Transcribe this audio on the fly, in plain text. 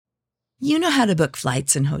You know how to book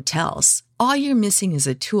flights and hotels. All you're missing is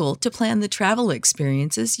a tool to plan the travel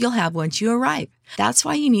experiences you'll have once you arrive. That's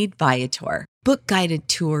why you need Viator. Book guided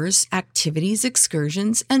tours, activities,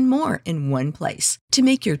 excursions, and more in one place to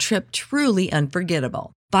make your trip truly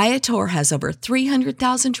unforgettable. Viator has over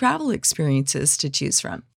 300,000 travel experiences to choose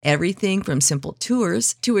from. Everything from simple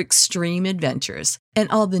tours to extreme adventures and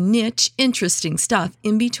all the niche, interesting stuff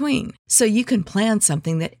in between. So you can plan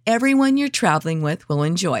something that everyone you're traveling with will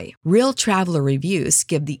enjoy. Real traveler reviews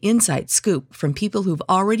give the inside scoop from people who've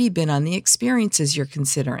already been on the experiences you're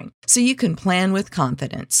considering. So you can plan with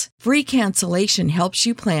confidence. Free cancellation helps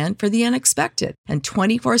you plan for the unexpected. And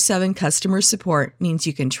 24/7 customer support means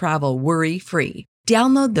you can travel worry-free.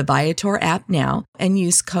 Download the Viator app now and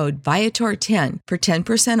use code Viator10 for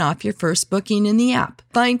 10% off your first booking in the app.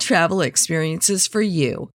 Find travel experiences for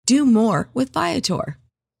you. Do more with Viator.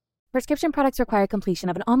 Prescription products require completion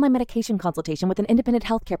of an online medication consultation with an independent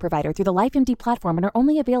healthcare provider through the LifeMD platform and are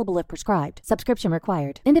only available if prescribed. Subscription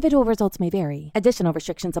required. Individual results may vary. Additional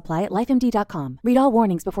restrictions apply at lifemd.com. Read all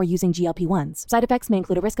warnings before using GLP-1s. Side effects may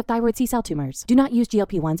include a risk of thyroid C-cell tumors. Do not use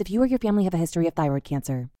GLP-1s if you or your family have a history of thyroid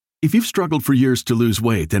cancer. If you've struggled for years to lose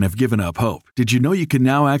weight and have given up hope, did you know you can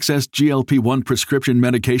now access GLP-1 prescription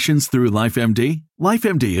medications through LifeMD?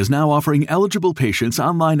 LifeMD is now offering eligible patients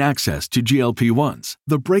online access to GLP-1s,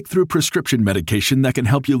 the breakthrough prescription medication that can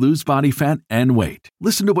help you lose body fat and weight.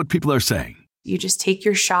 Listen to what people are saying. You just take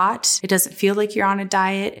your shot. It doesn't feel like you're on a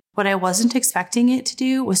diet. What I wasn't expecting it to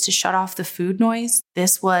do was to shut off the food noise.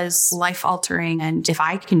 This was life-altering, and if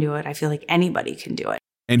I can do it, I feel like anybody can do it.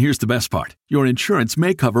 And here's the best part. Your insurance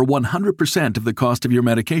may cover 100% of the cost of your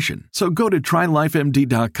medication. So go to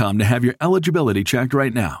TryLifeMD.com to have your eligibility checked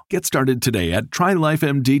right now. Get started today at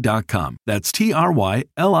TryLifeMD.com. That's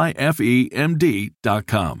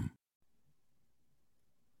TryLifeMD.com.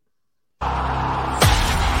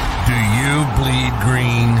 Do you bleed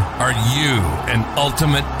green? Are you an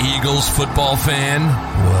ultimate Eagles football fan?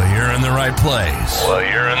 Well, you're in the right place.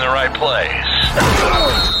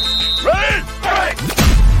 Ready?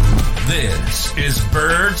 This is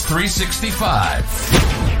Birds 365,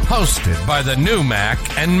 hosted by the new Mac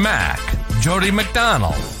and Mac, Jody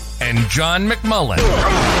McDonald and John McMullen.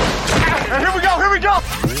 Here we go!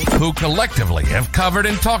 Who collectively have covered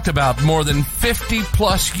and talked about more than 50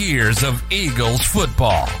 plus years of Eagles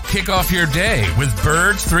football. Kick off your day with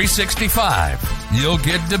Birds 365. You'll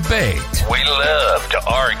get debate. We love to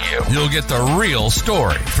argue. You'll get the real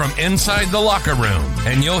story from inside the locker room.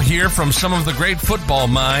 And you'll hear from some of the great football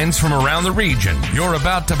minds from around the region. You're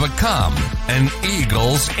about to become an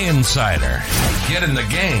Eagles insider. Get in the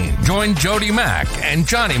game. Join Jody Mack and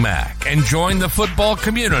Johnny Mack and join the football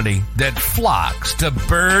community that flocks to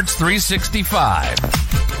Birds 365.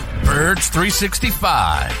 Birds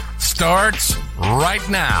 365 starts right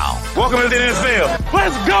now. Welcome to the NFL.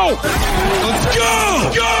 Let's go! Let's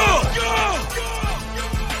go! Go!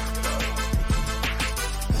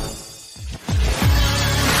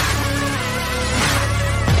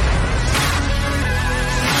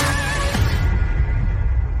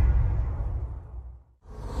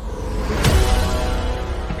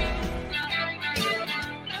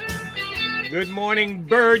 Good morning,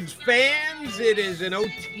 Birds fans. It is an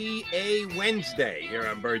OTA Wednesday here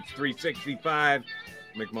on Birds 365.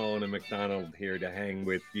 McMullen and McDonald here to hang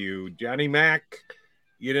with you. Johnny Mack,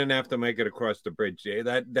 you didn't have to make it across the bridge there.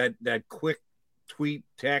 That quick tweet,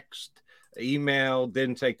 text, email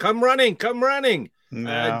didn't say, come running.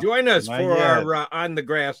 No, join us for yet. our on the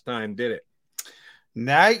grass time, did it?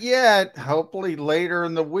 Not yet. Hopefully later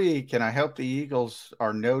in the week, and I hope the Eagles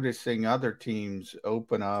are noticing other teams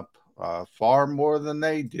open up far more than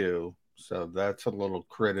they do. So that's a little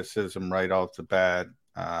criticism right off the bat.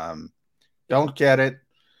 Don't get it,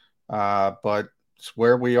 but it's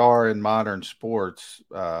where we are in modern sports.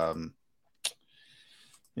 I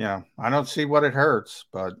don't see what it hurts,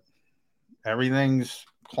 but everything's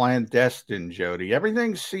clandestine, Jody.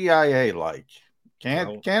 Everything's CIA-like.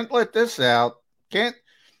 Can't let this out. Can't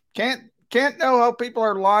know how people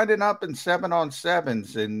are lining up in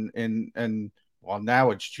 7-on-7s and well, now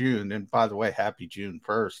it's June. And by the way, happy June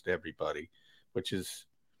 1st, everybody, which is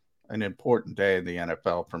an important day in the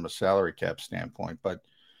NFL from a salary cap standpoint. But,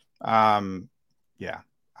 I mean,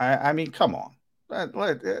 come on. Let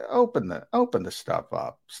open the stuff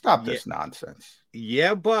up. Stop this nonsense.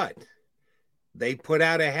 Yeah, but they put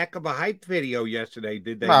out a heck of a hype video yesterday,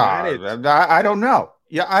 did they not? I don't know.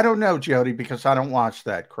 Yeah, I don't know, Jody, because I don't watch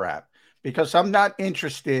that crap. Because I'm not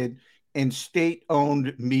interested in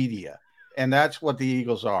state-owned media. And that's what the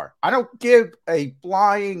Eagles are. I don't give a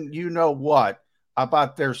flying you-know-what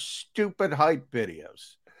about their stupid hype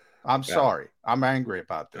videos. I'm sorry. I'm angry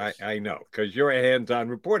about this. I know, because you're a hands-on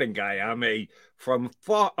reporting guy. I'm a from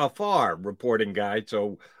afar reporting guy,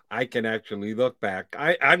 so I can actually look back.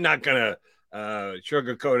 I'm not going to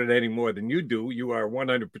sugarcoat it any more than you do. You are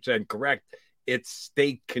 100% correct. It's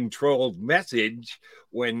state-controlled message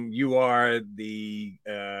when you are the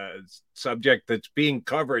subject that's being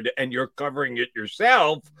covered and you're covering it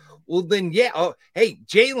yourself. Well, then, yeah. Oh, hey,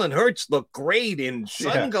 Jalen Hurts looked great in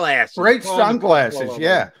sunglasses. Yeah. Great sunglasses,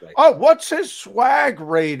 yeah. Oh, what's his swag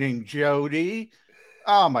rating, Jody?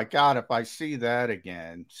 Oh, my God, if I see that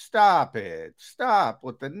again. Stop it. Stop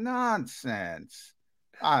with the nonsense.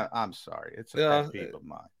 I'm sorry. It's a pet peeve of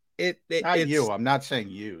mine. Not you. I'm not saying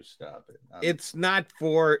you. Stop it. It's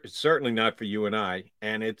certainly not for you and I,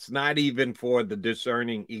 and it's not even for the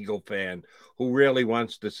discerning Eagle fan who really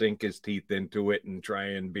wants to sink his teeth into it and try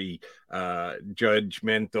and be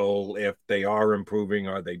judgmental if they are improving,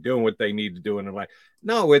 are they doing what they need to do in their life.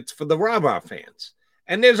 No, it's for the rah-rah fans.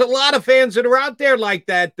 And there's a lot of fans that are out there like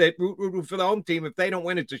that root for the home team. If they don't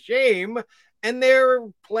win, it's a shame. And they're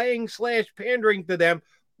playing / pandering to them,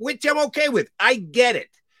 which I'm okay with. I get it.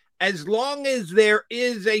 As long as there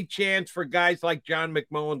is a chance for guys like John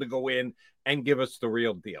McMullen to go in and give us the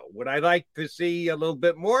real deal. Would I like to see a little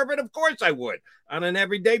bit more of it? Of course I would, on an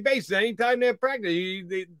everyday basis. Anytime they have practice,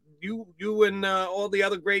 you and all the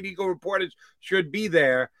other great Eagle reporters should be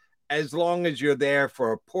there. As long as you're there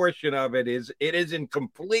for a portion of it, it isn't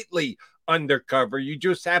completely undercover. You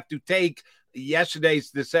just have to take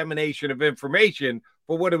yesterday's dissemination of information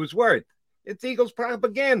for what it was worth. It's Eagles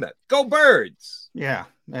propaganda. Go Birds. Yeah,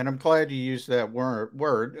 and I'm glad you used that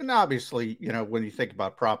word. And obviously, when you think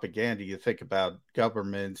about propaganda, you think about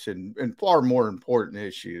governments and far more important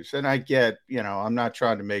issues. And I get, I'm not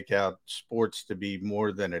trying to make out sports to be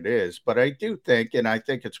more than it is, but I do think, and I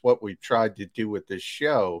think it's what we've tried to do with this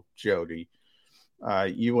show, Jody,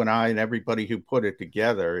 you and I and everybody who put it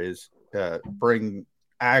together, is bring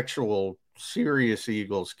actual serious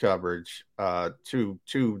Eagles coverage to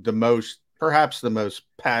perhaps the most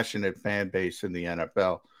passionate fan base in the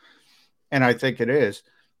NFL. And I think it is.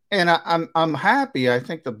 And I'm happy. I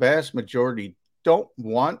think the vast majority don't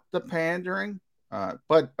want the pandering,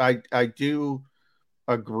 but I do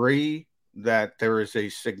agree that there is a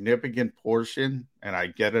significant portion, and I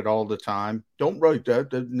get it all the time. Don't write that,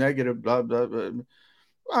 the negative, blah, blah, blah.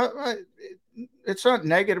 It's not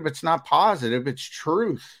negative. It's not positive. It's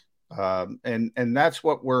truth. And that's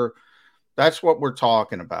what we're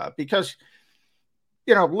talking about, because,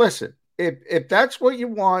 listen, if that's what you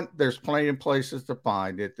want, there's plenty of places to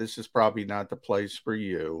find it. This is probably not the place for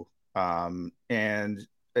you. Look,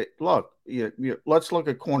 let's look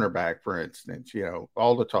at cornerback, for instance,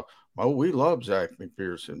 all the talk. Oh, we love Zach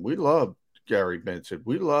McPherson. We love Gary Vincent.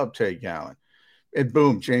 We love Tay Gallen. And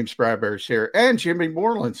boom, James Bradbury's here and Jimmy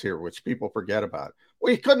Moreland's here, which people forget about.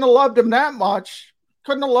 Well, you couldn't have loved him that much.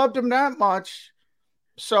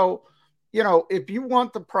 So, if you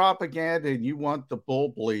want the propaganda and you want the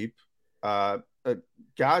bull bleep,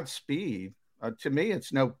 Godspeed. To me,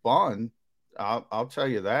 it's no fun. I'll tell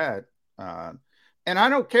you that. And I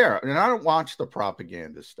don't care. And I don't watch the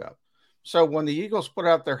propaganda stuff. So when the Eagles put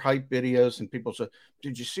out their hype videos and people say,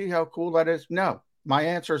 did you see how cool that is? No, my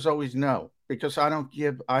answer is always no, because I don't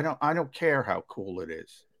care how cool it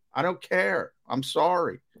is. I don't care. I'm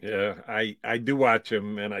sorry. Yeah, I do watch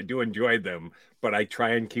them and I do enjoy them, but I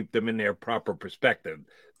try and keep them in their proper perspective,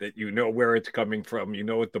 that where it's coming from,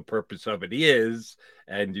 what the purpose of it is,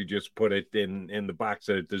 and you just put it in the box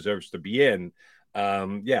that it deserves to be in.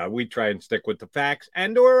 We try and stick with the facts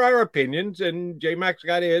and/or our opinions, and J-Mac's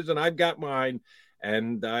got his and I've got mine,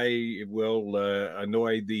 and I will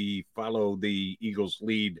follow the Eagles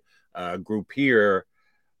lead group here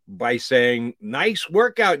by saying, nice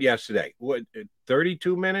workout yesterday. What,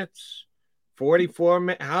 32 minutes, 44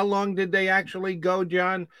 minutes? How long did they actually go,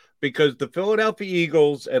 John? Because the Philadelphia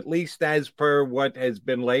Eagles, at least as per what has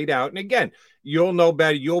been laid out, and again, you'll know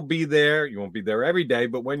better. You'll be there. You won't be there every day,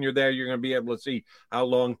 but when you're there, you're going to be able to see how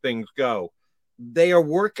long things go. They are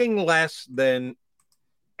working less than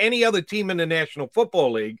any other team in the National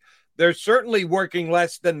Football League. They're certainly working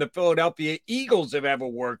less than the Philadelphia Eagles have ever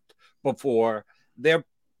worked before. They're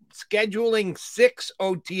scheduling 6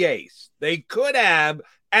 OTAs. They could have,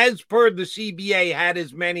 as per the CBA, had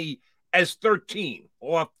as many as 13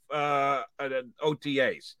 off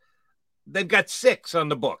OTAs. They've got 6 on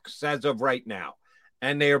the books as of right now.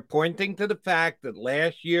 And they are pointing to the fact that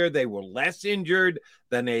last year they were less injured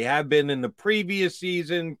than they have been in the previous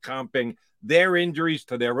season, comping their injuries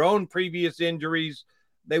to their own previous injuries.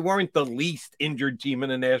 They weren't the least injured team in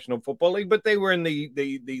the National Football League, but they were in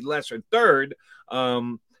the lesser third.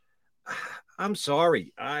 I'm I'm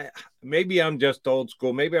sorry. Maybe I'm just old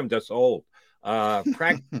school. Maybe I'm just old.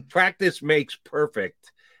 Practice makes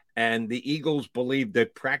perfect. And the Eagles believe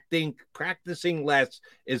that practicing less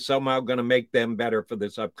is somehow going to make them better for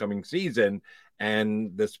this upcoming season.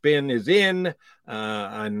 And the spin is in,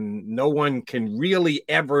 and no one can really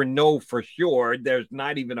ever know for sure. There's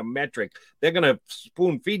not even a metric. They're going to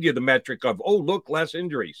spoon feed you the metric of, oh, look, less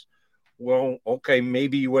injuries. Well, okay,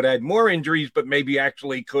 maybe you would add more injuries, but maybe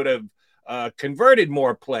actually could have converted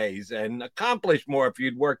more plays and accomplished more if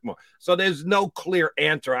you'd worked more. So there's no clear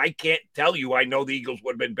answer. I can't tell you I know the Eagles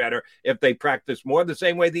would have been better if they practiced more, the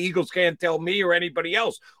same way the Eagles can't tell me or anybody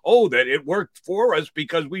else, oh, that it worked for us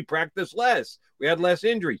because we practiced less. We had less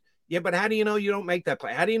injuries. Yeah, but how do you know you don't make that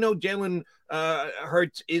play? How do you know Jalen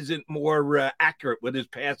Hurts isn't more accurate with his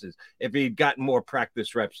passes if he'd gotten more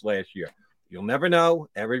practice reps last year? You'll never know.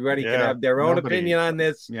 Everybody can have their own opinion on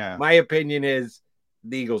this. Yeah. My opinion is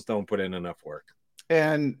the Eagles don't put in enough work.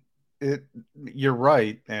 And you're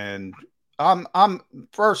right. And I'm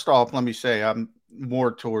first off, let me say I'm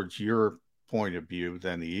more towards your point of view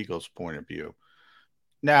than the Eagles' point of view.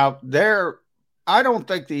 Now, I don't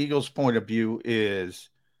think the Eagles' point of view is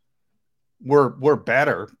we're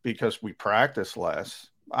better because we practice less.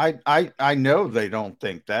 I know they don't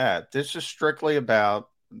think that. This is strictly about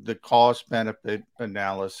the cost benefit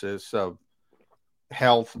analysis of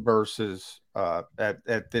health versus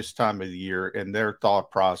at this time of the year, and their thought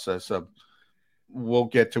process of we'll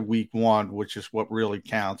get to week one, which is what really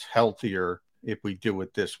counts, healthier if we do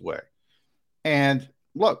it this way. And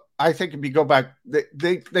look, I think if you go back,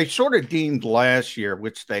 they sort of deemed last year,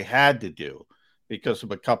 which they had to do because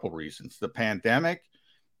of a couple reasons, the pandemic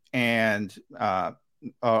and a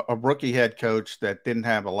rookie head coach that didn't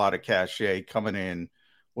have a lot of cachet coming in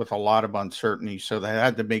with a lot of uncertainty. So they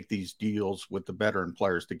had to make these deals with the veteran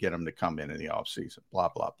players to get them to come in the offseason, blah,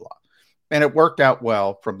 blah, blah. And it worked out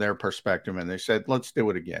well from their perspective. And they said, let's do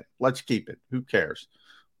it again. Let's keep it. Who cares?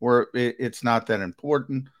 It's not that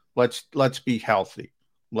important. Let's be healthy.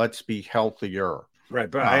 Let's be healthier. Right.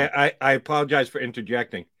 But I apologize for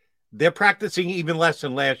interjecting. They're practicing even less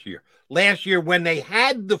than last year. Last year, when they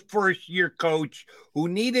had the first-year coach who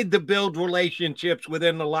needed to build relationships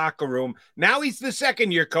within the locker room, now he's the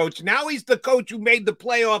second-year coach. Now he's the coach who made the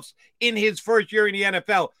playoffs in his first year in the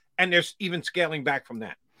NFL, and they're even scaling back from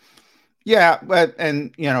that. Yeah,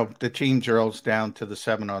 and the team drills down to the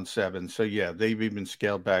 7-on-7. So, yeah, they've even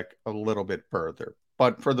scaled back a little bit further.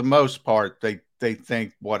 But for the most part, they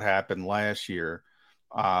think what happened last year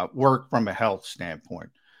worked from a health standpoint.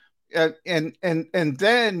 And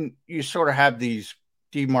then you sort of have these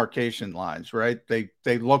demarcation lines, right?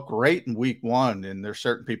 They look great in week one, and there's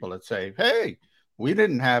certain people that say, hey, we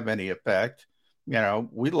didn't have any effect.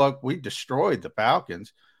 We destroyed the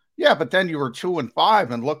Falcons. Yeah, but then you were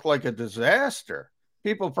 2-5 and looked like a disaster.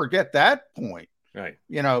 People forget that point. Right.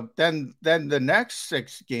 Then the next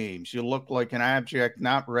 6 games, you look like an abject,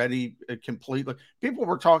 not ready completely. People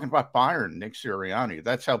were talking about firing Nick Sirianni.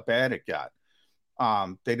 That's how bad it got.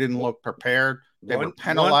 They didn't look prepared. They were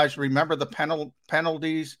penalized. Remember the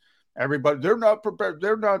penalties? Everybody, they're not prepared.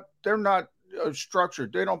 They're not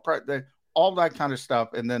structured. They don't all that kind of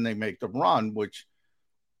stuff. And then they make the run, which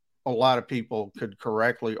a lot of people could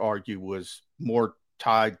correctly argue was more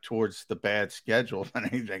tied towards the bad schedule than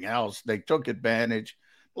anything else. They took advantage.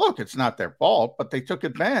 Look, it's not their fault, but they took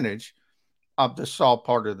advantage of the soft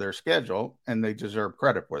part of their schedule, and they deserve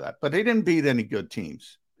credit for that. But they didn't beat any good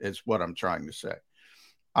teams, is what I'm trying to say.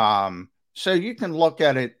 So you can look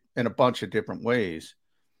at it in a bunch of different ways.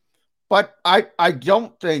 But I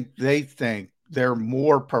don't think they think they're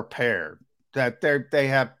more prepared, that they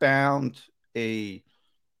have found a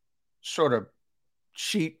sort of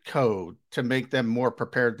cheat code to make them more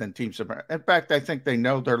prepared than teams. In fact, I think they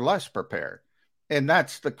know they're less prepared. And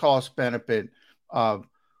that's the cost benefit of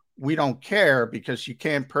we don't care because you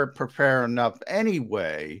can't prepare enough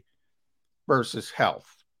anyway versus health.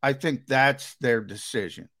 I think that's their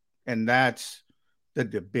decision. And that's the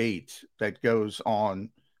debate that goes on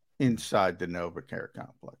inside the NovaCare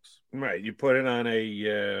complex. Right. You put it on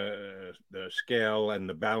the scale and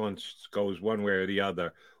the balance goes one way or the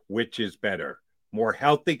other. Which is better? More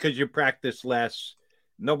healthy because you practice less.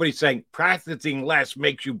 Nobody's saying practicing less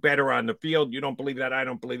makes you better on the field. You don't believe that. I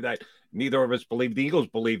don't believe that. Neither of us believe the Eagles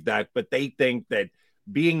believe that. But they think that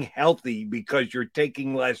being healthy because you're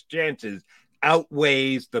taking less chances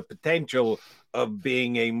outweighs the potential of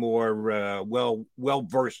being a more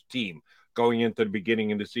well-versed team going into the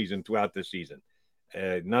beginning of the season, throughout the season.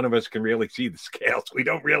 None of us can really see the scales. We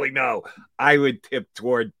don't really know. I would tip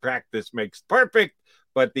toward practice makes perfect,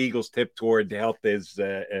 but the Eagles tip toward health is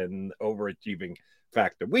and overachieving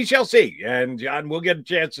factor. We shall see. And John, we'll get a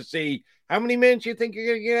chance to see how many minutes you think you're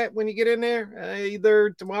going to get when you get in there,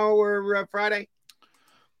 either tomorrow or Friday.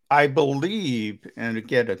 I believe, and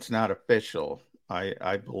again, it's not official,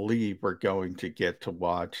 I believe we're going to get to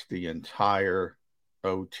watch the entire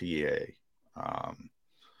OTA.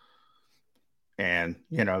 And,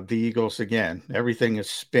 the Eagles, again, everything is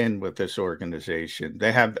spin with this organization.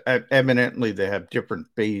 They have, evidently, they have different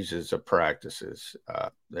phases of practices.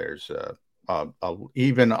 There's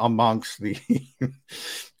even amongst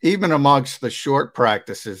the short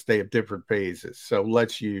practices, they have different phases. So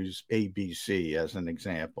let's use ABC as an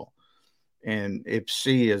example. And if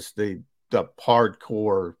C is the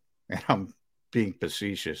hardcore, and I'm being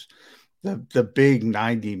facetious, the big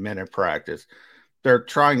 90-minute practice, they're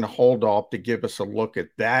trying to hold off to give us a look at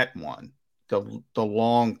that one, the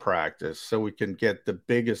long practice, so we can get the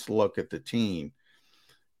biggest look at the team.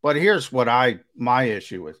 But here's what my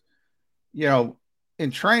issue is.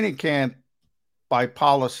 In training camp, by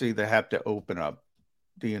policy, they have to open up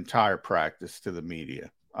the entire practice to the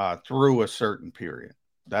media through a certain period.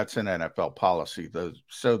 That's an NFL policy.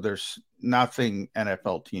 So there's nothing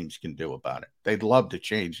NFL teams can do about it. They'd love to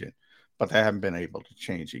change it, but they haven't been able to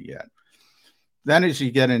change it yet. Then as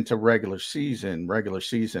you get into regular season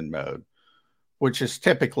mode, which is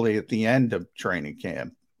typically at the end of training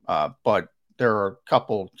camp, but there are a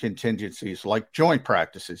couple contingencies like joint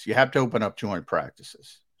practices. You have to open up joint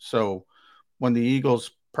practices. So when the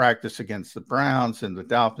Eagles practice against the Browns and the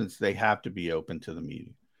Dolphins, they have to be open to the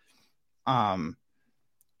media.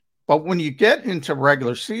 But when you get into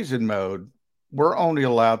regular season mode, we're only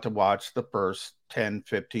allowed to watch the first 10,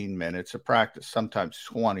 15 minutes of practice, sometimes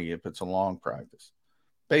 20 if it's a long practice,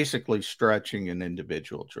 basically stretching and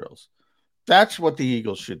individual drills. That's what the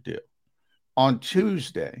Eagles should do. On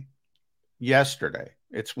Tuesday, yesterday,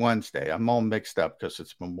 it's Wednesday. I'm all mixed up because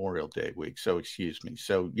it's Memorial Day week, so excuse me.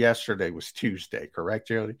 So yesterday was Tuesday, correct,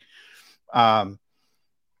 Jody?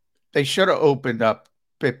 They should have opened up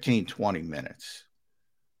 15, 20 minutes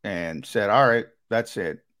and said, all right, that's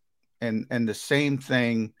it. And the same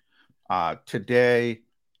thing today,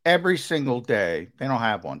 every single day. They don't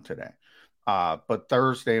have one today, but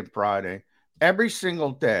Thursday and Friday, every single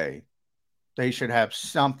day, they should have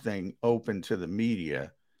something open to the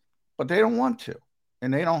media, but they don't want to,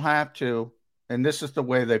 and they don't have to. And this is the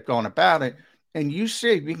way they've gone about it. And you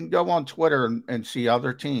can go on Twitter and see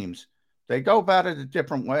other teams. They go about it a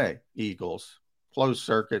different way. Eagles, closed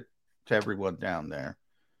circuit to everyone down there.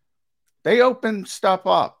 They open stuff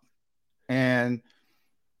up. And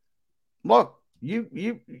look,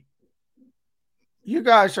 you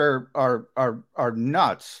guys are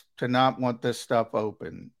nuts to not want this stuff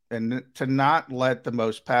open and to not let the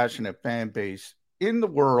most passionate fan base in the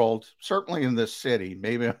world, certainly in this city.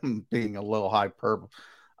 Maybe I'm being a little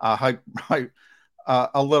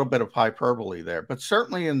a little bit of hyperbole there, but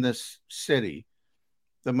certainly in this city,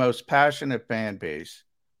 the most passionate fan base,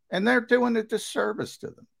 and they're doing a disservice to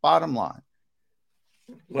them. Bottom line.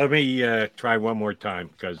 Let me try one more time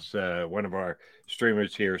because one of our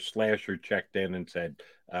streamers here, Slasher, checked in and said,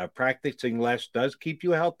 practicing less does keep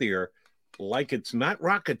you healthier. Like it's not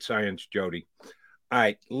rocket science, Jody. All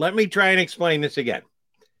right, let me try and explain this again.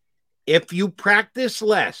 If you practice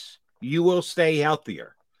less, you will stay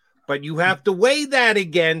healthier. But you have to weigh that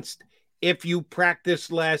against if you practice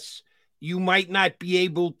less, you might not be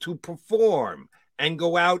able to perform and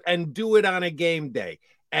go out and do it on a game day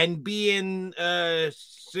and be in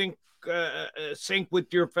sync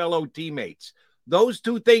with your fellow teammates. Those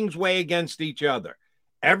two things weigh against each other.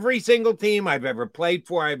 Every single team I've ever played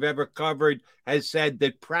for, I've ever covered, has said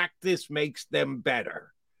that practice makes them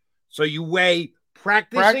better. So you weigh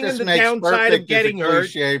practicing and the downside of getting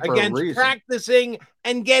hurt against practicing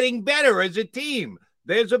and getting better as a team.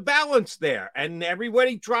 There's a balance there, and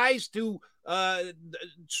everybody tries to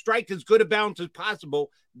strike as good a balance as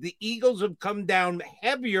possible. The Eagles have come down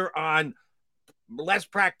heavier on less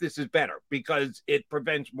practice is better because it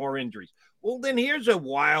prevents more injuries. Well, then here's a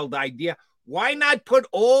wild idea. Why not put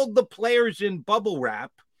all the players in bubble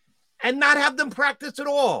wrap and not have them practice at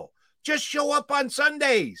all? Just show up on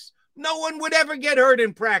Sundays. No one would ever get hurt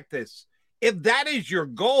in practice. If that is your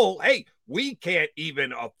goal, hey, we can't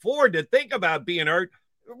even afford to think about being hurt.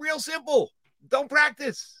 Real simple. Don't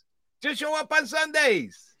practice. Just show up on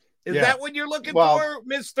Sundays. Is that what you're looking for,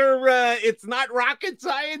 Mr. It's not rocket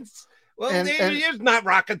science? Well, here's not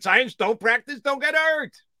rocket science. Don't practice. Don't get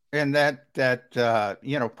hurt. And that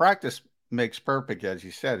practice makes perfect, as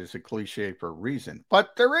you said, is a cliche for a reason.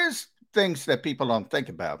 But there is things that people don't think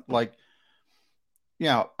about. Like,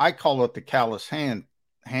 I call it the callous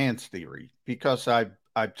hands theory because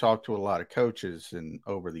I've talked to a lot of coaches and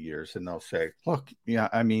over the years, and they'll say, look,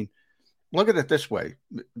 I mean, look at it this way.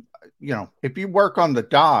 If you work on the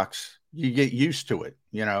docks, you get used to it.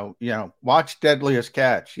 Watch Deadliest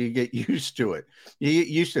Catch. You get used to it. You get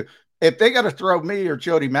used to it. If they got to throw me or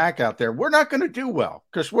Jody Mack out there, we're not going to do well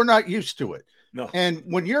because we're not used to it. No. And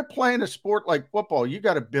when you're playing a sport like football, you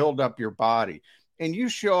got to build up your body. And you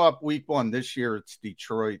show up week one this year, it's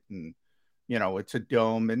Detroit, and it's a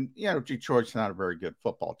dome, and Detroit's not a very good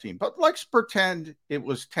football team. But let's pretend it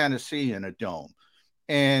was Tennessee in a dome,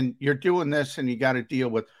 and you're doing this, and you got to deal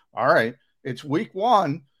with. All right, it's week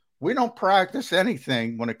one. We don't practice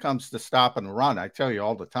anything when it comes to stopping the run. I tell you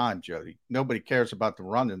all the time, Jody, nobody cares about the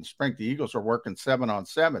run in the spring. The Eagles are working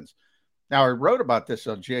 7-on-7s. Now, I wrote about this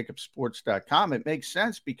on jacobsports.com. It makes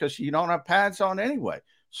sense because you don't have pads on anyway.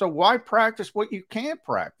 So why practice what you can't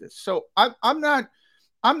practice? So I'm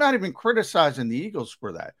not even criticizing the Eagles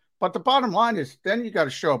for that. But the bottom line is then you got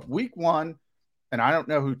to show up week one, and I don't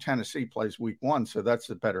know who Tennessee plays week one, so that's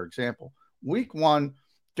the better example. Week one,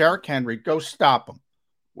 Derrick Henry, go stop him.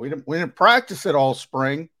 We didn't practice it all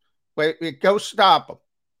spring. Go stop him.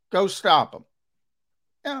 Go stop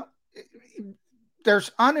him.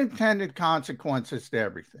 There's unintended consequences to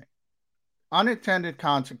everything. Unintended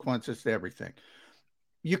consequences to everything.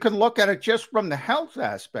 You can look at it just from the health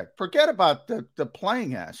aspect. Forget about the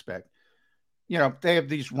playing aspect. They have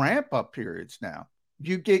these ramp-up periods now.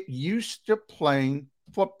 You get used to playing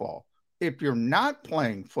football. If you're not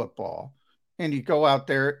playing football, and you go out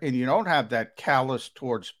there and you don't have that callus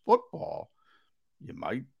towards football, you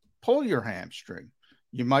might pull your hamstring.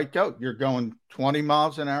 You might you're going 20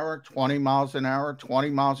 miles an hour, 20 miles an hour,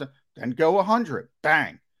 20 miles, then go 100,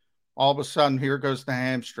 bang. All of a sudden, here goes the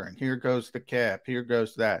hamstring. Here goes the calf. Here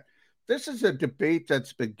goes that. This is a debate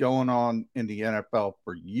that's been going on in the NFL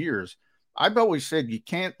for years. I've always said you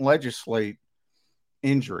can't legislate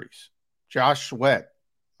injuries. Josh Sweat,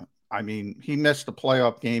 I mean, he missed the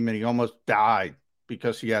playoff game and he almost died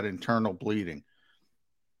because he had internal bleeding.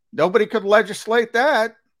 Nobody could legislate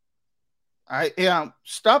that.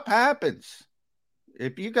 Stuff happens.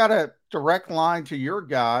 If you got a direct line to your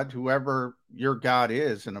God, whoever your God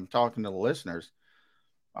is, and I'm talking to the listeners,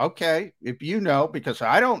 okay, if because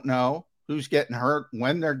I don't know who's getting hurt,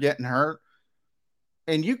 when they're getting hurt,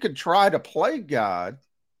 and you could try to play God,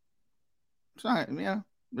 it's not,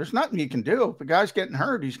 there's nothing you can do. If a guy's getting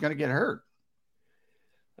hurt, he's going to get hurt.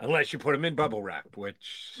 Unless you put him in bubble wrap,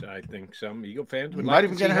 which I think some Eagle fans would might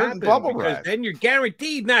even get hurt in bubble wrap. Then you're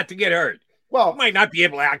guaranteed not to get hurt. Well, you might not be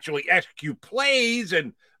able to actually execute plays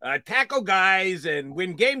and tackle guys and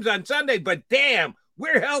win games on Sunday, but damn,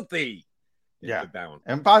 we're healthy. Yeah.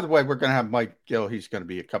 And by the way, we're going to have Mike Gill. He's going to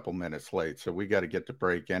be a couple minutes late, so we got to get the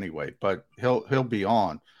break anyway. But he'll be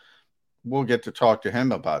on. We'll get to talk to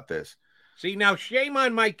him about this. See, now shame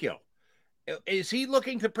on Mike Gill. Is he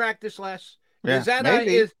looking to practice less? Yeah, is that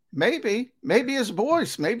maybe his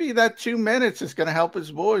voice? Maybe that 2 minutes is going to help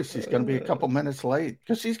his voice. He's going to be a couple minutes late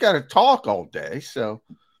because he's got to talk all day. So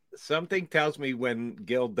something tells me when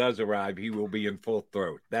Gill does arrive, he will be in full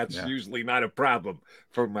throat. That's usually not a problem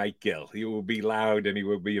for Mike Gill. He will be loud and he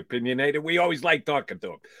will be opinionated. We always like talking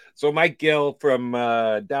to him. So Mike Gill from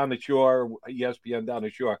down the shore, ESPN down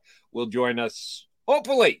the shore, will join us.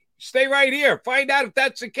 Hopefully, stay right here. Find out if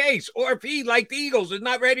that's the case or if he, like the Eagles, is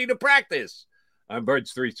not ready to practice. I'm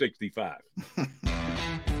Birds 365.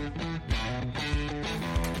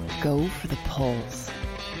 Go for the pulls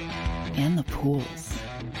and the pools.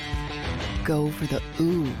 Go for the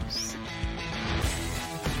oohs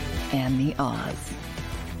and the ahs.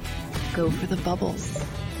 Go for the bubbles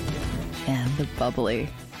and the bubbly.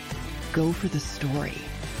 Go for the story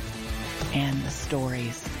and the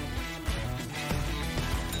stories.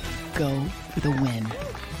 Go for the win.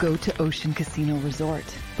 Go to Ocean Casino Resort.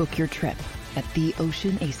 Book your trip at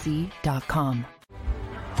theoceanac.com.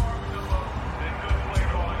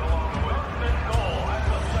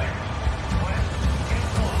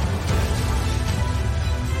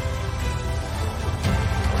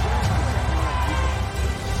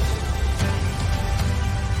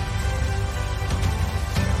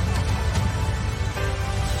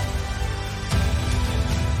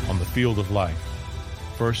 On the field of life,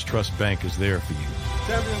 First Trust Bank is there for you.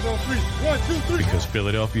 7 on 3. 1, 2, 3. Because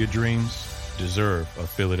Philadelphia dreams deserve a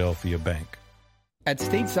Philadelphia bank. At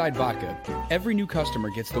Stateside Vodka, every new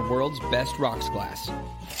customer gets the world's best rocks glass,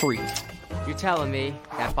 free. You're telling me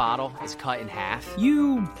that bottle is cut in half?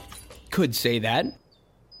 You could say that.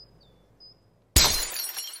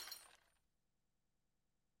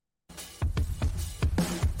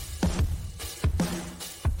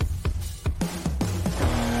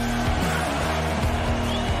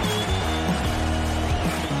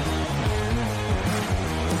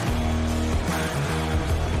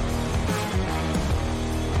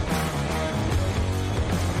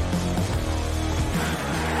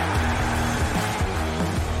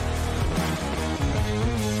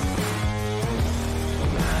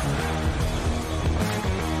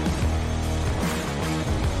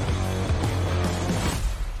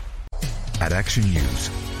 At Action News,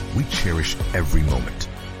 we cherish every moment,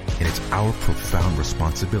 and it's our profound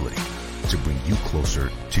responsibility to bring you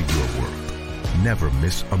closer to your world. Never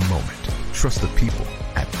miss a moment. Trust the people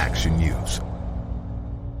at Action News. All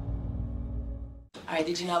right,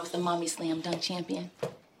 did you know I was the Mommy Slam Dunk Champion?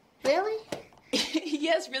 Really?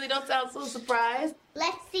 Yes, really, don't sound so surprised.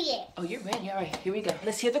 Let's see it. Oh, you're ready. All right, here we go.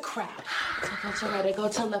 Let's hear the crowd. So go to right, go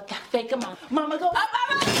to left, fake 'em out. Mama, go up, up,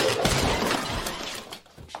 up.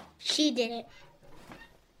 She did it.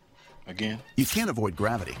 Again? You can't avoid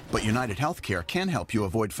gravity, but United Healthcare can help you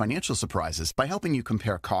avoid financial surprises by helping you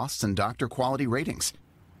compare costs and doctor quality ratings.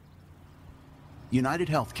 United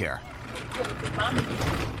Healthcare.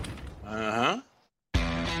 Uh-huh.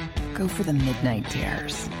 Go for the midnight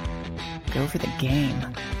dares. Go for the game.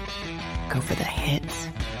 Go for the hits.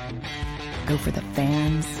 Go for the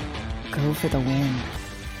fans. Go for the win.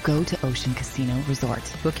 Go to Ocean Casino Resort.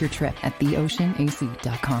 Book your trip at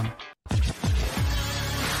theoceanac.com.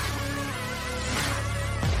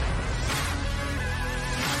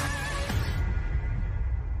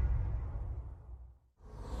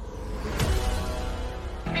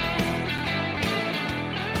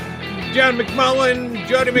 John McMullen,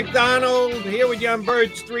 Jody McDonald, here with you on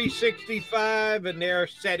Birds 365, and they're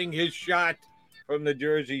setting his shot from the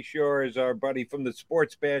Jersey Shore is our buddy from the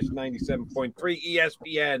Sports Bash 97.3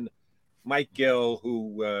 ESPN, Mike Gill,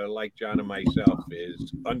 who, like John and myself,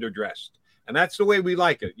 is underdressed. And that's the way we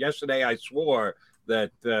like it. Yesterday, I swore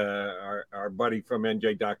that our buddy from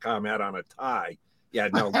NJ.com had on a tie. Yeah,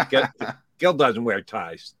 no, Gill doesn't wear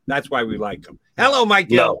ties. That's why we like him. Hello, Mike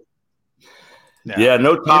Gill. No. Yeah,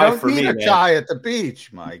 no tie for me. You don't need a tie at the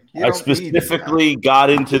beach, Mike. I specifically got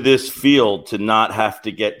into this field to not have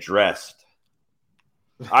to get dressed.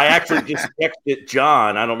 I actually just texted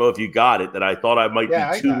John. I don't know if you got it, that I thought I might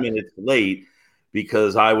be 2 minutes late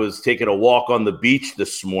because I was taking a walk on the beach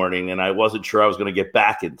this morning and I wasn't sure I was going to get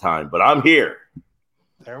back in time, but I'm here.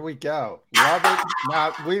 There we go. Love it.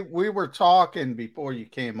 Now, we were talking before you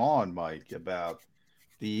came on, Mike, about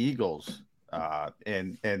the Eagles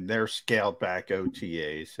and their scaled back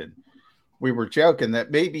OTAs. And we were joking that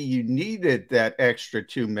maybe you needed that extra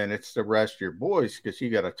 2 minutes to rest your voice because you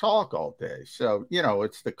got to talk all day. So,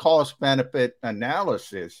 it's the cost benefit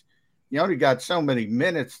analysis. You only got so many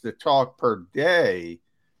minutes to talk per day.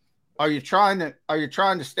 Are you trying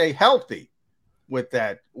to stay healthy with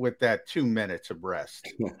that 2 minutes of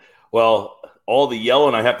rest? Well, all the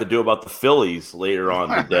yelling I have to do about the Phillies later on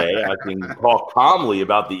today, I can talk calmly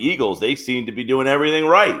about the Eagles. They seem to be doing everything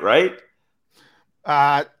right?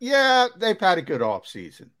 Yeah, they've had a good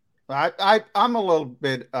offseason. I'm a little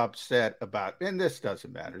bit upset about, and this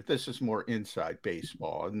doesn't matter. This is more inside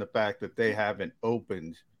baseball, and the fact that they haven't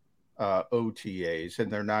opened OTAs,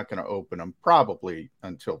 and they're not going to open them probably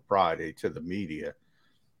until Friday to the media.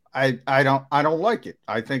 I don't like it.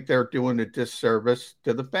 I think they're doing a disservice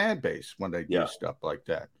to the fan base when they do stuff like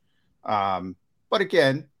that. But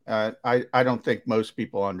again, I don't think most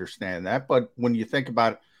people understand that. But when you think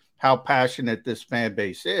about how passionate this fan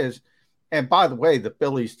base is, and by the way, the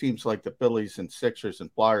Phillies, teams like the Phillies and Sixers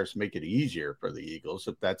and Flyers make it easier for the Eagles,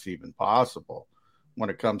 if that's even possible,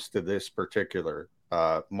 when it comes to this particular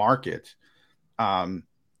market.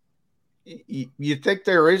 You think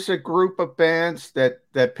there is a group of fans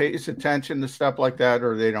that pays attention to stuff like that,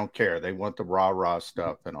 or they don't care? They want the rah-rah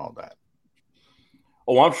stuff and all that.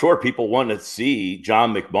 Oh, I'm sure people want to see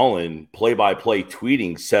John McMullen play-by-play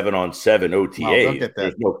tweeting 7-on-7 OTAs. They'll get that.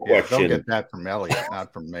 There's no question. They'll get that from Elliot,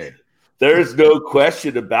 not from me. There's no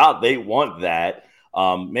question about they want that.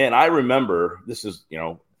 Man, I remember this is,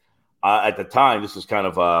 at the time, this is kind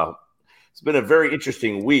of it's been a very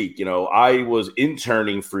interesting week. I was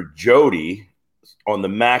interning for Jody on the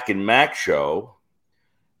Mac and Mac show,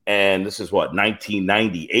 and this is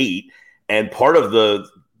 1998. And part of the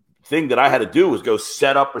thing that I had to do was go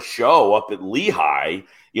set up a show up at Lehigh,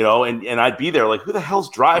 and I'd be there like, who the hell's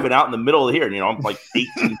driving out in the middle of here? And, I'm like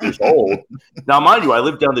 18 years old. Now, mind you, I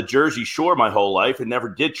lived down the Jersey Shore my whole life and never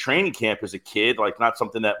did training camp as a kid, like not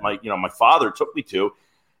something that my father took me to.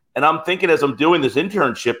 And I'm thinking as I'm doing this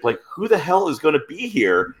internship, like, who the hell is going to be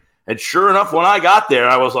here? And sure enough, when I got there,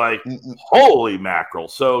 I was like, holy mackerel.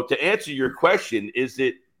 So to answer your question,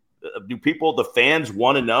 do the fans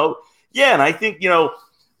want to know? Yeah, and I think,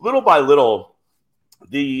 little by little,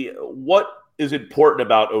 what is important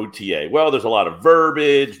about OTA? Well, there's a lot of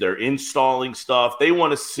verbiage. They're installing stuff. They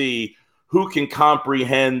want to see who can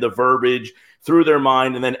comprehend the verbiage through their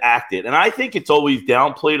mind and then act it. And I think it's always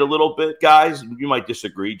downplayed a little bit, guys. You might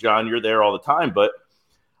disagree, John. You're there all the time. But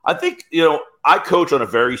I think, I coach on a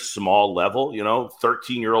very small level,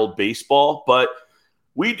 13-year-old baseball. But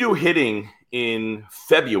we do hitting in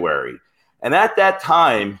February. And at that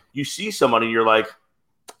time, you see somebody and you're like,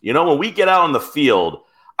 when we get out on the field,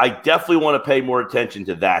 I definitely want to pay more attention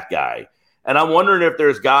to that guy. And I'm wondering if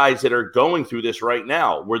there's guys that are going through this right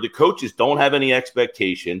now where the coaches don't have any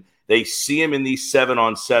expectation. They see him in these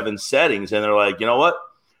 7-on-7 settings, and they're like, you know what?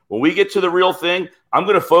 When we get to the real thing, I'm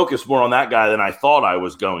going to focus more on that guy than I thought I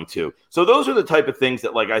was going to. So those are the type of things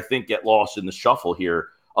that, I think get lost in the shuffle here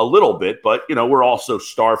a little bit. But, we're also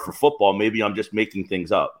starved for football. Maybe I'm just making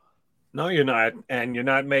things up. No, you're not. And you're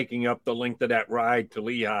not making up the link to that ride to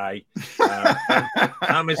Lehigh.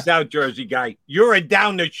 I'm a South Jersey guy. You're a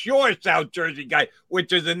down the shore South Jersey guy,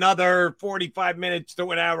 which is another 45 minutes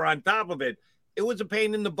to an hour on top of it. It was a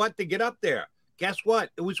pain in the butt to get up there. Guess what?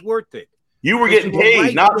 It was worth it. You were getting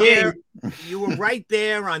paid, not me. You were right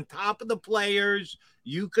there on top of the players.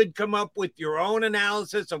 You could come up with your own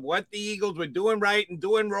analysis of what the Eagles were doing right and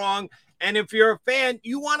doing wrong. And if you're a fan,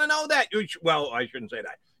 you want to know that. Well, I shouldn't say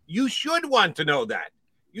that. You should want to know that.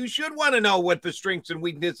 You should want to know what the strengths and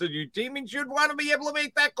weaknesses of your team, and you should want to be able to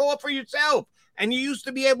make that call for yourself. And you used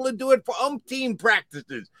to be able to do it for umpteen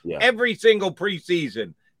practices every single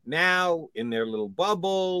preseason. Now, in their little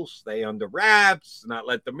bubble, stay under wraps, not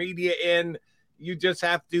let the media in. You just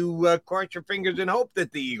have to cross your fingers and hope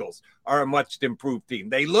that the Eagles are a much improved team.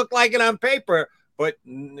 They look like it on paper, but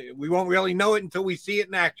we won't really know it until we see it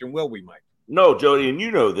in action, will we, Mike? No, Jody, and you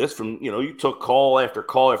know this from, you took call after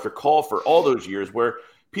call after call for all those years where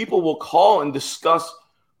people will call and discuss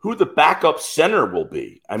who the backup center will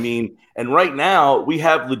be. I mean, and right now we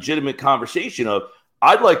have legitimate conversation of,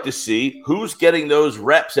 I'd like to see who's getting those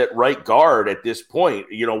reps at right guard at this point.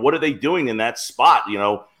 What are they doing in that spot?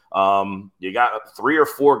 You got 3 or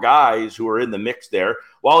 4 guys who are in the mix there.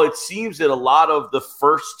 While it seems that a lot of the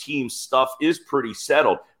first team stuff is pretty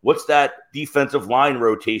settled, what's that defensive line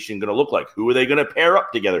rotation going to look like? Who are they going to pair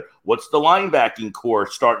up together? What's the linebacking core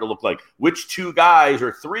starting to look like? Which 2 guys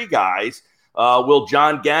or 3 guys will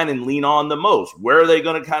John Gannon lean on the most? Where are they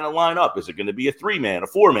going to kind of line up? Is it going to be a 3-man, a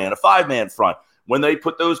 4-man, a 5-man front when they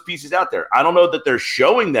put those pieces out there? I don't know that they're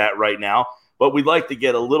showing that right now, but we'd like to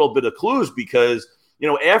get a little bit of clues because,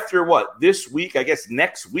 after this week, I guess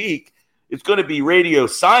next week, it's going to be radio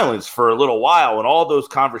silence for a little while, and all those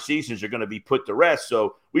conversations are going to be put to rest.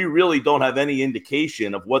 So we really don't have any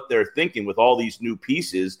indication of what they're thinking with all these new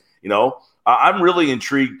pieces. I'm really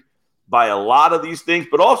intrigued by a lot of these things,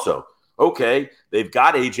 but also, okay, they've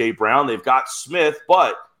got A.J. Brown, they've got Smith,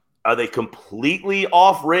 but are they completely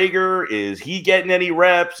off Rager? Is he getting any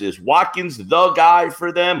reps? Is Watkins the guy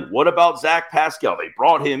for them? What about Zach Pascal? They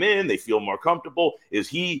brought him in. They feel more comfortable. Is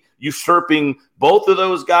he usurping both of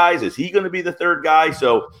those guys? Is he going to be the third guy?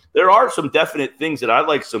 So there are some definite things that I'd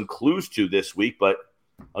like some clues to this week, but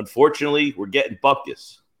unfortunately, we're getting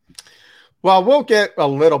bupkis. Well, we'll get a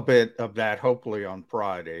little bit of that hopefully on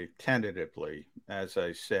Friday, tentatively, as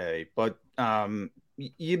I say. But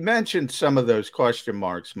you mentioned some of those question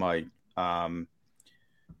marks, Mike.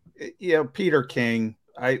 Peter King,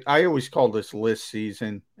 I always call this list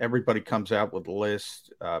season. Everybody comes out with lists.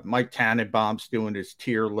 Mike Tannenbaum's doing his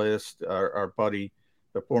tier list, our buddy,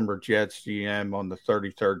 the former Jets GM on the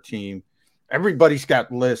 33rd team. Everybody's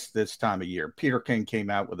got lists this time of year. Peter King came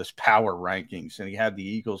out with his power rankings, and he had the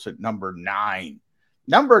Eagles at number 9.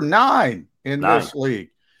 Number 9 in this league.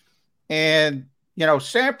 And,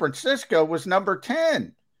 San Francisco was number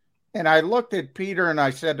 10. And I looked at Peter and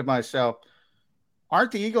I said to myself,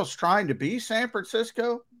 aren't the Eagles trying to be San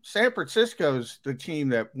Francisco? San Francisco's the team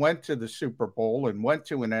that went to the Super Bowl and went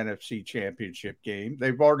to an NFC championship game.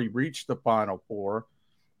 They've already reached the Final Four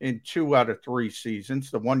in 2 out of 3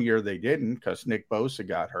 seasons. The one year they didn't because Nick Bosa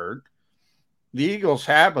got hurt. The Eagles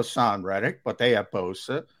have Hassan Reddick, but they have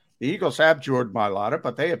Bosa. The Eagles have Jordan Mailata,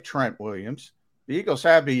 but they have Trent Williams. The Eagles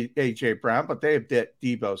have A.J. Brown, but they have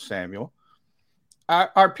Deebo Samuel.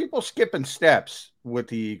 Are people skipping steps with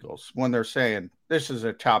the Eagles when they're saying this is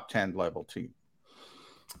a top 10 level team?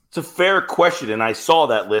 It's a fair question, and I saw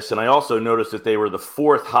that list, and I also noticed that they were the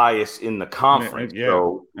 4th highest in the conference.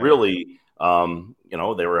 So really,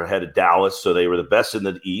 they were ahead of Dallas, so they were the best in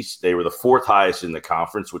the East. They were the 4th highest in the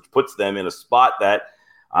conference, which puts them in a spot that,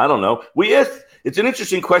 I don't know. It's an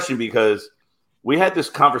interesting question because we had this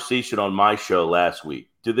conversation on my show last week.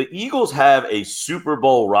 Do the Eagles have a Super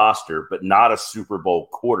Bowl roster but not a Super Bowl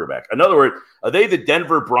quarterback? In other words, are they the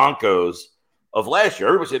Denver Broncos of last year?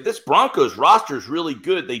 Everybody said, this Broncos roster is really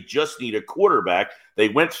good. They just need a quarterback. They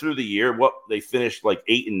went through the year. They finished like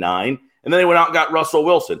 8-9, and then they went out and got Russell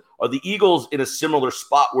Wilson. Are the Eagles in a similar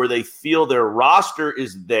spot where they feel their roster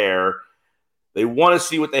is there? They want to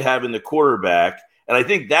see what they have in the quarterback. And I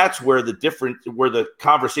think that's where the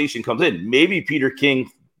conversation comes in. Maybe Peter King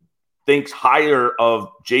thinks higher of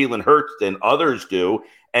Jalen Hurts than others do,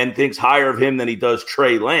 and thinks higher of him than he does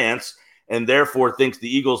Trey Lance, and therefore thinks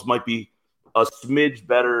the Eagles might be a smidge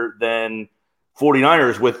better than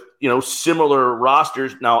 49ers with, similar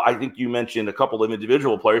rosters. Now, I think you mentioned a couple of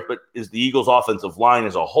individual players, but is the Eagles' offensive line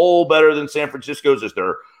as a whole better than San Francisco's? Is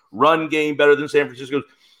their run game better than San Francisco's?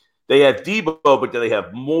 They have Debo, but do they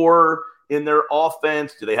have more in their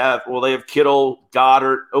offense? They have Kittle,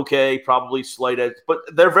 Goddard, okay, probably slight edge, but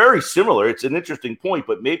they're very similar. It's an interesting point,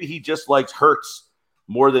 but maybe he just likes Hurts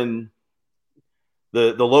more than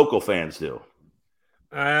the local fans do.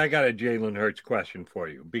 I got a Jalen Hurts question for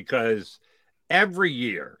you, because every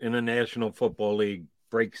year in the National Football League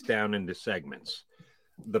breaks down into segments.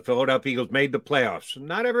 The Philadelphia Eagles made the playoffs.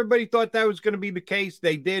 Not everybody thought that was going to be the case.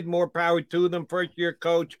 They did. More power to them. First-year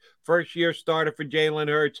coach, first-year starter for Jalen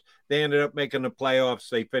Hurts. They ended up making the playoffs.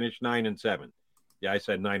 They finished 9-7. Yeah, I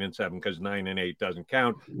said 9-7 because 9-8 doesn't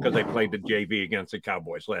count because they played the JV against the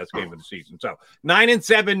Cowboys last game of the season. So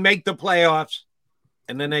 9-7 make the playoffs,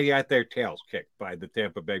 and then they got their tails kicked by the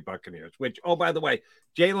Tampa Bay Buccaneers, which, oh, by the way,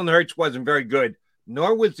 Jalen Hurts wasn't very good,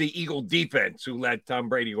 nor was the Eagle defense, who let Tom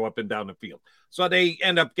Brady go up and down the field. So they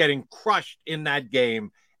end up getting crushed in that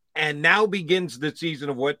game. And now begins the season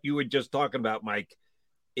of what you were just talking about, Mike.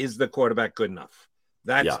 Is the quarterback good enough?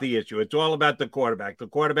 That's the issue. It's all about the quarterback. The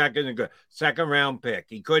quarterback isn't good. Second-round pick.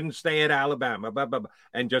 He couldn't stay at Alabama,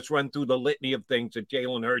 and just run through the litany of things that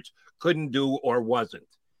Jalen Hurts couldn't do or wasn't.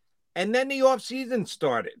 And then the offseason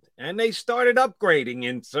started, and they started upgrading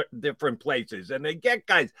in different places, and they get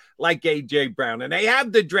guys like A.J. Brown, and they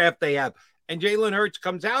have the draft they have, and Jalen Hurts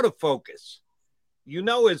comes out of focus.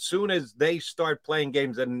 As soon as they start playing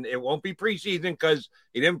games, and it won't be preseason because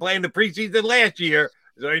he didn't play in the preseason last year,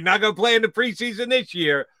 so he's not going to play in the preseason this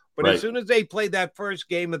year, but as soon as they play that first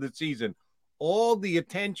game of the season, all the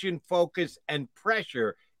attention, focus, and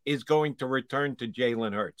pressure is going to return to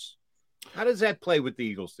Jalen Hurts. How does that play with the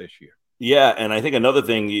Eagles this year? Yeah, and I think another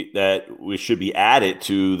thing that we should be added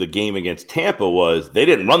to the game against Tampa was they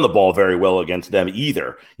didn't run the ball very well against them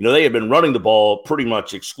either. They had been running the ball pretty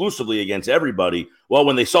much exclusively against everybody. Well,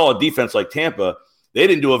 when they saw a defense like Tampa, they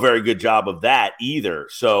didn't do a very good job of that either.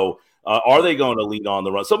 So are they going to lean on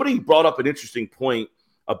the run? Somebody brought up an interesting point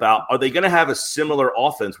about, are they going to have a similar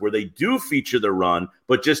offense where they do feature the run,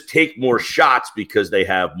 but just take more shots because they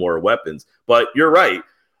have more weapons? But you're right.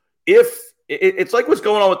 It's like what's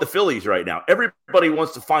going on with the Phillies right now. Everybody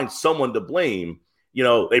wants to find someone to blame.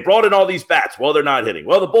 They brought in all these bats. Well, they're not hitting.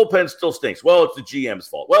 Well, the bullpen still stinks. Well, it's the GM's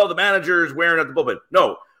fault. Well, the manager is wearing out the bullpen.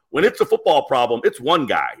 No, when it's a football problem, it's one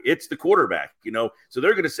guy. It's the quarterback, So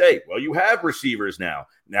they're going to say, well, you have receivers now.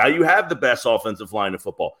 Now you have the best offensive line of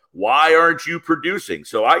football. Why aren't you producing?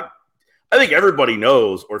 So I think everybody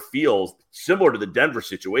knows or feels similar to the Denver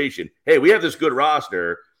situation. Hey, we have this good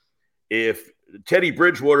roster. If Teddy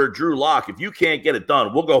Bridgewater, Drew Lock, if you can't get it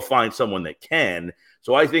done, we'll go find someone that can.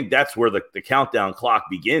 So I think that's where the countdown clock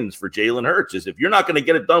begins for Jalen Hurts, is if you're not going to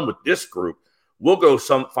get it done with this group, we'll go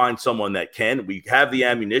find someone that can. We have the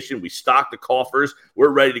ammunition. We stock the coffers.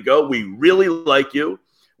 We're ready to go. We really like you.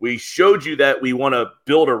 We showed you that we want to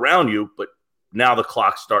build around you, but now the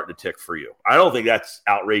clock's starting to tick for you. I don't think that's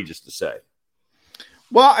outrageous to say.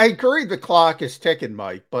 Well, I agree the clock is ticking,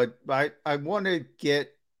 Mike, but I want to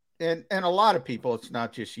get – and a lot of people, it's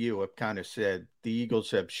not just you, have kind of said the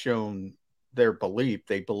Eagles have shown their belief.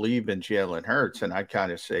 They believe in Jalen Hurts, and I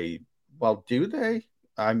kind of say, well, do they?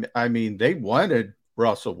 I mean, they wanted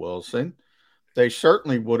Russell Wilson. They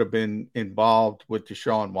certainly would have been involved with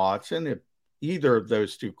Deshaun Watson if either of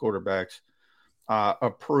those two quarterbacks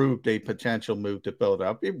approved a potential move to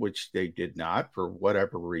Philadelphia, which they did not for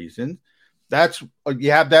whatever reason.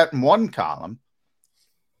 You have that in one column.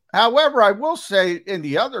 However, I will say in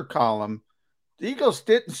the other column, the Eagles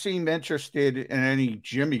didn't seem interested in any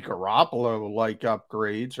Jimmy Garoppolo-like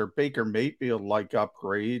upgrades or Baker Mayfield-like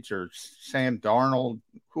upgrades or Sam Darnold,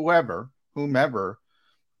 whomever,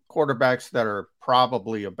 quarterbacks that are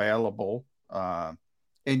probably available. And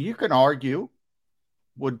you can argue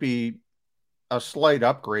would be a slight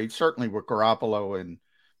upgrade, certainly with Garoppolo and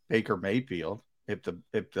Baker Mayfield, if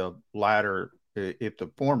the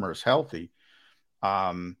former is healthy.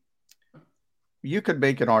 You could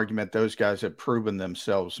make an argument those guys have proven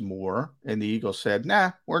themselves more, and the Eagles said, nah,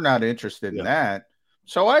 we're not interested in that.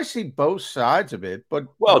 So I see both sides of it, but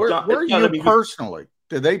where are you personally?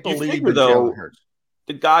 Do they believe in Jalen Hurts?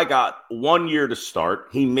 The guy got 1 year to start.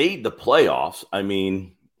 He made the playoffs. I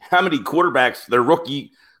mean, how many quarterbacks,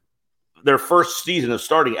 their first season of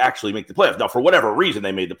starting actually make the playoffs? Now, for whatever reason,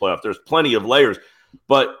 they made the playoffs. There's plenty of layers,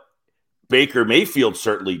 but Baker Mayfield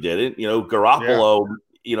certainly didn't. Garoppolo,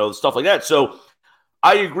 stuff like that. So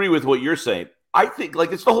I agree with what you're saying. I think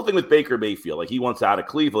like it's the whole thing with Baker Mayfield. Like he wants out of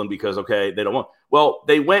Cleveland because, okay, they don't want. Well,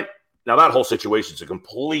 they went. Now that whole situation is a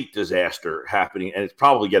complete disaster happening, and it's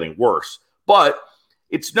probably getting worse. But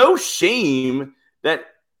it's no shame that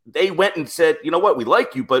they went and said, you know what, we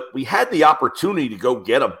like you, but we had the opportunity to go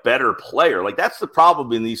get a better player. Like that's the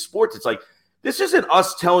problem in these sports. It's like this isn't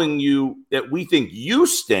us telling you that we think you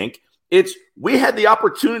stink. It's we had the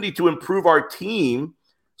opportunity to improve our team,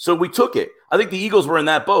 so we took it. I think the Eagles were in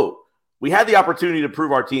that boat. We had the opportunity to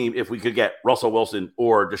prove our team if we could get Russell Wilson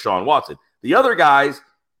or Deshaun Watson. The other guys,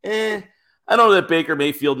 I don't know that Baker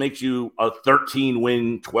Mayfield makes you a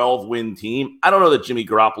 13-win, 12-win team. I don't know that Jimmy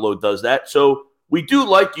Garoppolo does that. So we do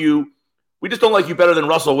like you. We just don't like you better than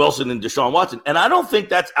Russell Wilson and Deshaun Watson. And I don't think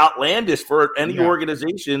that's outlandish for any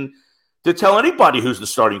organization to tell anybody who's the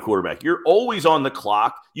starting quarterback. You're always on the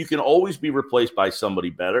clock. You can always be replaced by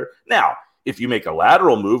somebody better. Now, if you make a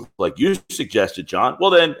lateral move like you suggested, John, well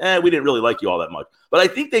then, we didn't really like you all that much. But I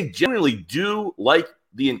think they generally do like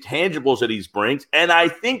the intangibles that he brings, and I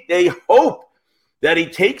think they hope that he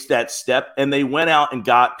takes that step, and they went out and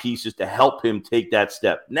got pieces to help him take that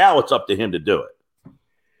step. Now it's up to him to do it.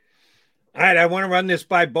 All right, I want to run this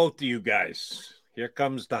by both of you guys. Here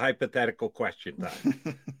comes the hypothetical question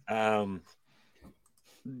time.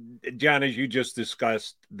 John, as you just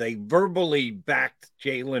discussed, they verbally backed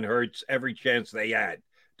Jalen Hurts every chance they had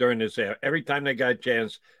during this. Every time they got a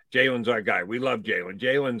chance, Jalen's our guy. We love Jalen.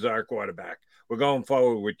 Jalen's our quarterback. We're going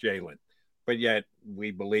forward with Jalen. But yet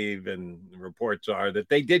we believe, and reports are, that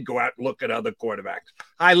they did go out and look at other quarterbacks.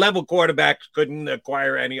 High-level quarterbacks couldn't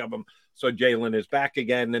acquire any of them. So Jalen is back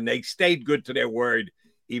again, and they stayed good to their word,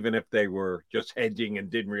 even if they were just hedging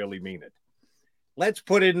and didn't really mean it. Let's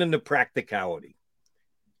put it into practicality.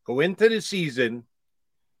 Go into the season,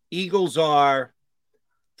 Eagles are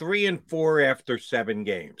 3-4 after 7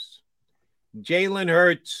 games. Jalen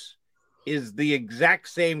Hurts is the exact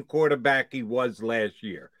same quarterback he was last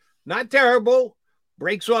year. Not terrible.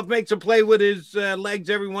 Breaks off, makes a play with his legs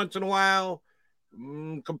every once in a while.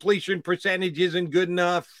 Completion percentage isn't good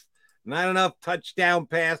enough. Not enough touchdown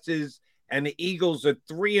passes. And the Eagles are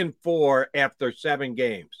 3-4 after 7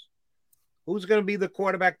 games. Who's going to be the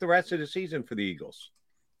quarterback the rest of the season for the Eagles?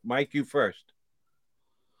 Mike, you first.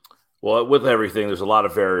 Well, with everything, there's a lot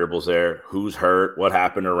of variables there. Who's hurt? What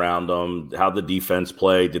happened around them? How the defense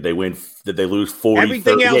played? Did they win? Did they lose 40?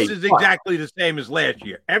 Everything else is exactly the same as last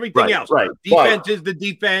year. Everything else. Right. Defense is the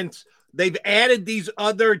defense. They've added these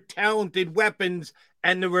other talented weapons,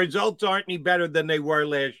 and the results aren't any better than they were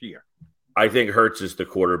last year. I think Hurts is the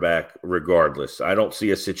quarterback regardless. I don't see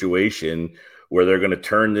a situation where they're going to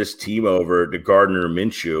turn this team over to Gardner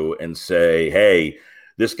Minshew and say, hey,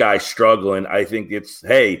 this guy's struggling. I think it's,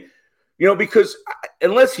 hey, because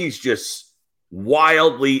unless he's just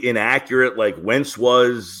wildly inaccurate, like Wentz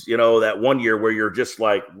was, that one year where you're just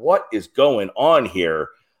like, what is going on here?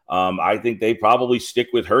 I think they probably stick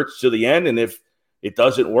with Hurts to the end. And if it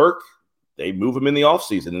doesn't work, they move him in the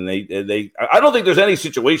offseason. And I don't think there's any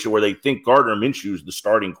situation where they think Gardner Minshew is the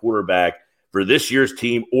starting quarterback for this year's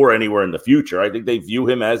team or anywhere in the future. I think they view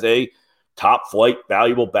him as a top flight,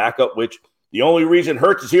 valuable backup, which the only reason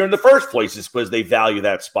Hurts is here in the first place is because they value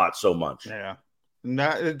that spot so much. Yeah.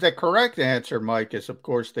 Now, the correct answer, Mike, is, of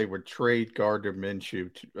course, they would trade Gardner Minshew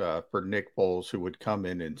for Nick Foles, who would come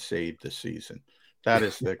in and save the season. That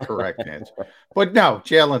is the correct answer. But no,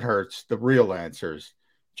 Jalen Hurts, the real answer is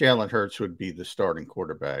Jalen Hurts would be the starting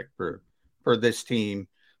quarterback for this team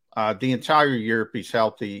the entire year if he's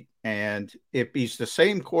healthy. And if he's the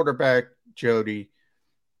same quarterback, Jody,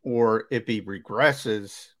 or if he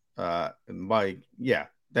regresses, Mike,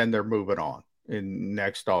 then they're moving on in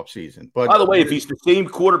next offseason. But by the way, if he's the same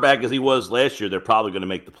quarterback as he was last year, they're probably going to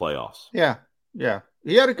make the playoffs. Yeah.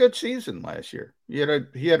 He had a good season last year. He had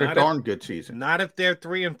a darn good season. Not if they're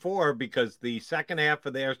 3-4, because the second half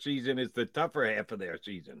of their season is the tougher half of their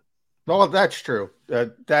season. Well, that's true.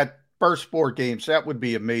 That first 4 games, that would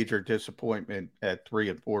be a major disappointment at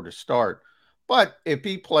 3-4 to start. But if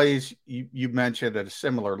he plays, you mentioned at a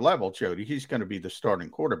similar level, Jody, he's going to be the starting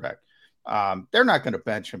quarterback. They're not going to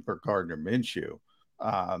bench him for Gardner Minshew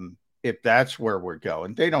if that's where we're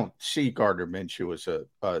going. They don't see Gardner Minshew as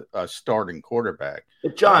a starting quarterback.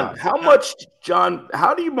 But John, how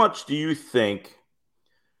much do you think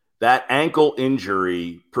that ankle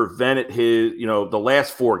injury prevented his, the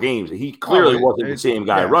last 4 games? He clearly wasn't the same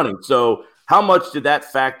guy running. So how much did that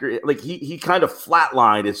factor? Like he kind of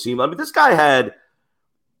flatlined, it seemed. I mean, this guy had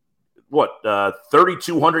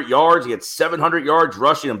 3,200 yards. He had 700 yards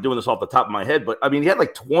rushing. I'm doing this off the top of my head, but I mean, he had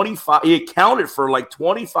like 25. He accounted for like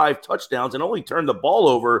 25 touchdowns and only turned the ball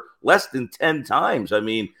over less than 10 times. I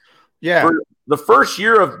mean, Yeah. For the first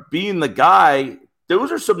year of being the guy,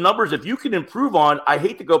 those are some numbers if you can improve on. I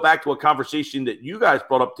hate to go back to a conversation that you guys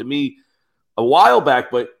brought up to me a while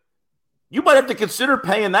back, but you might have to consider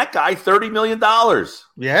paying that guy $30 million.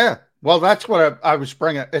 Yeah. Well, that's what I was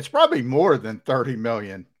bringing. It's probably more than $30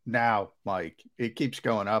 million now, Mike. It keeps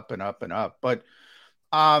going up and up and up. But,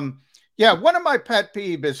 yeah, one of my pet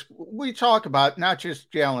peeves is we talk about not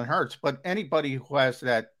just Jalen Hurts, but anybody who has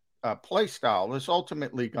that play style is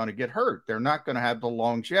ultimately going to get hurt. They're not going to have the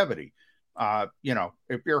longevity.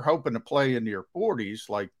 If you're hoping to play in your 40s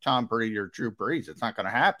like Tom Brady or Drew Brees, it's not going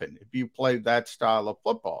to happen if you play that style of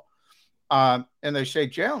football. And they say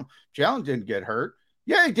Jalen didn't get hurt.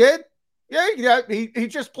 Yeah, he did. Yeah, he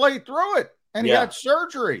just played through it, and he had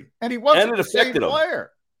surgery, and he wasn't the same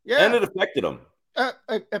player. Yeah, and it affected him.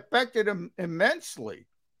 It affected him immensely.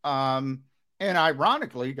 And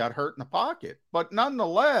ironically, he got hurt in the pocket. But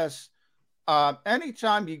nonetheless,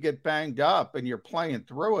 anytime you get banged up and you're playing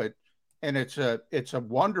through it, and it's a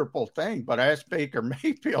wonderful thing. But I asked Baker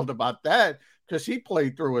Mayfield about that because he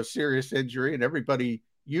played through a serious injury, and everybody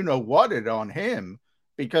whatted on him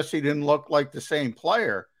because he didn't look like the same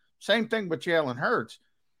player. Same thing with Jalen Hurts.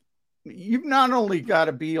 You've not only got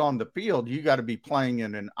to be on the field, you got to be playing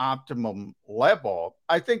in an optimum level.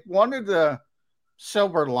 I think one of the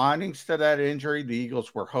silver linings to that injury the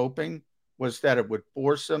Eagles were hoping was that it would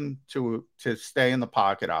force him to stay in the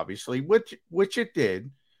pocket, obviously, which it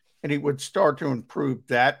did, and he would start to improve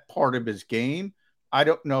that part of his game. I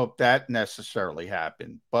don't know if that necessarily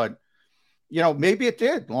happened, but maybe it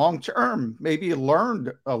did long term. Maybe he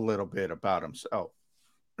learned a little bit about himself.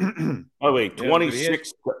 Oh, wait,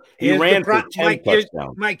 26. He ran for 10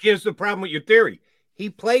 touchdowns. Mike, here's the problem with your theory. He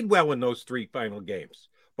played well in those 3 final games.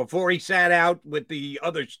 Before he sat out with the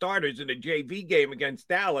other starters in the JV game against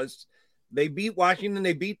Dallas, they beat Washington,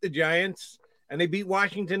 they beat the Giants, and they beat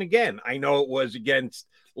Washington again. I know it was against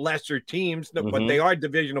lesser teams, but they are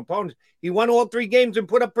division opponents. He won all 3 games and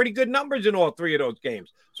put up pretty good numbers in all 3 of those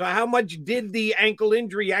games. So how much did the ankle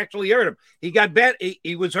injury actually hurt him? He got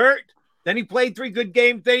he was hurt. Then he played 3 good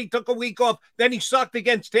games. Then he took a week off. Then he sucked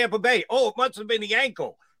against Tampa Bay. Oh, it must have been the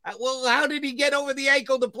ankle. Well, how did he get over the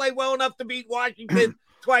ankle to play well enough to beat Washington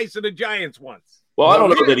twice and the Giants once? Well, I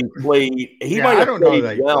don't know that he played. He might have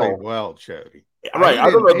played well, Jody. Right.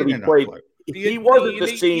 I don't know that he played. He wasn't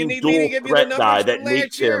the same dual threat guy that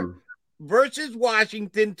makes him. Versus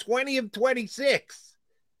Washington, 20 of 26.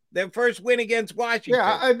 Their first win against Washington.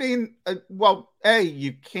 Yeah, I mean,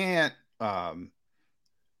 you can't.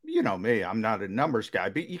 You know me, I'm not a numbers guy,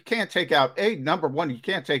 but you can't take out number one, you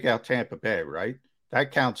can't take out Tampa Bay, right?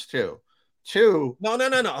 That counts too. 2.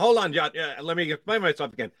 No. Hold on, John. Let me explain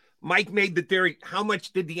myself again. Mike made the theory. How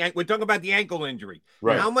much did we're talking about the ankle injury.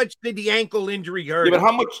 Right. How much did the ankle injury hurt? Yeah, but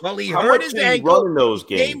how much? Well, he how hurt much his did ankle. He run in those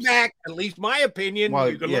games? Came back, at least my opinion.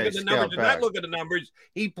 Well, you can look at the numbers and not look at the numbers.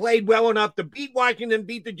 He played well enough to beat Washington,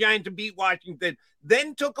 beat the Giants, and beat Washington.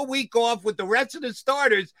 Then took a week off with the rest of the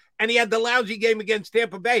starters, and he had the lousy game against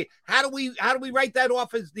Tampa Bay. How do we write that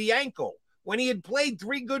off as the ankle when he had played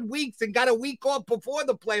 3 good weeks and got a week off before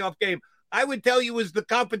the playoff game? I would tell you it was the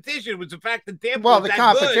competition. It was the fact that Tampa was that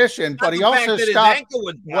competition, good, but he also stopped.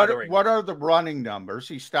 What are the running numbers?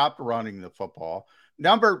 He stopped running the football.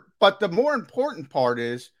 But the more important part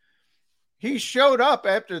is he showed up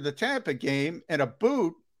after the Tampa game in a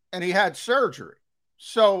boot and he had surgery.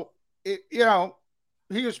 So,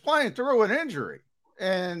 he was playing through an injury.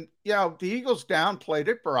 And, the Eagles downplayed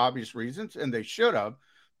it for obvious reasons, and they should have.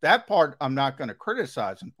 That part I'm not going to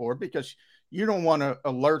criticize him for because you don't want to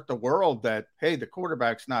alert the world that, hey, the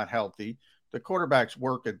quarterback's not healthy. The quarterback's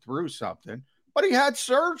working through something. But he had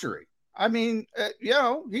surgery. I mean, he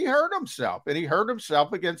hurt himself. And he hurt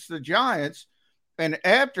himself against the Giants. And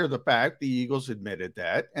after the fact, the Eagles admitted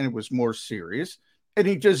that, and it was more serious. And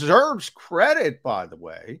he deserves credit, by the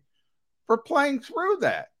way, for playing through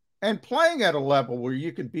that and playing at a level where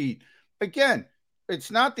you can beat. Again,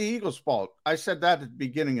 it's not the Eagles' fault. I said that at the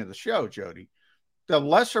beginning of the show, Jody. The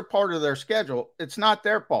lesser part of their schedule, it's not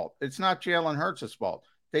their fault. It's not Jalen Hurts' fault.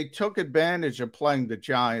 They took advantage of playing the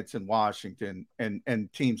Giants and Washington and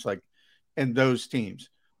teams and those teams.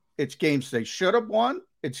 It's games they should have won.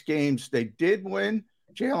 It's games they did win.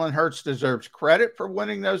 Jalen Hurts deserves credit for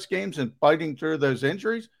winning those games and fighting through those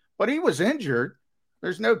injuries, but he was injured.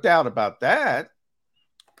 There's no doubt about that.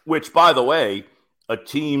 Which, by the way, a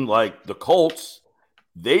team like the Colts,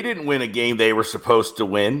 they didn't win a game they were supposed to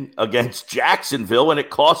win against Jacksonville, and it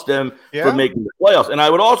cost them for making the playoffs. And I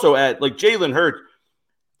would also add, like Jalen Hurts,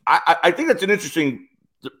 I think that's an interesting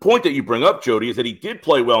point that you bring up, Jody, is that he did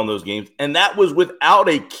play well in those games, and that was without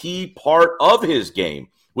a key part of his game.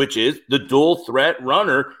 which is the dual threat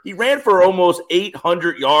runner. He ran for almost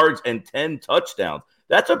 800 yards and 10 touchdowns.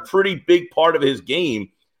 That's a pretty big part of his game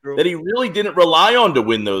that he really didn't rely on to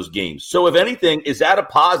win those games. So if anything, is that a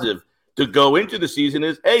positive to go into the season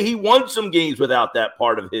is, hey, he won some games without that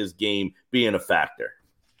part of his game being a factor.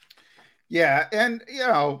 Yeah, and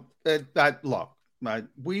look,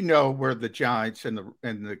 we know where the Giants and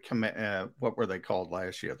the what were they called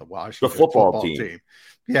last year? The Washington football team.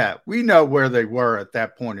 Yeah, we know where they were at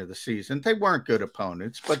that point of the season. They weren't good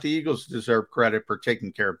opponents, but the Eagles deserve credit for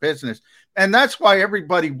taking care of business, and that's why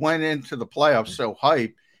everybody went into the playoffs so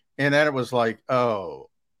hyped. And then it was like, oh,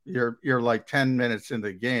 you're like 10 minutes in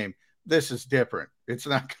the game. This is different. It's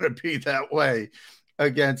not going to be that way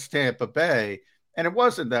against Tampa Bay. And it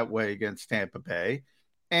wasn't that way against Tampa Bay.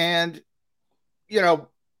 And,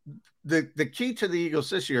 the key to the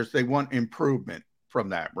Eagles this year is they want improvement from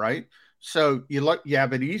that, right? So you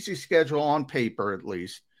have an easy schedule on paper, at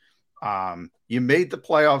least. You made the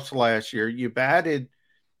playoffs last year. You've added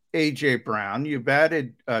A.J. Brown. You've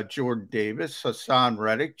added Jordan Davis, Hassan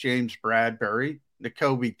Reddick, James Bradbury,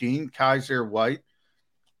 Nakobe Dean, Kaiser White.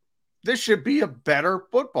 This should be a better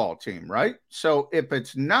football team, right? So if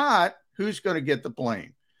it's not, who's going to get the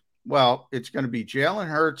blame? Well, it's going to be Jalen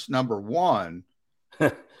Hurts, number one,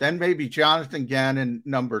 then maybe Jonathan Gannon,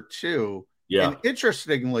 number two. Yeah. And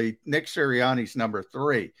interestingly, Nick Sirianni's number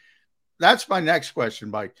three. That's my next question,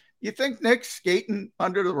 Mike. You think Nick's skating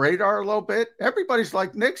under the radar a little bit? Everybody's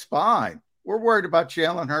like, Nick's fine. We're worried about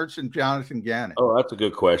Jalen Hurts and Jonathan Gannon. Oh, that's a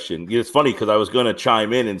good question. It's funny because I was going to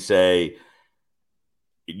chime in and say,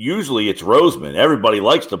 usually it's Roseman. Everybody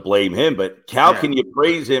likes to blame him, but how can you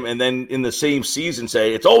praise him and then in the same season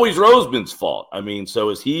say it's always Roseman's fault? I mean, so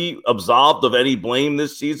is he absolved of any blame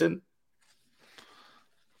this season?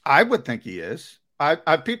 I would think he is.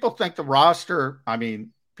 People think the roster,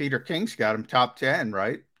 Peter King's got him top 10,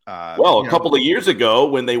 right? A couple of years ago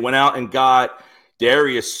when they went out and got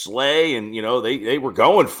Darius Slay and, they were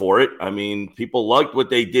going for it. I mean, people liked what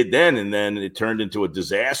they did then, and then it turned into a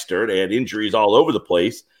disaster. They had injuries all over the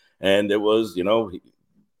place, and it was,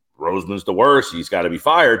 Roseman's the worst. He's got to be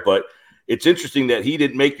fired. But it's interesting that he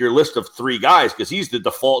didn't make your list of three guys because he's the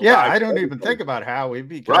default guy. Yeah, I don't even think about Howie.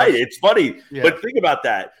 Right, it's funny. Yeah. But think about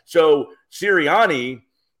that. So Sirianni,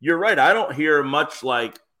 you're right. I don't hear much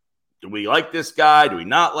like, do we like this guy? Do we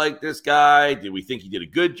not like this guy? Do we think he did a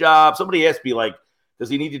good job? Somebody asked me, like, does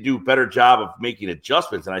he need to do a better job of making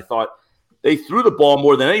adjustments? And I thought they threw the ball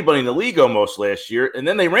more than anybody in the league almost last year, and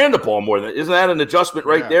then they ran the ball more. Isn't that an adjustment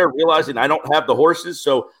right there, realizing I don't have the horses?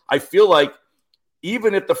 So I feel like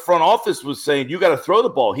even if the front office was saying, you got to throw the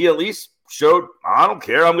ball, he at least showed, I don't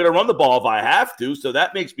care, I'm going to run the ball if I have to. So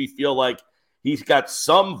that makes me feel like he's got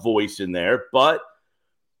some voice in there. But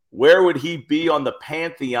where would he be on the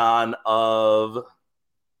pantheon of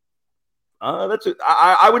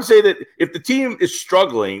I would say that if the team is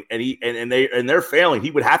struggling and they're failing, he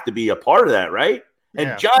would have to be a part of that, right? Yeah.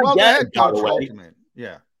 And John Gannon, by the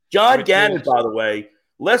way, John Gannon, by the way,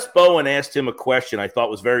 Les Bowen asked him a question I thought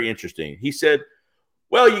was very interesting. He said,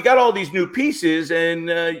 well, you got all these new pieces, and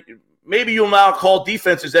maybe you'll now call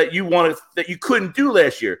defenses that you couldn't do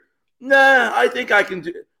last year. Nah, I think I can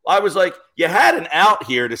do. I was like, you had an out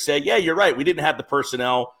here to say, yeah, you're right. We didn't have the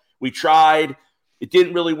personnel. We tried. It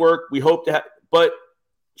didn't really work. We hope to have, but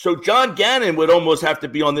so John Gannon would almost have to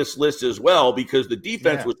be on this list as well because the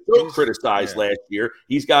defense was so criticized last year.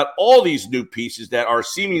 He's got all these new pieces that are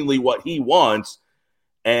seemingly what he wants.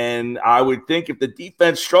 And I would think if the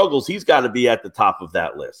defense struggles, he's got to be at the top of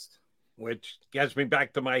that list. Which gets me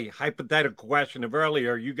back to my hypothetical question of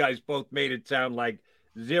earlier. You guys both made it sound like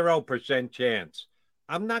 0% chance.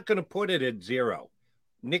 I'm not going to put it at 0.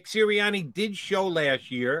 Nick Sirianni did show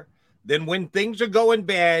last year. Then when things are going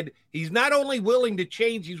bad, he's not only willing to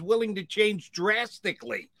change, he's willing to change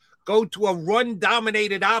drastically. Go to a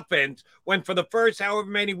run-dominated offense when for the first however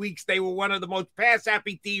many weeks they were one of the most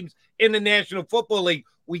pass-happy teams in the National Football League.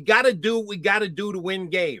 We got to do what we got to do to win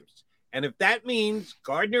games. And if that means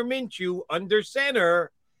Gardner Minshew under center,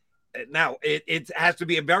 now it has to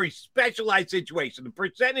be a very specialized situation. The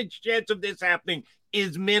percentage chance of this happening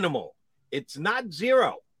is minimal. It's not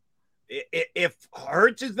 0. If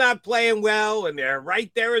Hurts is not playing well and they're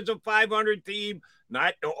right there as a 500 team,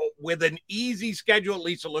 not with an easy schedule, at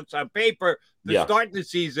least it looks on paper, to start the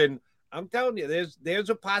season, I'm telling you, there's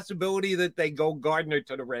a possibility that they go Gardner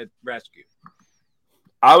to the rescue.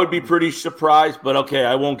 I would be pretty surprised, but okay,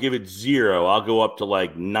 I won't give it 0. I'll go up to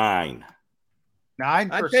like 9.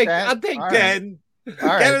 9%? I'll take 10. Get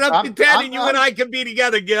it up to 10, and you and I can be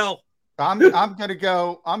together, Gil. I'm gonna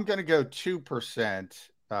go 2%.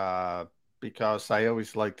 because I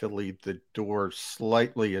always like to leave the door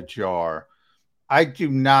slightly ajar. I do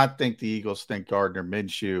not think the Eagles think Gardner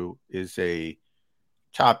Minshew is a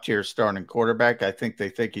top-tier starting quarterback. I think they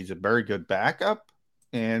think he's a very good backup,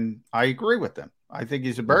 and I agree with them. I think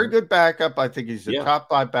he's a very good backup. I think he's a top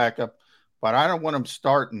 5 backup, but I don't want him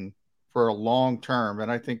starting for a long term,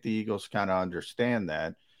 and I think the Eagles kind of understand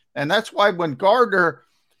that. And that's why when Gardner,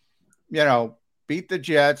 beat the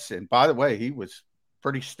Jets, and by the way, he was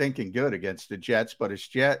pretty stinking good against the Jets, but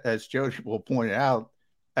as Jody will point out,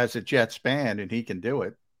 as a Jets fan, and he can do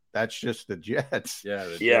it. That's just the Jets.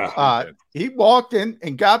 He walked in,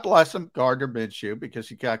 and God bless him, Gardner Minshew, because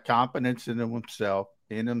he got confidence in himself,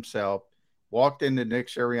 walked into Nick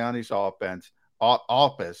Sirianni's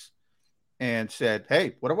office and said,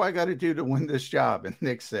 "Hey, what do I got to do to win this job?" And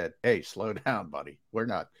Nick said, "Hey, slow down, buddy. We're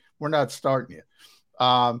not starting you."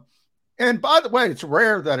 And by the way, it's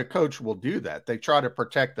rare that a coach will do that. They try to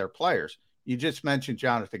protect their players. You just mentioned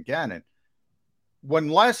Jonathan Gannon. When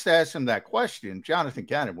Les asked him that question, Jonathan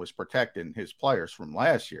Gannon was protecting his players from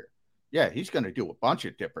last year. Yeah, he's going to do a bunch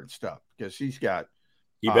of different stuff because he's got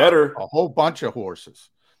a whole bunch of horses.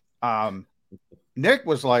 Nick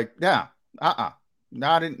was like, "Yeah,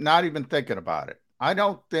 not even thinking about it." I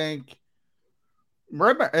don't think.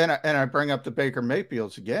 Remember, and I bring up the Baker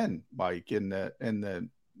Mayfields again, Mike, in the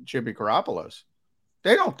Jimmy Garoppolo's.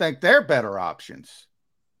 They don't think they're better options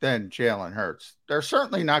than Jalen Hurts. They're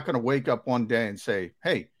certainly not going to wake up one day and say,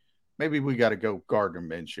 "Hey, maybe we got to go Gardner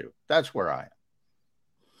Minshew." That's where I am.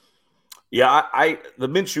 Yeah, the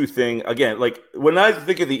Minshew thing, again, like when I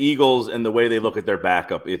think of the Eagles and the way they look at their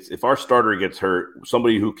backup, it's if our starter gets hurt,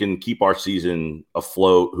 somebody who can keep our season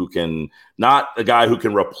afloat, not a guy who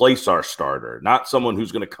can replace our starter, not someone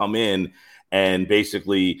who's going to come in and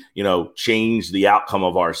basically, change the outcome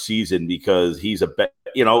of our season because he's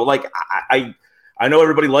I know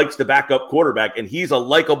everybody likes the backup quarterback, and he's a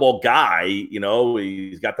likable guy.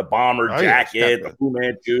 He's got the bomber jacket, the Fu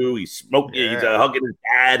Manchu. He's smoking. He's hugging his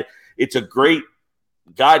dad. It's a great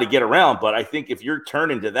guy to get around. But I think if you're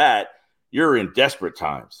turning to that, you're in desperate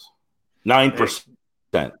times. 9%.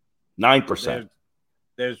 9%.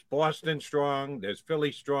 There's Boston strong. There's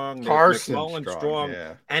Philly strong. There's Carson McMullen strong.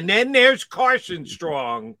 Yeah. And then there's Carson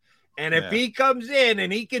strong. And if he comes in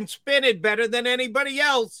and he can spin it better than anybody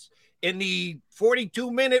else, in the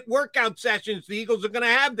 42-minute workout sessions the Eagles are going to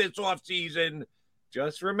have this offseason,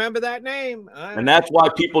 just remember that name. And that's why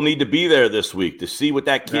people need to be there this week to see what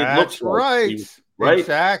that kid looks like. Right?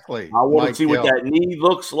 Exactly. I want to see what that knee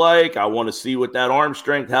looks like. I want to see what that arm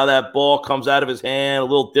strength, how that ball comes out of his hand a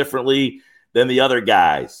little differently than the other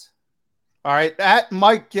guys. All right. At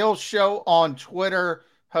Mike Gill Show on Twitter,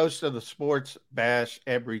 host of the Sports Bash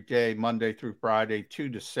every day, Monday through Friday, 2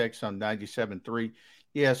 to 6 on 97.3.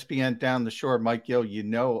 ESPN down the shore. Mike Gill,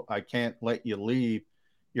 I can't let you leave.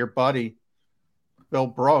 Your buddy, Bill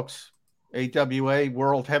Brooks, AEW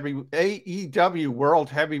World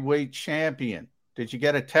Heavyweight Champion. Did you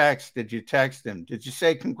get a text? Did you text him? Did you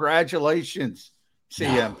say congratulations,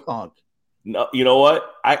 CM Punk? No, you know what?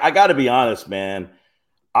 I got to be honest, man.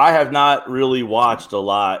 I have not really watched a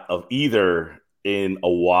lot of either in a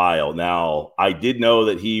while. Now, I did know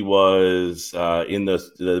that he was in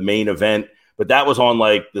the main event, but that was on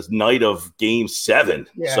like this night of Game 7.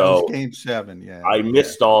 Yeah, so it was Game 7. Yeah, I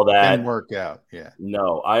missed all that. Didn't work out. Yeah.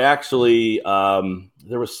 No, I actually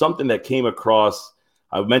there was something that came across.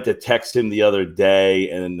 I meant to text him the other day,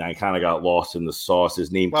 and I kind of got lost in the sauce.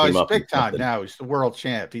 His name came up. He's big time now. He's the world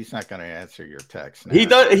champ. He's not going to answer your text now. He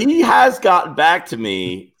does. He has gotten back to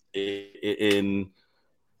me in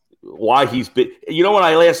why he's been. When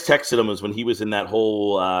I last texted him was when he was in that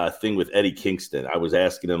whole thing with Eddie Kingston. I was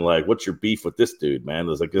asking him like, "What's your beef with this dude, man?" It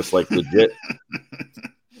was like this, like legit.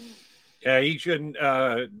 Yeah, he shouldn't.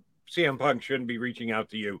 CM Punk shouldn't be reaching out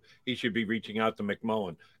to you. He should be reaching out to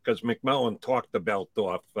McMullen because McMullen talked the belt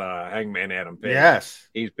off Hangman Adam Page. Yes,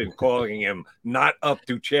 he's been calling him not up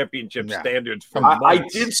to championship standards for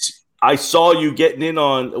months. I saw you getting in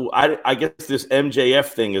on. I guess this MJF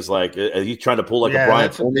thing is like he's trying to pull like a Brian.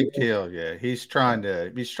 That's a big deal. Yeah, he's trying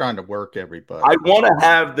to work everybody. I want to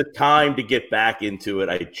have the time to get back into it.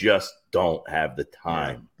 I just don't have the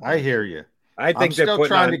time. Yeah, I hear you. I think I'm still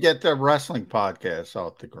trying to get the wrestling podcast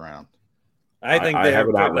off the ground. I think they're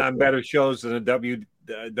putting on better shows than the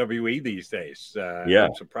WWE these days.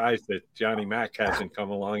 I'm surprised that Johnny Mac hasn't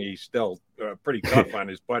come along. He's still pretty tough on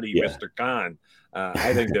his buddy, Mr. Khan.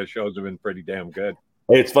 I think their shows have been pretty damn good.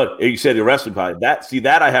 Hey, it's fun. You said the wrestling podcast.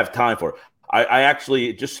 That I have time for. I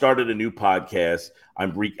actually just started a new podcast. I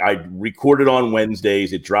record it on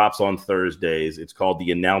Wednesdays. It drops on Thursdays. It's called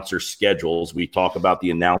The Announcer Schedules. We talk about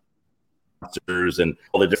the announcer announcers and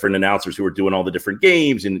all the different announcers who are doing all the different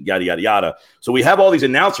games and yada, yada, yada. So we have all these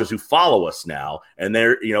announcers who follow us now, and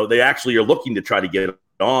they actually are looking to try to get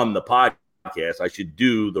on the podcast. I should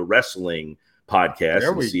do the wrestling podcast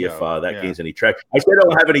and see if that gains any traction. I said I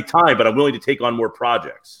don't have any time, but I'm willing to take on more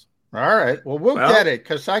projects. All right. Well, we'll get it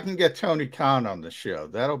because I can get Tony Khan on the show.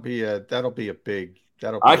 That'll be a big.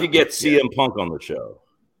 I could get CM Punk on the show.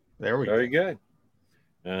 There we go. Very good.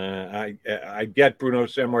 I get Bruno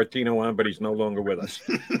Sammartino on, but he's no longer with us.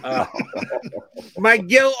 Mike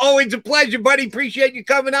Gill, always a pleasure, buddy. Appreciate you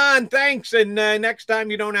coming on. Thanks. And next time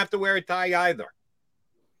you don't have to wear a tie either.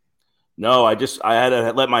 No, I had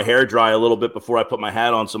to let my hair dry a little bit before I put my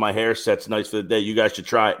hat on, so my hair sets nice for the day. You guys should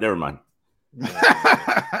try it. Never mind.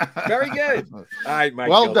 Very good. All right, Mike.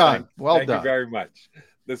 Well Gill, done. Thank you very much.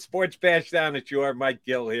 The Sports Bash down at your Mike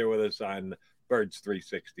Gill here with us on Birds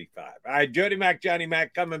 365. All right, Jody Mack, Johnny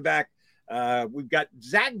Mack coming back. We've got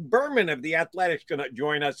Zach Berman of The Athletics going to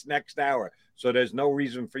join us next hour. So there's no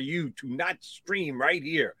reason for you to not stream right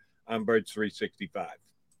here on Birds 365.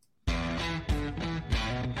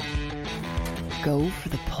 Go for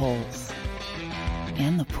the polls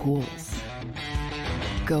and the pools.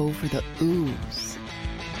 Go for the oohs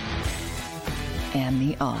and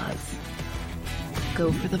the ahs.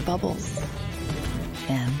 Go for the bubbles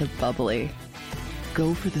and the bubbly.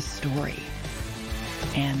 Go for the story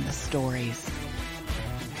and the stories.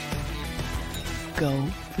 Go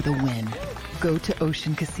for the win. Go to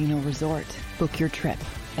Ocean Casino Resort. Book your trip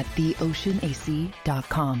at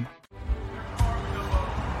theoceanac.com.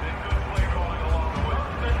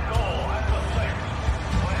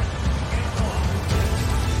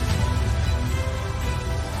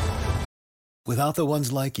 Without the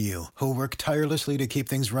ones like you, who work tirelessly to keep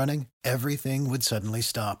things running, everything would suddenly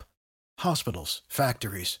stop. Hospitals,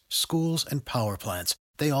 factories, schools, and power plants,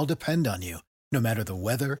 they all depend on you. No matter the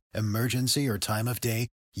weather, emergency, or time of day,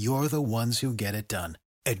 you're the ones who get it done.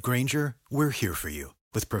 At Grainger, we're here for you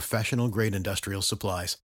with professional-grade industrial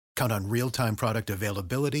supplies. Count on real-time product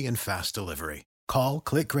availability and fast delivery. Call,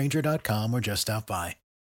 click Grainger.com, or just stop by.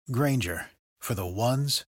 Grainger, for the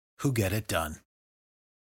ones who get it done.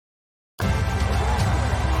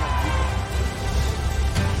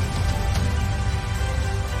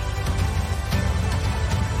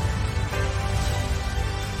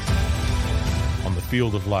 On the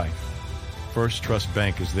field of life, First Trust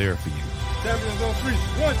Bank is there for you. Champions on three.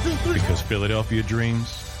 1, 2, 3. Because Philadelphia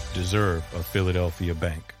dreams deserve a Philadelphia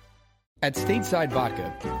bank. At Stateside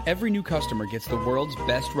Vodka, every new customer gets the world's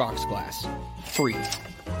best rocks glass, free.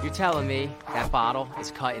 You're telling me that bottle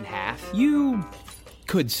is cut in half? You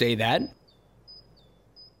could say that.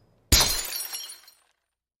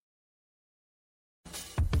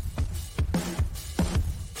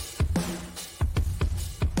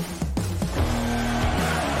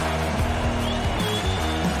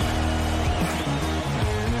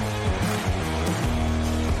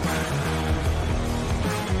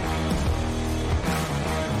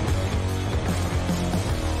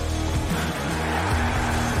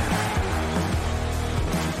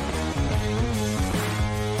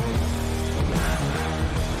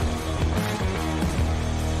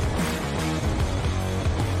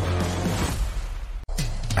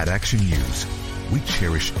 At Action News, we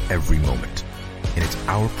cherish every moment, and it's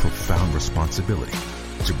our profound responsibility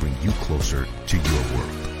to bring you closer to your world.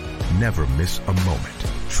 Never miss a moment.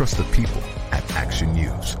 Trust the people at Action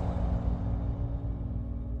News.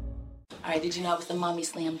 All right, did you know I was the Mommy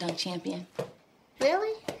Slam Dunk Champion?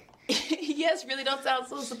 Really? Yes, really, don't sound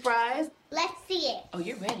so surprised. Let's see it. Oh,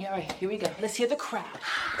 you're ready. All right, here we go. Let's hear the crowd.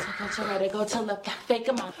 So go to right, go to left, fake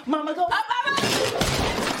 'em out. Mama, go up, mama!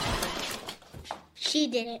 She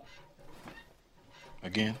did it.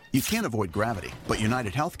 Again? You can't avoid gravity, but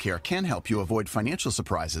United Healthcare can help you avoid financial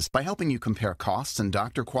surprises by helping you compare costs and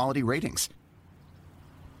doctor quality ratings.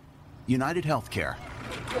 United Healthcare.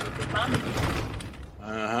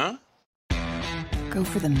 Uh-huh. Go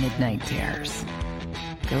for the midnight dares.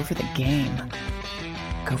 Go for the game.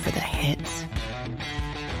 Go for the hits.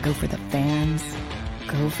 Go for the fans.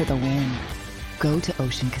 Go for the win. Go to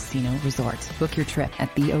Ocean Casino Resort. Book your trip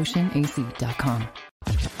at theoceanac.com.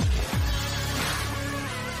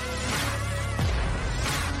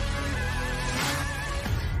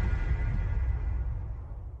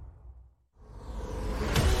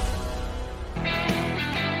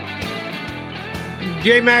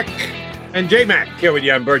 J-Mac and J-Mac here with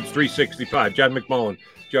you on Birds 365. John McMullen,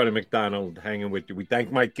 Jody McDonald hanging with you. We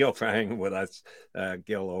thank Mike Gill for hanging with us.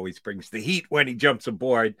 Gill always brings the heat when he jumps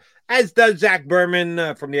aboard, as does Zach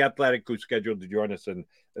Berman from The Athletic, who's scheduled to join us in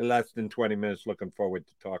less than 20 minutes. Looking forward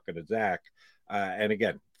to talking to Zach. And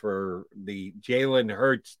again, for the Jalen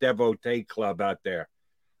Hurts devotee club out there,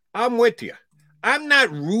 I'm with you. I'm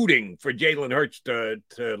not rooting for Jalen Hurts to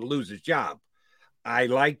lose his job. I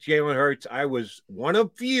like Jalen Hurts. I was one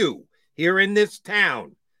of few here in this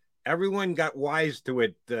town. Everyone got wise to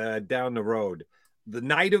it down the road. The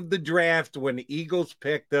night of the draft, when the Eagles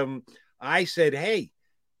picked him, I said, hey,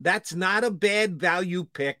 that's not a bad value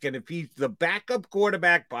pick. And if he's the backup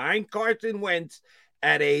quarterback behind Carson Wentz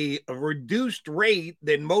at a reduced rate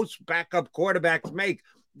than most backup quarterbacks make,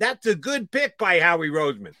 that's a good pick by Howie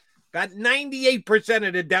Roseman. About 98%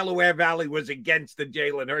 of the Delaware Valley was against the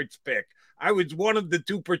Jalen Hurts pick. I was one of the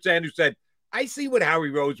 2% who said, I see what Howie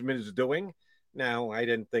Roseman is doing. Now, I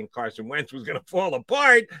didn't think Carson Wentz was going to fall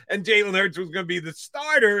apart and Jalen Hurts was going to be the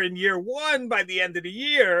starter in year one by the end of the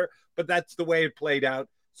year, but that's the way it played out.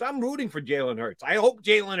 So I'm rooting for Jalen Hurts. I hope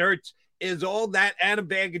Jalen Hurts is all that and a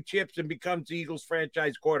bag of chips and becomes the Eagles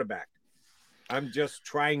franchise quarterback. I'm just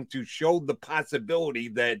trying to show the possibility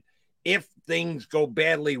that if things go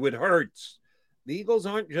badly with Hurts, the Eagles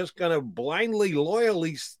aren't just going to blindly,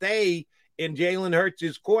 loyally stay in Jalen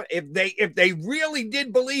Hurts' court. If they really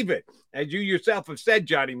did believe it, as you yourself have said,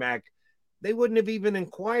 Johnny Mac, they wouldn't have even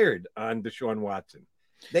inquired on Deshaun Watson.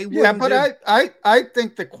 They yeah, but I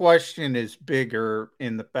think the question is bigger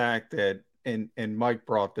in the fact that, and Mike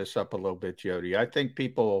brought this up a little bit, Jody. I think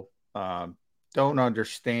people don't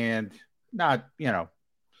understand, not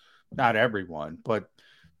everyone, but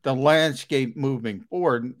the landscape moving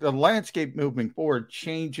forward. The landscape moving forward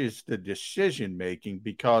changes the decision making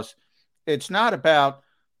because it's not about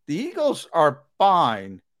the Eagles are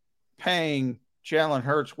fine paying Jalen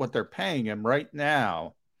Hurts what they're paying him right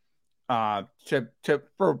now for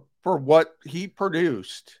what he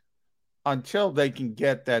produced until they can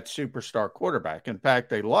get that superstar quarterback. In fact,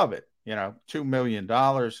 they love it. $2 million,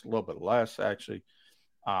 a little bit less actually.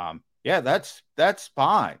 Yeah, that's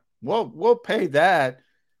fine. We'll pay that.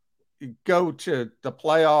 Go to the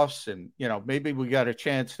playoffs and, maybe we got a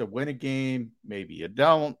chance to win a game. Maybe you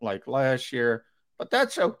don't, like last year, but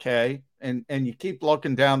that's okay. And you keep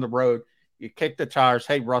looking down the road. You kick the tires.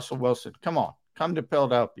 Hey, Russell Wilson, come to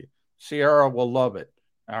Philadelphia. Sierra will love it.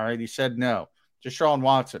 All right. He said no. Deshaun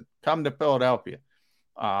Watson, come to Philadelphia.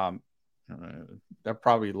 They're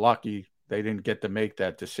probably lucky they didn't get to make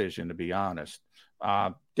that decision, to be honest.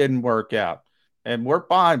 Didn't work out. And we're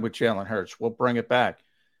fine with Jalen Hurts. We'll bring it back.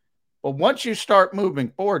 But once you start moving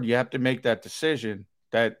forward, you have to make that decision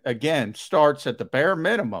that, again, starts at the bare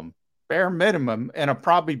minimum, and I'm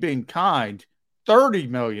probably being kind, $30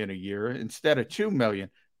 million a year instead of $2 million.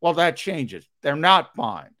 Well, that changes. They're not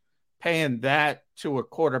fine paying that to a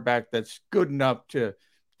quarterback that's good enough to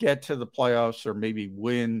get to the playoffs or maybe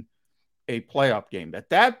win a playoff game. At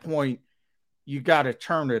that point, you got to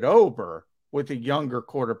turn it over with a younger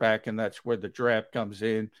quarterback, and that's where the draft comes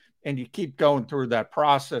in. And you keep going through that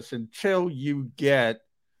process until you get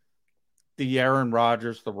the Aaron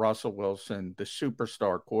Rodgers, the Russell Wilson, the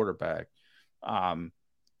superstar quarterback.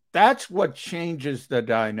 That's what changes the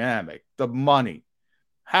dynamic, the money.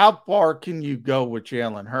 How far can you go with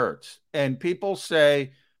Jalen Hurts? And people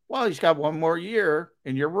say, well, he's got one more year,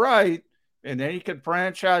 and you're right. And then you can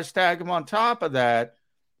franchise tag him on top of that.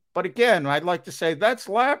 But again, I'd like to say that's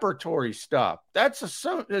laboratory stuff. That's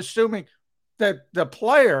assuming that the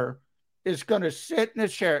player is going to sit in a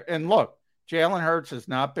chair. And look, Jalen Hurts has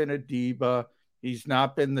not been a diva. He's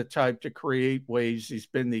not been the type to create waves. He's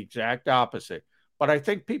been the exact opposite. But I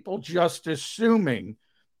think people just assuming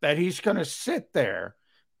that he's going to sit there.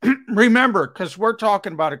 Remember, because we're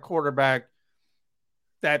talking about a quarterback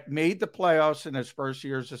that made the playoffs in his first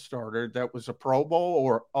year as a starter, that was a Pro Bowl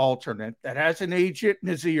or alternate, that has an agent in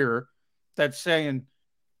his ear that's saying,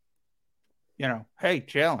 hey,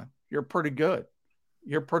 Jalen, you're pretty good.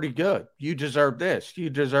 You're pretty good. You deserve this. You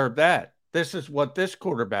deserve that. This is what this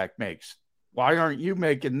quarterback makes. Why aren't you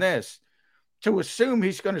making this? To assume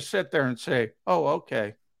he's going to sit there and say, oh,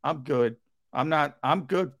 okay, I'm good. I'm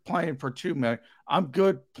good playing for $2 million. I'm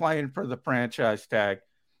good playing for the franchise tag.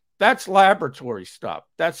 That's laboratory stuff.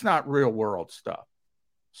 That's not real world stuff.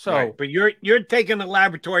 So, right, but you're taking the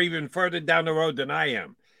laboratory even further down the road than I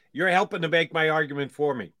am. You're helping to make my argument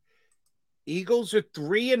for me. Eagles are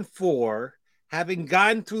 3-4, having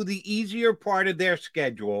gone through the easier part of their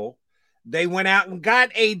schedule. They went out and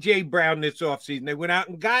got A.J. Brown this offseason. They went out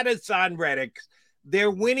and got Hassan Reddick.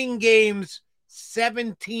 They're winning games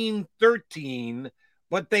 17-13,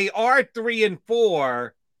 but they are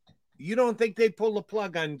 3-4. You don't think they pull the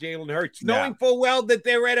plug on Jalen Hurts, knowing full well that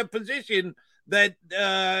they're at a position that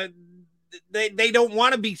they don't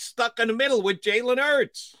want to be stuck in the middle with Jalen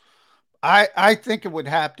Hurts? I think it would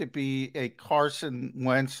have to be a Carson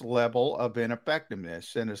Wentz level of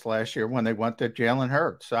ineffectiveness in his last year when they went to Jalen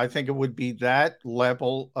Hurts. I think it would be that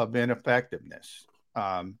level of ineffectiveness.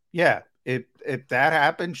 Yeah, if that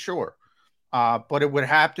happened, sure. But it would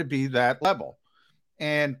have to be that level.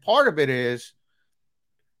 And part of it is,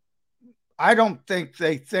 I don't think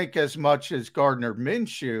they think as much as Gardner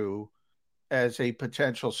Minshew as a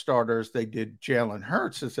potential starter as they did Jalen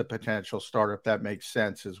Hurts as a potential starter, if that makes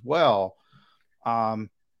sense as well.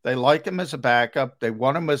 They like him as a backup. They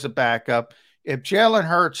want him as a backup. If Jalen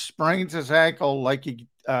Hurts sprains his ankle like he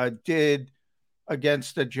did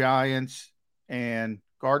against the Giants, and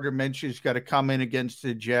Gardner Minshew's got to come in against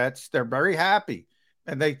the Jets, they're very happy,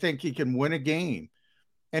 and they think he can win a game.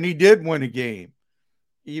 And he did win a game,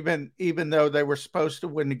 even though they were supposed to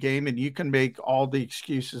win the game, and you can make all the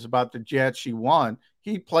excuses about the Jets you want.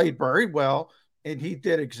 He played very well, and he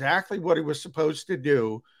did exactly what he was supposed to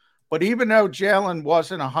do. But even though Jalen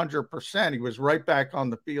wasn't 100%, he was right back on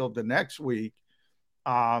the field the next week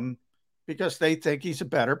because they think he's a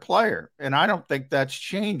better player. And I don't think that's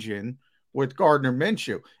changing with Gardner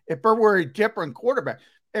Minshew. If it were a different quarterback,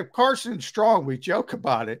 if Carson Strong, we joke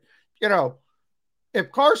about it, if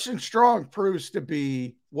Carson Strong proves to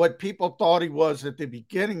be what people thought he was at the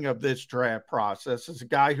beginning of this draft process, as a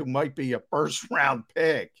guy who might be a first-round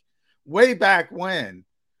pick way back when,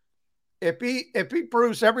 if he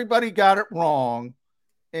proves everybody got it wrong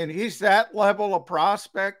and he's that level of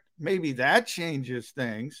prospect, maybe that changes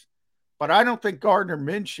things. But I don't think Gardner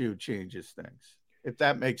Minshew changes things, if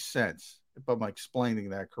that makes sense, if I'm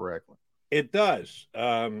explaining that correctly. It does.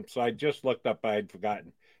 So I just looked up, I had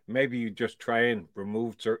forgotten. Maybe you just try and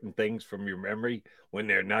remove certain things from your memory when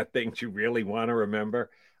they're not things you really want to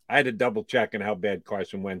remember. I had to double check on how bad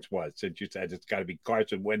Carson Wentz was, since you said it's got to be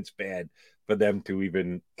Carson Wentz bad for them to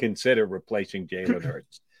even consider replacing Jalen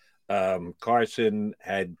Hurts. Carson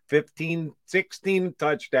had 16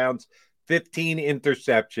 touchdowns, 15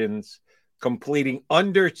 interceptions, completing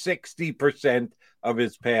under 60% of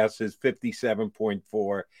his passes,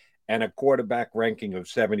 57.4, and a quarterback ranking of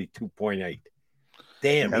 72.8.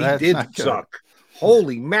 Damn, he did suck.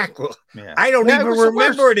 Holy mackerel. Yeah. I don't even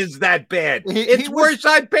remember it as that bad. It's worse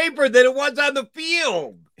on paper than it was on the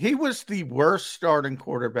field. He was the worst starting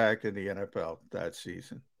quarterback in the NFL that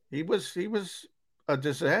season. He was a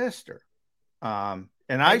disaster. And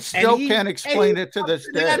I still can't explain it to this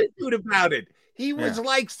day. Attitude about it. He was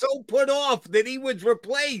so put off that he was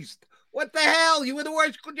replaced. What the hell? You were the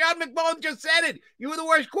worst. John McMullen just said it. You were the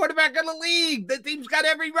worst quarterback in the league. The team's got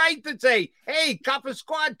every right to say, hey, cop a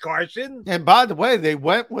squad, Carson. And by the way, they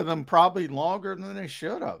went with him probably longer than they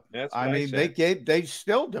should have. They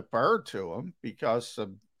still deferred to him because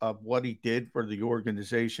of what he did for the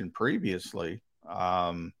organization previously,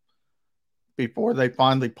 before they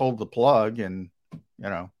finally pulled the plug. And,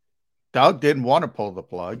 Doug didn't want to pull the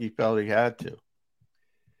plug. He felt he had to.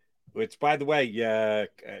 Which, by the way,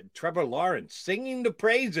 Trevor Lawrence singing the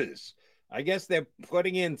praises. I guess they're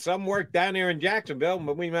putting in some work down here in Jacksonville,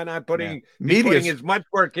 but we might not putting as much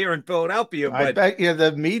work here in Philadelphia. But I bet you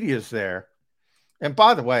the media's there. And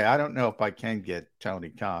by the way, I don't know if I can get Tony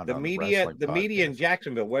Khan. The media in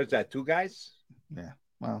Jacksonville. What is that? 2 guys? Yeah.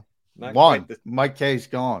 Well, one. Mike K's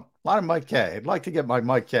gone. A lot of Mike K. I'd like to get my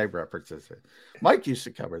Mike K references in. Mike used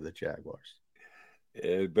to cover the Jaguars.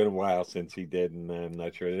 It's been a while since he did, and I'm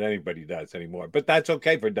not sure that anybody does anymore. But that's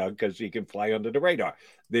okay for Doug because he can fly under the radar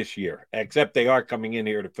this year. Except they are coming in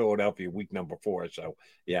here to Philadelphia week number 4. So,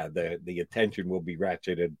 yeah, the attention will be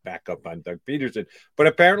ratcheted back up on Doug Peterson. But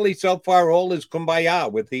apparently so far all is kumbaya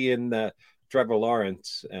with he and Trevor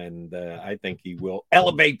Lawrence. And I think he will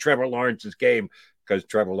elevate Trevor Lawrence's game because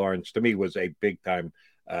Trevor Lawrence, to me, was a big-time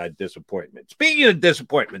disappointment. Speaking of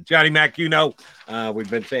disappointment, Johnny Mac, we've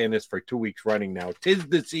been saying this for 2 weeks running now. 'Tis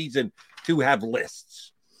the season to have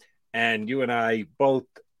lists. And you and I both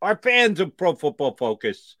are fans of Pro Football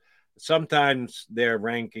Focus. Sometimes their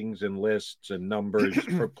rankings and lists and numbers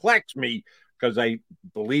perplex me because I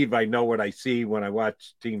believe I know what I see when I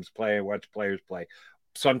watch teams play, I watch players play.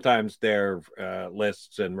 Sometimes their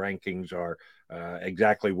lists and rankings are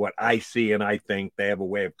exactly what I see, and I think they have a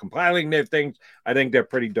way of compiling their things. I think they're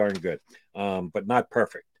pretty darn good, but not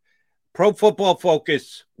perfect. Pro Football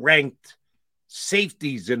Focus ranked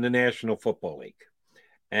safeties in the National Football League.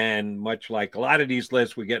 And much like a lot of these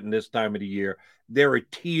lists we get in this time of the year, there are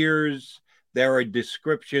tiers, there are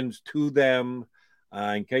descriptions to them.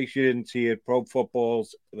 In case you didn't see it, Pro Football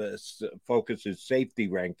Focus's safety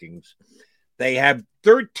rankings. They have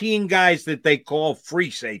 13 guys that they call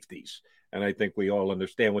free safeties. And I think we all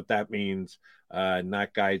understand what that means.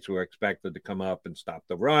 not guys who are expected to come up and stop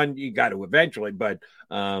the run. You got to eventually, but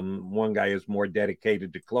one guy is more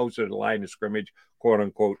dedicated to closer to the line of scrimmage, quote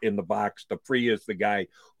unquote, in the box. The free is the guy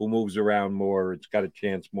who moves around more. It's got a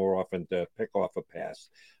chance more often to pick off a pass.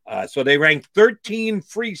 So they ranked 13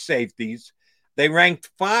 free safeties. They ranked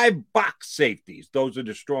 5 box safeties. Those are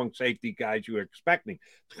the strong safety guys you are expecting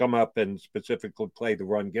to come up and specifically play the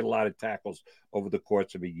run, get a lot of tackles over the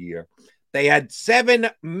course of a year. They had 7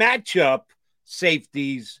 matchup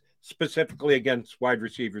safeties specifically against wide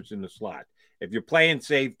receivers in the slot. If you're playing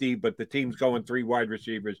safety, but the team's going 3 wide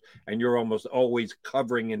receivers and you're almost always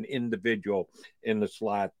covering an individual in the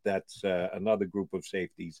slot, that's another group of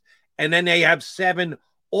safeties. And then they have 7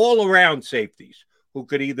 all-around safeties who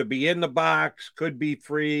could either be in the box, could be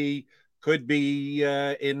free, could be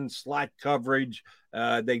in slot coverage.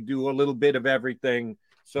 They do a little bit of everything,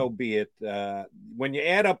 so be it. When you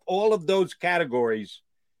add up all of those categories,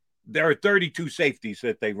 there are 32 safeties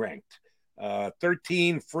that they ranked.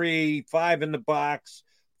 13 free, 5 in the box,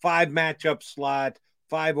 5 matchup slot,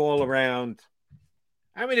 5 all around.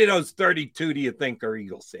 How many of those 32 do you think are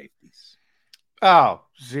Eagle safeties? Oh,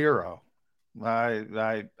 0.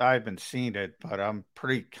 I haven't seen it, but I'm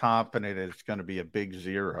pretty confident it's going to be a big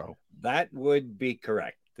 0. That would be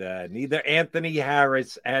correct. Neither Anthony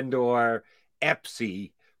Harris and or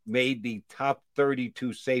Epsy made the top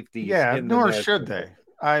 32 safeties. Yeah, nor should they.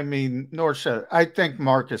 I mean, nor should. I think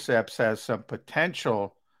Marcus Epps has some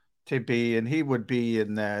potential to be, and he would be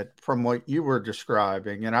in that, from what you were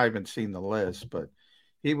describing, and I haven't seen the list, but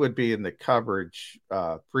he would be in the coverage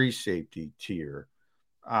free safety tier.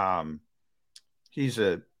 He's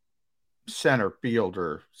a center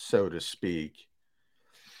fielder, so to speak.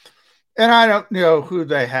 And I don't know who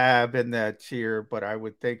they have in that tier, but I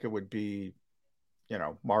would think it would be,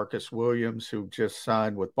 Marcus Williams, who just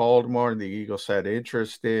signed with Baltimore and the Eagles had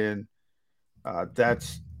interest in.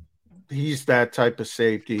 He's that type of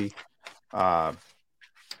safety. The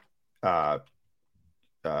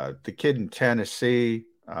kid in Tennessee,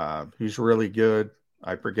 who's really good.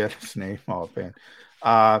 I forget his name offhand.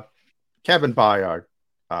 Kevin Byard.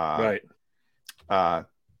 Right.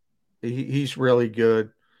 He's really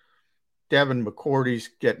good. Devin McCourty's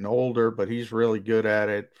getting older, but he's really good at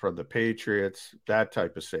it for the Patriots, that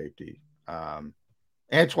type of safety.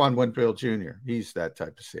 Antoine Winfield Jr., he's that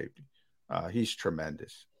type of safety. He's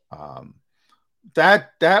tremendous.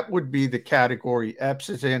 That would be the category Epps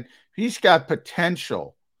is in. He's got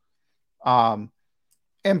potential. And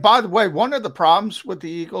by the way, one of the problems with the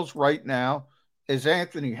Eagles right now is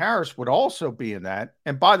Anthony Harris would also be in that.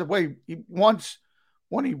 And by the way, when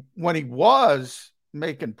he was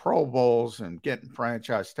making Pro Bowls and getting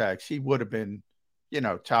franchise tags, he would have been,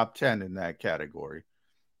 top 10 in that category.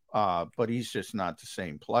 But he's just not the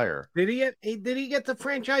same player. Did he get the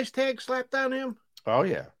franchise tag slapped on him? Oh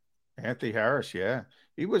yeah, Anthony Harris. Yeah,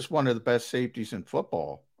 he was one of the best safeties in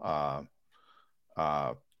football for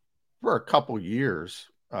a couple years.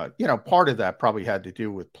 Part of that probably had to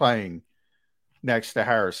do with playing next to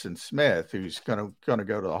Harrison Smith, who's going to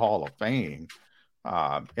go to the Hall of Fame.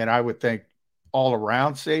 And I would think all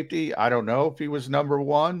around safety, I don't know if he was number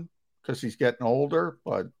 1 because he's getting older,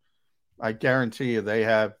 but I guarantee you they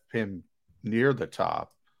have him near the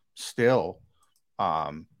top still.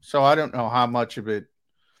 So I don't know how much of it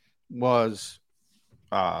was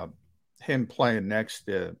him playing next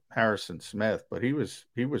to Harrison Smith, but he was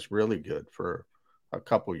really good for a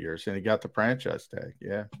couple years, and he got the franchise tag.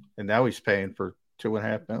 Yeah. And now he's paying for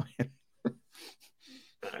 $2.5 million.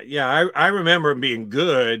 Yeah, I remember him being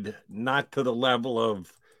good, not to the level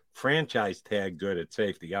of franchise tag good at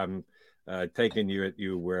safety. I'm taking you at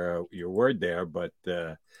your word there, but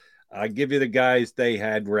I'll give you the guys they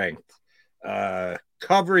had ranked.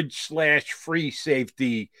 Coverage / free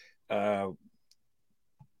safety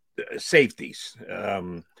safeties.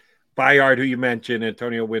 Byard, who you mentioned,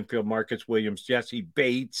 Antonio Winfield, Marcus Williams, Jesse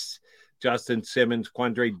Bates, Justin Simmons,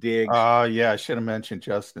 Quandre Diggs. Yeah, I should have mentioned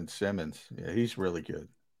Justin Simmons. Yeah, he's really good.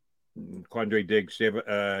 Quandre Diggs,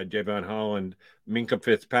 Javon Holland, Minkah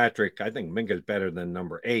Fitzpatrick. I think Minka's better than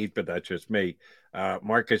number 8, but that's just me.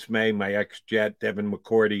 Marcus May, my ex-Jet, Devin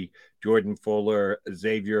McCourty, Jordan Fuller,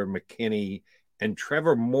 Xavier McKinney, and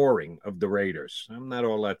Trevor Mooring of the Raiders. I'm not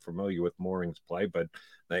all that familiar with Mooring's play, but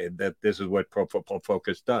this is what Pro Football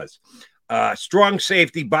Focus does. Strong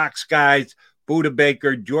safety box guys, Budda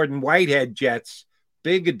Baker, Jordan Whitehead, Jets.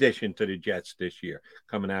 Big addition to the Jets this year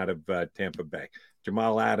coming out of Tampa Bay.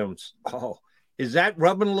 Jamal Adams. Oh, is that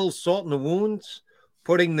rubbing a little salt in the wounds?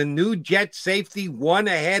 Putting the new Jet safety one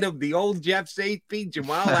ahead of the old Jet safety,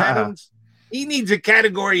 Jamal Adams? He needs a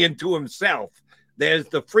category into himself. There's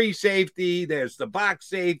the free safety, there's the box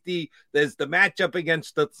safety, there's the matchup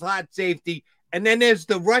against the slot safety, and then there's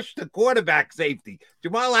the rush to quarterback safety.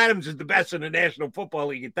 Jamal Adams is the best in the National Football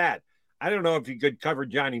League at that. I don't know if he could cover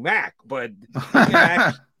Johnny Mack, but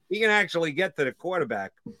he can actually get to the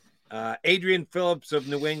quarterback. Adrian Phillips of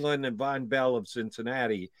New England and Von Bell of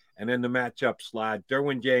Cincinnati. And then the matchup slot,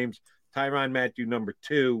 Derwin James, Tyrann Mathieu, number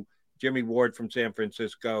 2, Jimmy Ward from San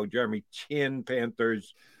Francisco, Jeremy Chin,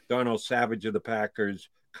 Panthers, Darnell Savage of the Packers,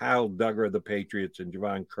 Kyle Duggar of the Patriots, and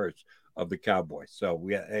Javon Curse of the Cowboys. So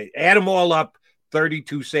we add them all up,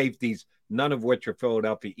 32 safeties, none of which are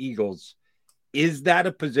Philadelphia Eagles. Is that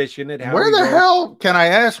a position at Howie Where the Roseman? hell, can I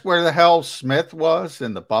ask where the hell Smith was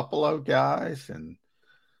and the Buffalo guys? And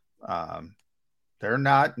they're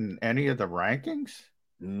not in any of the rankings?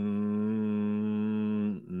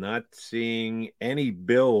 Not seeing any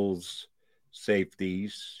Bills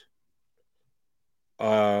safeties.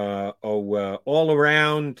 All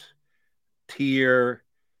around tier,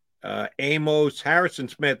 Amos, Harrison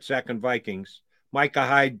Smith, second Vikings, Micah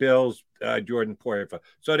Hyde, Bills, Jordan Poyer.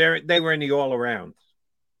 So they were in the all around.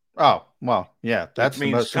 Oh, well, yeah, that's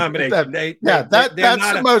the most combination.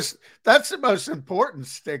 That's the most important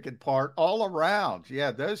sticking part all around.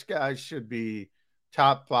 Yeah, those guys should be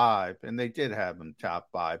top 5, and they did have them top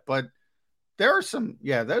 5. But there are some,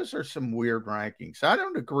 those are some weird rankings. I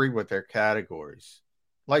don't agree with their categories.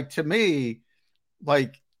 Like, to me,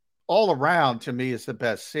 like, all around, to me, is the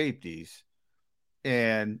best safeties.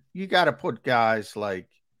 And you got to put guys like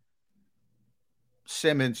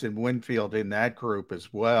Simmons and Winfield in that group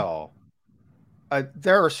as well.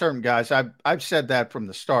 There are certain guys, I've said that from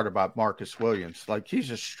the start about Marcus Williams. Like,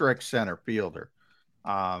 he's a strict center fielder.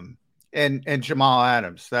 And Jamal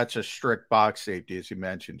Adams, that's a strict box safety, as you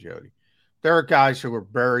mentioned, Jody. There are guys who are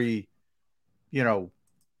very,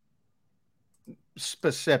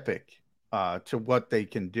 specific to what they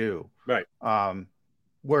can do. Right.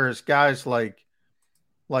 Whereas guys like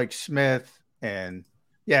Smith and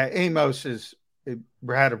Amos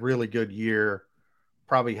had a really good year.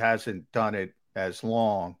 Probably hasn't done it as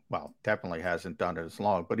long. Well, definitely hasn't done it as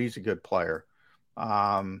long, but he's a good player.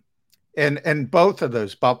 And both of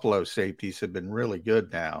those Buffalo safeties have been really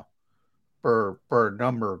good now for a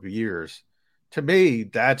number of years. To me,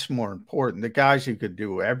 that's more important. The guys who could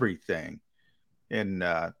do everything. And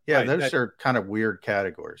those are kind of weird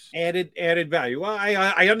categories. Added value. Well,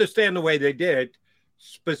 I understand the way they did it.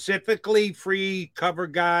 Specifically free cover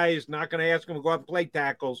guys, not going to ask them to go out and play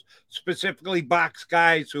tackles. Specifically box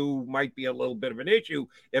guys who might be a little bit of an issue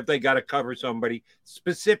if they got to cover somebody.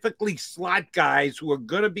 Specifically slot guys who are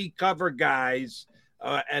going to be cover guys,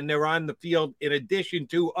 and they're on the field in addition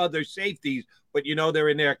to other safeties, but they're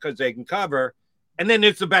in there because they can cover. And then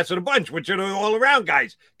it's the best of the bunch, which are the all-around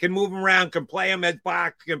guys. Can move them around, can play them as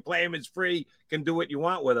box, can play them as free, can do what you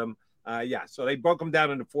want with them. So they broke them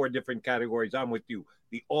down into 4 different categories. I'm with you.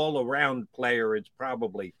 The all-around player is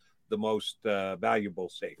probably the most valuable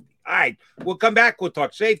safety. All right, we'll come back. We'll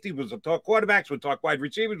talk safety. We'll talk quarterbacks. We'll talk wide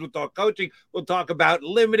receivers. We'll talk coaching. We'll talk about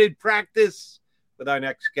limited practice with our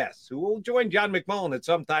next guest, who will join John McMullen at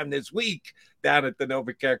some time this week down at the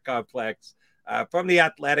NovaCare Complex. From The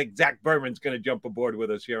Athletic, Zach Berman's going to jump aboard with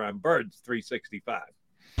us here on Birds 365.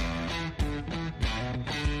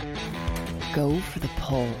 Go for the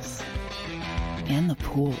poles and the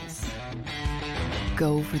pools.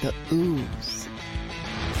 Go for the oohs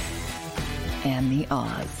and the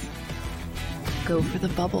ahs. Go for the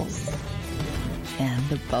bubbles and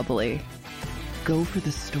the bubbly. Go for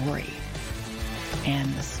the story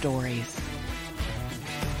and the stories.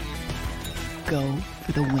 Go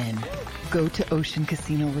for the win. Go to Ocean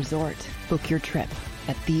Casino Resort. Book your trip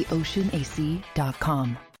at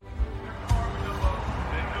theoceanac.com.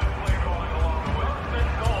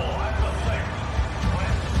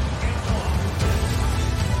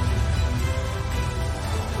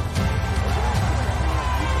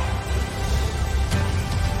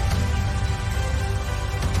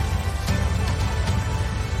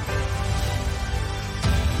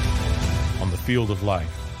 On the field of life,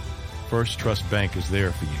 First Trust Bank is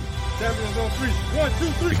there for you. 7 on 3. 1, 2,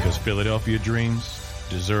 3. Because Philadelphia dreams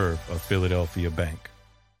deserve a Philadelphia bank.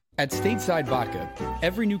 At Stateside Vodka,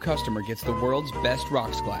 every new customer gets the world's best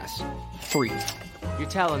rocks glass, free. You're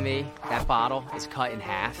telling me that bottle is cut in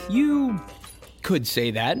half? You could say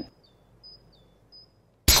that.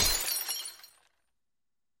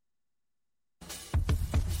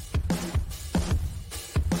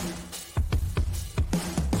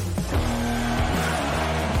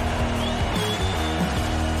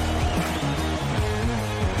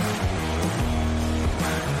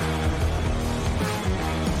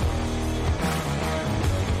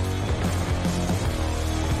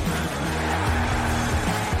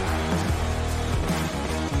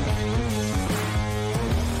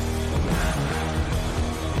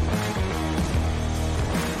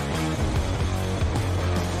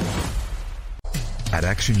 At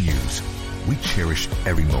Action News, we cherish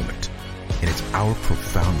every moment, and it's our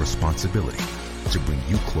profound responsibility to bring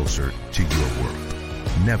you closer to your world.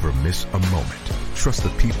 Never miss a moment. Trust the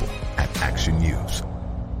people at Action News. All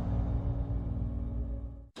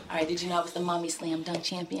right, did you know I was the Mommy Slam Dunk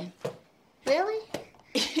Champion? Really?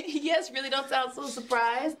 Yes, really, don't sound so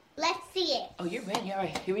surprised. Let's see it. Oh, you're ready. All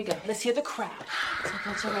right, here we go. Let's hear the crowd. So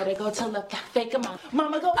go to right, go to left, fake 'em out.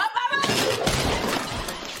 Mama, go up, up, up.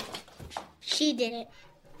 She did it.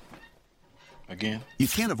 Again? You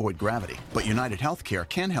can't avoid gravity, but United Healthcare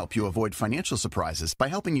can help you avoid financial surprises by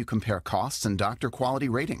helping you compare costs and doctor quality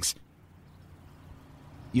ratings.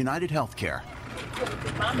 United Healthcare.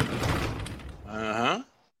 Uh-huh.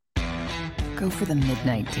 Go for the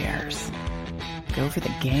midnight dares. Go for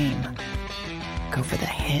the game. Go for the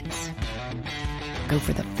hits. Go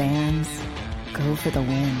for the fans. Go for the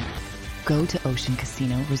win. Go to Ocean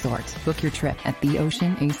Casino Resort. Book your trip at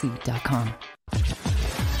theoceanac.com.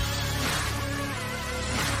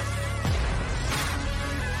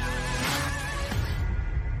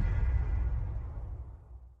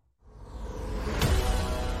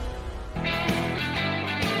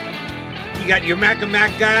 You got your Mac and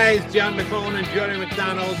Mac guys, John McMullen and Jody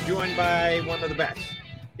McDonald, joined by one of the best.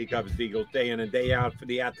 He covers the Eagles day in and day out for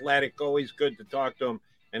The Athletic. Always good to talk to him.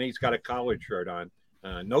 And he's got a collared shirt on.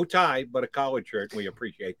 No tie, but a collared shirt. We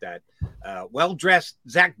appreciate that. Well-dressed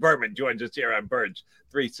Zach Berman joins us here on Birds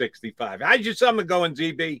 365. How's your summer going,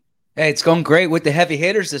 ZB? Hey, it's going great with the heavy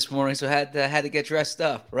hitters this morning, so had to get dressed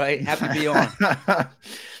up, right? Happy to be on.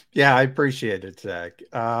 Yeah, I appreciate it, Zach.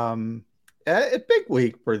 A big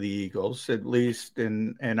week for the Eagles, at least,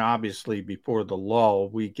 and obviously before the lull,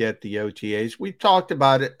 we get the OTAs. We talked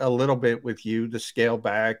about it a little bit with you, the scale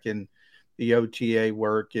back and the OTA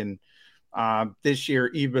work, and this year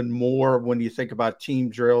even more when you think about team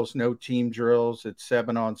drills, no team drills, it's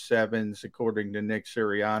 7-on-7s, according to Nick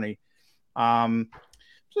Sirianni.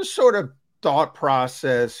 Just sort of thought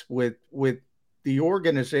process with the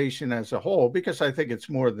organization as a whole, because I think it's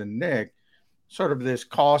more than Nick. Sort of this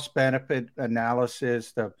cost-benefit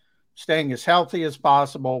analysis, the staying as healthy as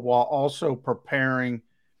possible while also preparing.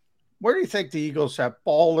 Where do you think the Eagles have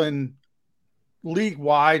fallen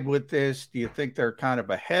league-wide with this? Do you think they're kind of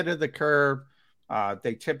ahead of the curve?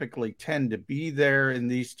 They typically tend to be there in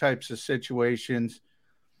these types of situations.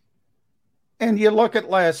 And you look at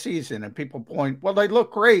last season and people point, well, they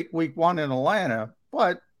look great week 1 in Atlanta,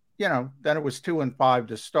 but, then it was 2-5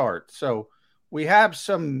 to start. So we have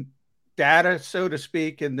some data, so to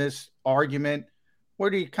speak, in this argument. Where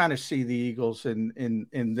do you kind of see the Eagles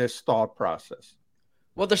in this thought process?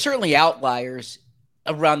 Well, there's certainly outliers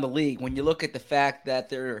around the league. When you look at the fact that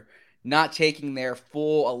they're not taking their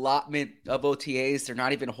full allotment of OTAs, they're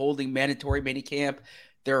not even holding mandatory minicamp,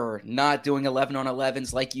 they're not doing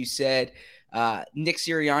 11-on-11s like you said. Nick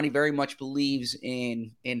Sirianni very much believes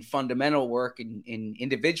in fundamental work and in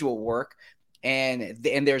individual work, and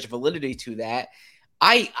there's validity to that.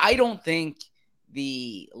 I don't think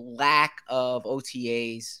the lack of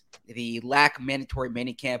OTAs, the lack of mandatory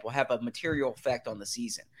minicamp will have a material effect on the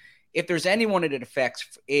season. If there's anyone it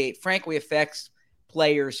affects, it frankly affects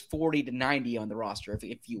players 40 to 90 on the roster,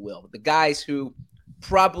 if you will. The guys who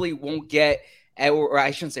probably won't get, or I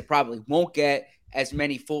shouldn't say probably, won't get as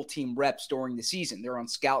many full team reps during the season. They're on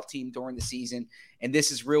scout team during the season, and this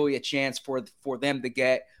is really a chance for them to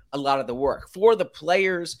get a lot of the work. For the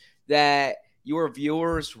players that your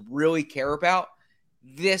viewers really care about,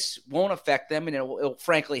 this won't affect them, and it'll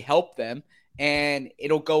frankly help them, and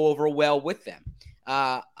it'll go over well with them.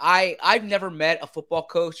 I've never met a football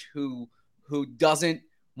coach who doesn't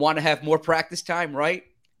want to have more practice time, right?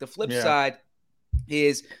 The flip side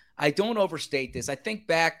is I don't overstate this. I think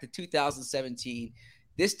back to 2017,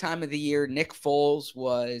 this time of the year, Nick Foles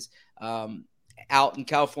was out in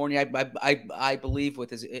California, I believe, with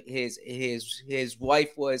his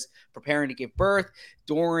wife was preparing to give birth.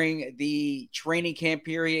 During the training camp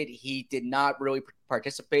period, he did not really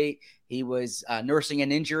participate. He was nursing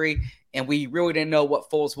an injury, and we really didn't know what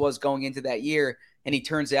Foles was going into that year. And he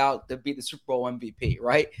turns out to be the Super Bowl MVP,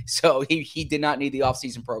 right? So he did not need the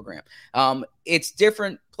offseason program. It's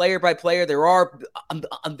different player by player. There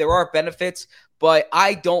are benefits, but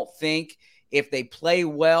I don't think if they play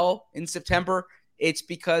well in September, it's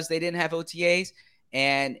because they didn't have OTAs.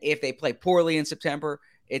 And if they play poorly in September,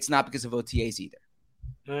 it's not because of OTAs either.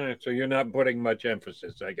 All right, so you're not putting much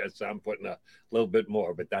emphasis. I guess I'm putting a little bit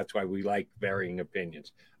more, but that's why we like varying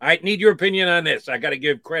opinions. All right, need your opinion on this. I got to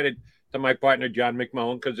give credit to my partner, John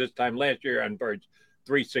McMullen, because this time last year on Birds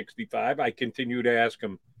 365, I continue to ask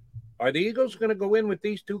him, are the Eagles going to go in with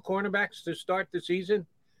these two cornerbacks to start the season?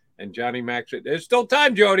 And Johnny Mac said, there's still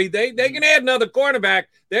time, Jody. They can add another cornerback.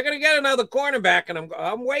 They're going to get another cornerback. And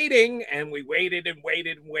I'm waiting. And we waited and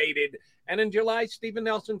waited and waited. And in July, Steven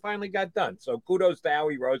Nelson finally got done. So kudos to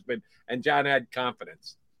Howie Roseman. And John had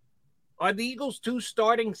confidence. Are the Eagles' 2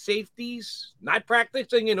 starting safeties not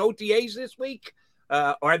practicing in OTAs this week?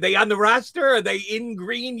 Are they on the roster? Are they in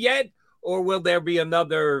green yet? Or will there be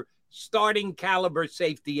another starting caliber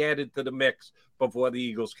safety added to the mix before the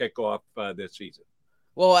Eagles kick off this season?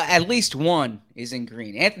 Well, at least one is in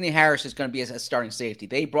green. Anthony Harris is going to be a starting safety.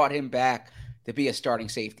 They brought him back to be a starting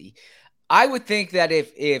safety. I would think that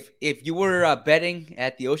if you were betting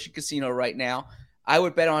at the Ocean Casino right now, I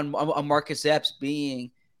would bet on Marcus Epps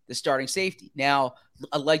being the starting safety. Now,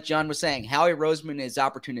 like John was saying, Howie Roseman is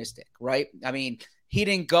opportunistic, right? I mean, he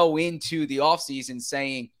didn't go into the offseason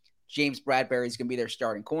saying James Bradbury is going to be their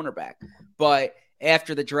starting cornerback. But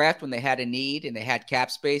after the draft, when they had a need and they had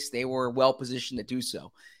cap space, they were well positioned to do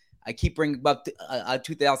so. I keep bringing up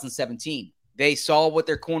 2017. They saw what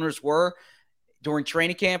their corners were during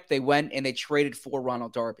training camp. They went and they traded for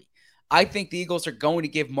Ronald Darby. I think the Eagles are going to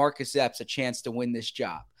give Marcus Epps a chance to win this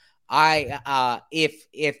job.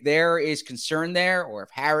 If there is concern there, or if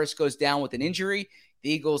Harris goes down with an injury,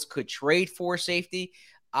 the Eagles could trade for safety.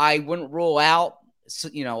 I wouldn't rule out,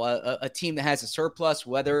 a team that has a surplus,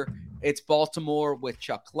 whether it's Baltimore with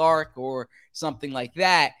Chuck Clark or something like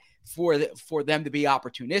that, for them to be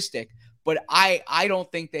opportunistic. But I don't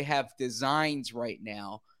think they have designs right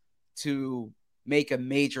now to make a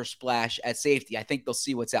major splash at safety. I think they'll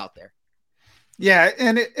see what's out there. Yeah,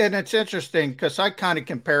 and it's interesting because I kind of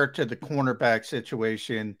compare it to the cornerback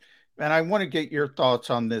situation, and I want to get your thoughts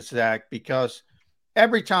on this, Zach, because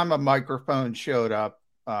every time a microphone showed up,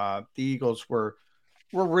 the Eagles were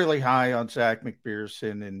really high on Zach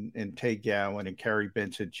McPherson and Tay Gowan and Kerry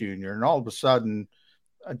Vincent Jr., and all of a sudden,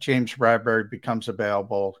 James Bradbury becomes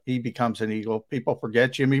available. He becomes an Eagle. People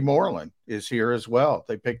forget Jimmy Moreland is here as well.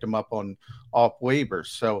 They picked him up off waivers.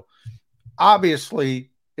 So obviously,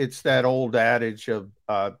 it's that old adage of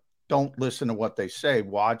don't listen to what they say,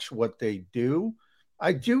 watch what they do.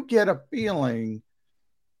 I do get a feeling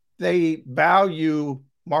they value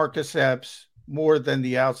Marcus Epps more than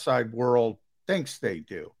the outside world thinks they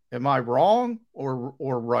do. Am I wrong or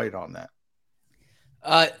right on that?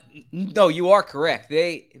 No, you are correct.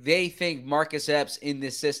 They think Marcus Epps in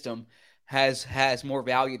this system has more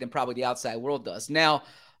value than probably the outside world does. Now,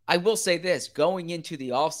 I will say this, going into the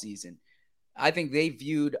offseason, I think they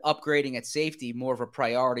viewed upgrading at safety more of a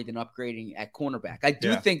priority than upgrading at cornerback. I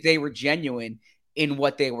do think they were genuine in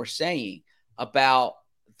what they were saying about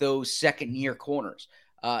those second-year corners.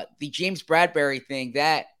 The James Bradbury thing,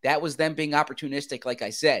 that was them being opportunistic, like I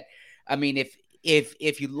said. I mean,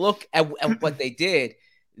 if you look at what they did,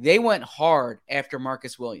 they went hard after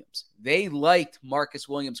Marcus Williams. They liked Marcus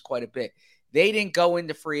Williams quite a bit. They didn't go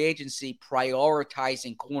into free agency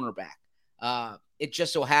prioritizing cornerback. It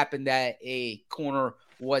just so happened that a corner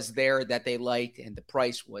was there that they liked, and the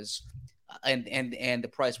price was, and the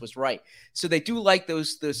price was right. So they do like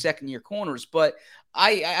those second year corners, but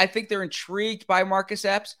I think they're intrigued by Marcus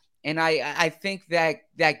Epps, and I think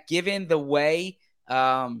that given the way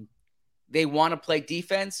they want to play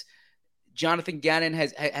defense, Jonathan Gannon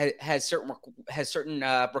has certain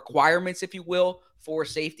requirements, if you will, for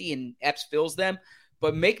safety, and Epps fills them.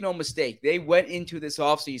 But make no mistake, they went into this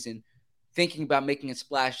offseason thinking about making a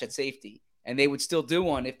splash at safety, and they would still do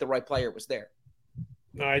one if the right player was there.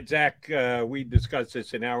 All right, Zach, we discussed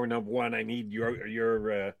this in hour number 1. I need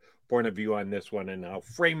your point of view on this one, and I'll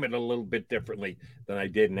frame it a little bit differently than I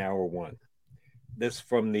did in hour 1. This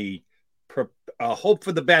from the hope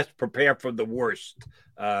for the best, prepare for the worst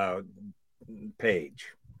page.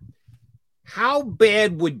 How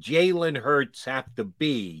bad would Jalen Hurts have to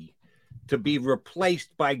be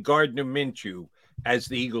replaced by Gardner Minshew as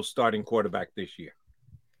the Eagles starting quarterback this year?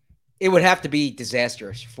 It would have to be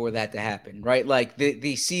disastrous for that to happen, right? Like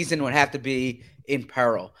the season would have to be in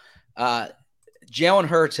peril. Jalen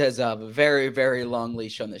Hurts has a very, very long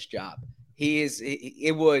leash on this job.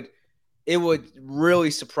 It would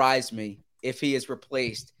really surprise me if he is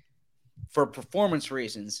replaced for performance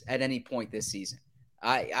reasons at any point this season.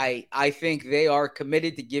 I think they are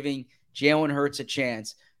committed to giving Jalen Hurts a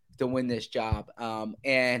chance to win this job.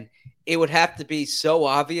 And it would have to be so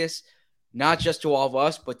obvious, not just to all of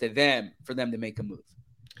us, but to them, for them to make a move.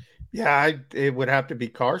 Yeah, it would have to be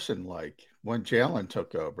Carson-like when Jalen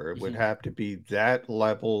took over. It would have to be that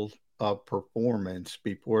level of performance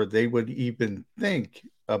before they would even think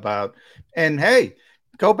about. And hey,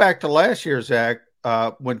 go back to last year, Zach,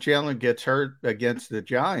 when Jalen gets hurt against the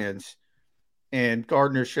Giants. And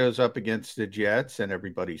Gardner shows up against the Jets, and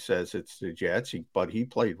everybody says it's the Jets, but he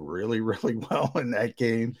played really, really well in that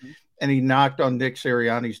game. Mm-hmm. And he knocked on Nick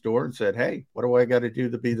Sirianni's door and said, hey, what do I got to do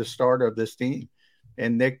to be the starter of this team?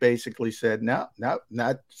 And Nick basically said, no,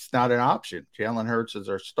 it's not an option. Jalen Hurts is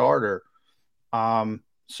our starter.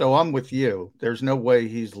 So I'm with you. There's no way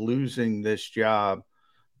he's losing this job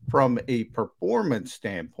from a performance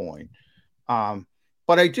standpoint. But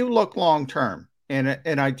I do look long-term.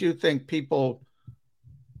 And I do think people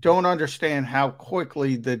don't understand how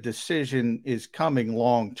quickly the decision is coming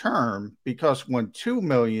long-term, because when $2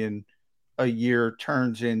 million a year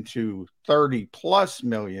turns into $30+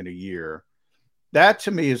 million a year, that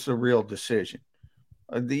to me is the real decision.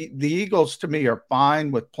 The Eagles to me are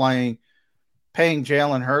fine with paying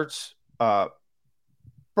Jalen Hurts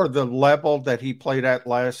for the level that he played at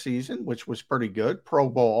last season, which was pretty good. Pro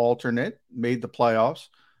Bowl alternate, made the playoffs.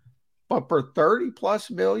 But for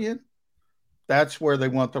 $30+ million, that's where they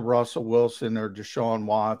want the Russell Wilson or Deshaun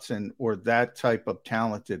Watson or that type of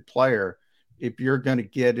talented player. If you're going to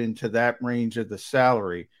get into that range of the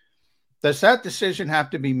salary, does that decision have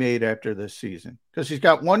to be made after this season? Because he's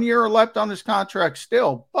got 1 year left on his contract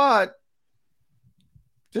still. But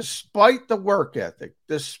despite the work ethic,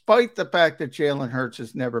 despite the fact that Jalen Hurts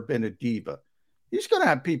has never been a diva, he's going to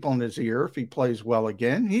have people in his ear if he plays well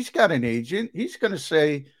again. He's got an agent. He's going to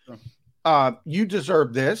say, you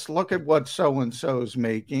deserve this. Look at what so-and-so's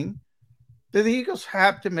making. The Eagles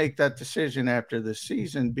have to make that decision after this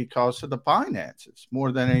season because of the finances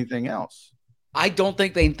more than anything else. I don't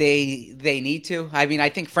think they need to. I mean, I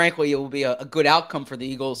think, frankly, it will be a good outcome for the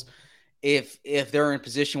Eagles if they're in a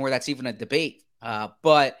position where that's even a debate.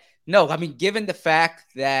 But no, I mean, given the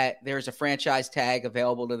fact that there's a franchise tag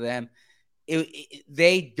available to them,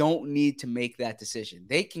 they don't need to make that decision.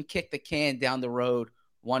 They can kick the can down the road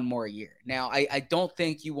one more year. Now, I don't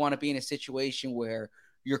think you want to be in a situation where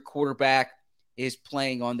your quarterback is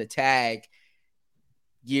playing on the tag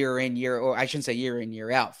year in, year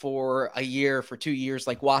out for a year, for 2 years,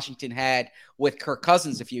 like Washington had with Kirk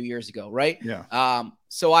Cousins a few years ago, right? Yeah.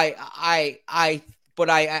 So I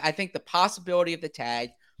think the possibility of the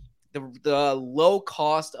tag, the low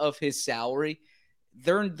cost of his salary,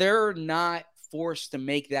 they're not forced to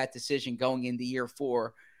make that decision going into year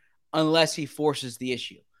 4 unless he forces the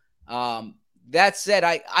issue. That said,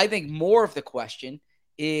 I think more of the question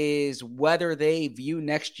is whether they view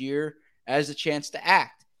next year as a chance to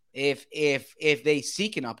act. If they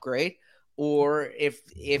seek an upgrade, or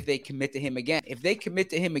if they commit to him again. If they commit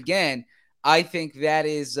to him again, I think that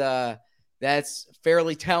is that's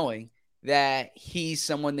fairly telling that he's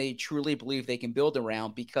someone they truly believe they can build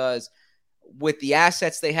around, because with the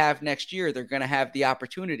assets they have next year, they're going to have the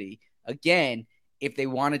opportunity again. If they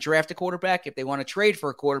want to draft a quarterback, if they want to trade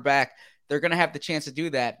for a quarterback, they're going to have the chance to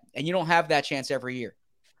do that. And you don't have that chance every year.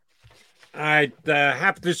 I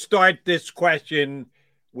have to start this question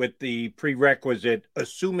with the prerequisite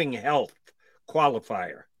assuming health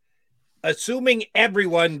qualifier. Assuming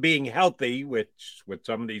everyone being healthy, which with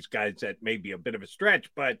some of these guys that may be a bit of a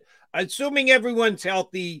stretch, but assuming everyone's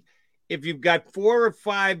healthy, if you've got 4 or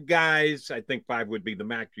 5 guys, I think 5 would be the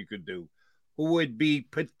max you could do, who would be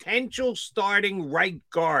potential starting right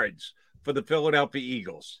guards for the Philadelphia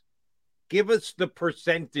Eagles. Give us the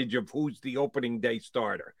percentage of who's the opening day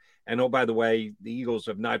starter. And oh, by the way, the Eagles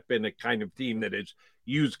have not been a kind of team that has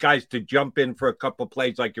used guys to jump in for a couple of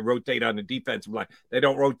plays like you rotate on the defensive line. They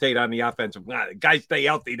don't rotate on the offensive line. Guys stay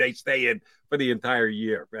healthy. They stay in for the entire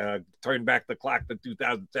year. Turn back the clock to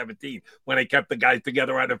 2017 when they kept the guys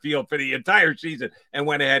together on the field for the entire season and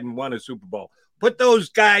went ahead and won a Super Bowl. Put those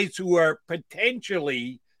guys who are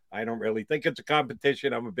potentially, I don't really think it's a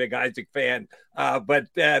competition. I'm a big Isaac fan. But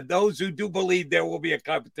those who do believe there will be a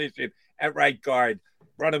competition at right guard,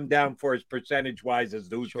 run him down for his percentage-wise as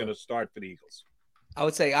who's going to start for the Eagles. I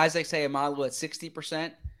would say Isaac Seumalo at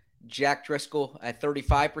 60%, Jack Driscoll at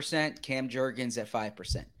 35%, Cam Jurgens at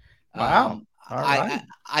 5%. Wow. All right.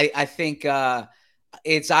 I think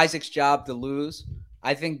it's Isaac's job to lose.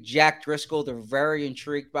 I think Jack Driscoll, they're very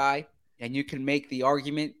intrigued by, and you can make the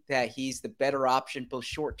argument that he's the better option, both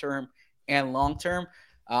short-term and long-term.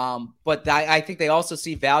 But I think they also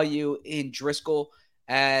see value in Driscoll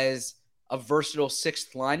as a versatile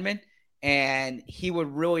sixth lineman, and he would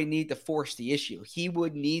really need to force the issue. He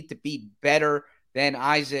would need to be better than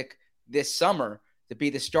Isaac this summer to be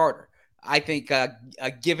the starter. I think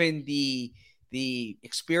given the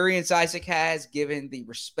experience Isaac has, given the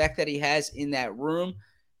respect that he has in that room,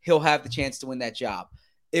 he'll have the chance to win that job.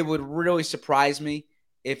 It would really surprise me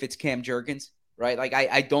if it's Cam Jurgens, right? Like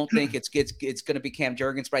I don't think it's going to be Cam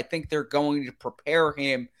Jurgens, but I think they're going to prepare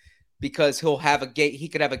him because he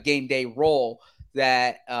could have a game day role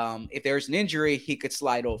that if there's an injury, he could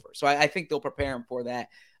slide over. So I think they'll prepare him for that.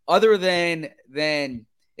 Other than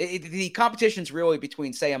the competition's really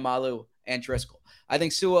between Seumalo and Driscoll. I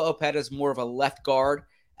think Sua Opeta is more of a left guard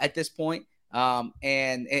at this point.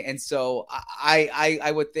 And so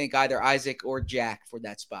I would think either Isaac or Jack for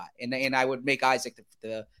that spot. And I would make Isaac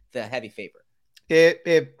the heavy favorite.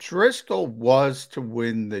 If Driscoll was to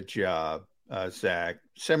win the job, Zach,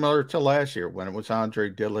 similar to last year when it was Andre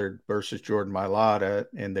Dillard versus Jordan Mailata,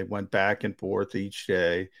 and they went back and forth each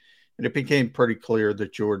day, and it became pretty clear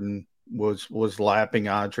that Jordan was lapping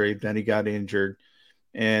Andre, then he got injured,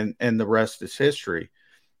 and the rest is history.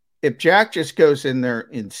 If Jack just goes in there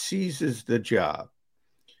and seizes the job,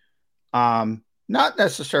 not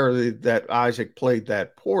necessarily that Isaac played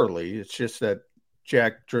that poorly, it's just that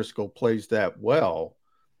Jack Driscoll plays that well.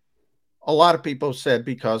 A lot of people said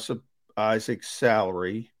because of Isaac's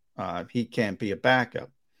salary, he can't be a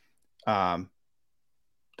backup.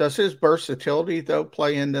 Does his versatility, though,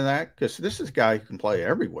 play into that? Because this is a guy who can play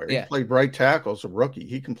everywhere. Yeah. He played right tackle as a rookie.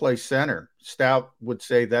 He can play center. Stout would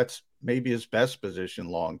say that's maybe his best position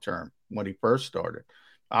long-term when he first started.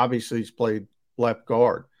 Obviously, he's played left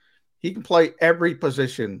guard. He can play every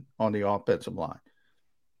position on the offensive line.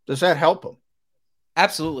 Does that help him?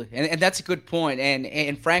 Absolutely. And that's a good point.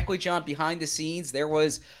 And frankly, John, behind the scenes, there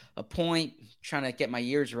was a point, trying to get my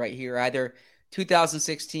years right here, either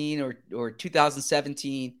 2016 or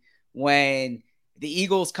 2017, when the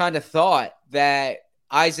Eagles kind of thought that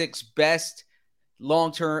Isaac's best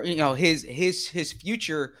long-term, his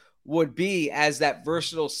future would be as that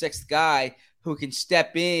versatile sixth guy who can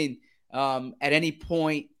step in at any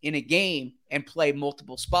point in a game and play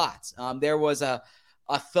multiple spots. There was a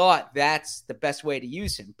thought that's the best way to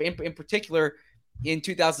use him. In particular, in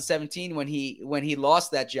 2017, when he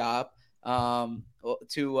lost that job to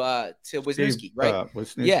Wisniewski, right?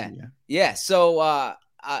 Wisniewski, yeah. So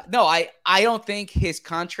no, I don't think his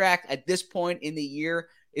contract at this point in the year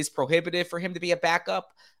is prohibitive for him to be a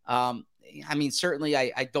backup. I mean, certainly,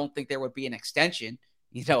 I don't think there would be an extension,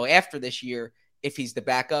 after this year if he's the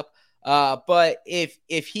backup. But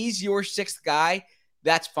if he's your sixth guy,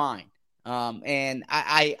 that's fine. And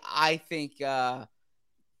I think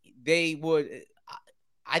they would.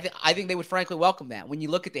 I think they would frankly welcome that. When you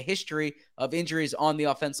look at the history of injuries on the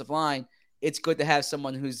offensive line, it's good to have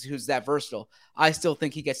someone who's that versatile. I still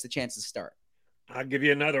think he gets the chance to start. I'll give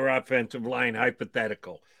you another offensive line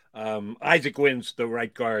hypothetical. Isaac wins the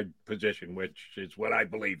right guard position, which is what I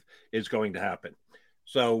believe is going to happen.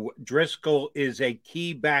 So Driscoll is a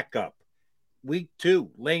key backup. Week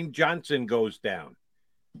 2, Lane Johnson goes down.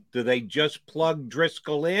 Do they just plug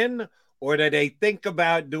Driscoll in, or do they think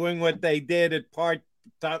about doing what they did at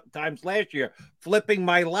times last year, flipping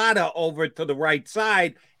Mailata over to the right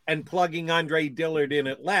side and plugging Andre Dillard in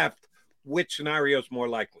at left? Which scenario is more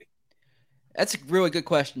likely? That's a really good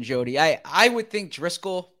question, Jody. I would think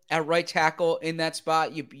Driscoll at right tackle in that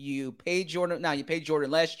spot. You paid Jordan. Now you paid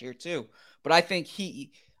Jordan last year too, but I think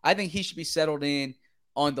he should be settled in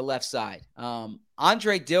on the left side.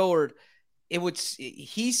 Andre Dillard,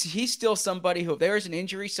 he's still somebody who, if there's an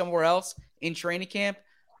injury somewhere else in training camp,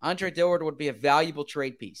 Andre Dillard would be a valuable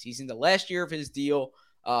trade piece. He's in the last year of his deal.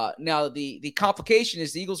 Now the complication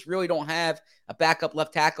is the Eagles really don't have a backup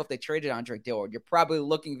left tackle if they traded Andre Dillard. You're probably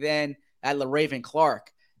looking then at LaRaven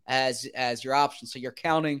Clark as your option. So you're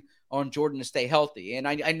counting on Jordan to stay healthy. And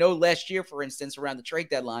I know last year, for instance, around the trade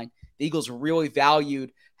deadline, the Eagles really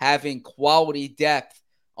valued having quality depth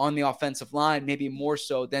on the offensive line, maybe more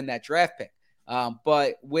so than that draft pick.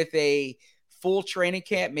 But with a full training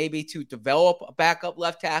camp, maybe to develop a backup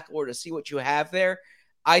left tackle or to see what you have there,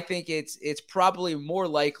 I think it's probably more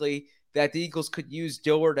likely that the Eagles could use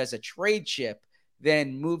Dillard as a trade chip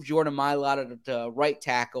than move Jordan Mailata to right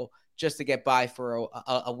tackle just to get by for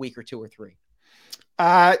a week or 2 or 3.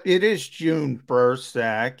 It is June 1st,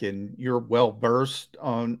 Zach, and you're well versed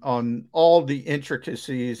on all the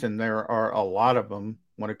intricacies, and there are a lot of them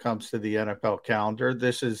when it comes to the NFL calendar.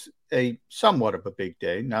 This is a somewhat of a big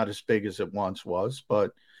day, not as big as it once was,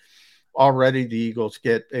 but already the Eagles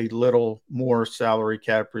get a little more salary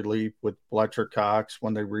cap relief with Fletcher Cox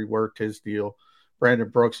when they reworked his deal, Brandon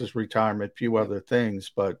Brooks' retirement, a few other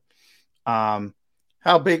things. But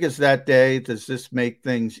how big is that day? Does this make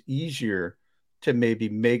things easier to maybe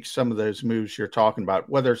make some of those moves you're talking about,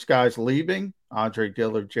 whether it's guys leaving, Andre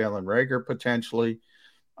Dillard, Jalen Reagor potentially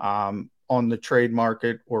on the trade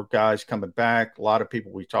market, or guys coming back? A lot of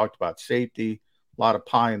people, we talked about safety, a lot of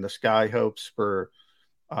pie in the sky hopes for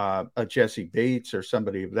a Jesse Bates or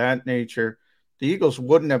somebody of that nature. The Eagles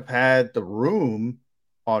wouldn't have had the room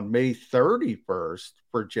on May 31st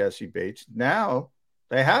for Jessie Bates. Now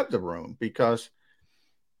they have the room, because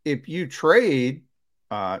if you trade,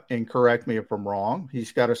 and correct me if I'm wrong,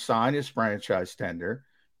 he's got to sign his franchise tender.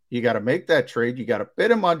 You got to make that trade. You got to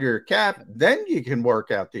bid him under your cap. Then you can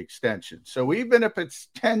work out the extension. So even if it's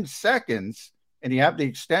 10 seconds and you have the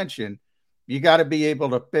extension, you got to be able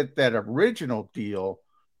to fit that original deal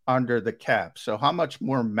under the cap. So how much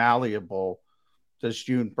more malleable does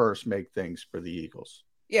June 1st make things for the Eagles?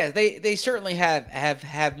 Yeah, they certainly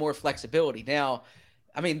have more flexibility. Now,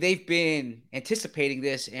 I mean, they've been anticipating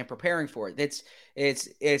this and preparing for it.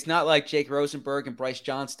 It's not like Jake Rosenberg and Bryce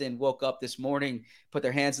Johnston woke up this morning, put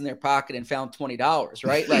their hands in their pocket, and found $20,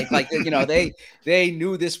 right? like they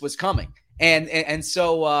knew this was coming, and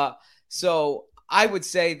so I would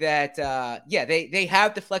say that they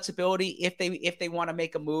have the flexibility if they want to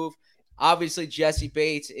make a move. Obviously, Jessie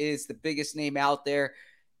Bates is the biggest name out there.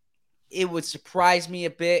 It would surprise me a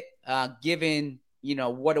bit, given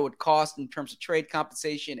what it would cost in terms of trade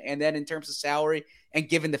compensation and then in terms of salary, and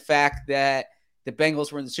given the fact that the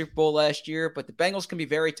Bengals were in the Super Bowl last year. But the Bengals can be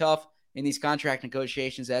very tough in these contract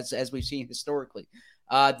negotiations, as we've seen historically.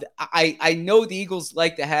 I know the Eagles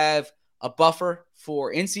like to have a buffer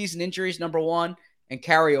for in-season injuries, number one, and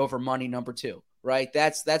carryover money, number two, right?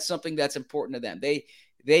 That's something that's important to them.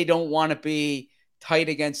 They don't want to be tight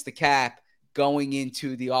against the cap going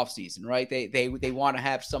into the offseason, right? They want to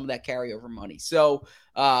have some of that carryover money. So,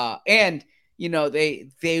 they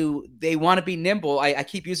want to be nimble. I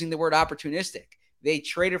keep using the word opportunistic. They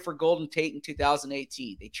traded for Golden Tate in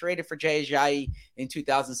 2018. They traded for Jay Ajayi in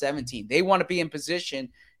 2017. They want to be in position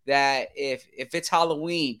that if it's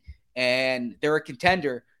Halloween and they're a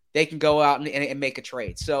contender, they can go out and make a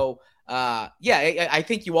trade. So, I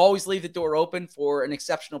think you always leave the door open for an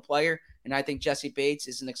exceptional player. And I think Jessie Bates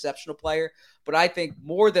is an exceptional player. But I think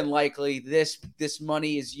more than likely this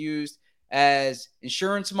money is used as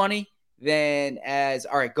insurance money than as,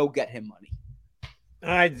 all right, go get him money. All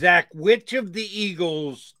right, Zach, which of the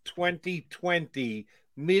Eagles' 2020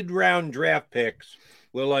 mid-round draft picks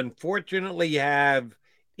will unfortunately have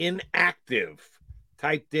inactive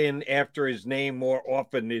typed in after his name more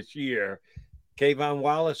often this year? Kayvon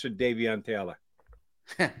Wallace or Davion Taylor?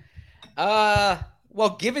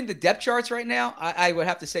 Well, given the depth charts right now, I would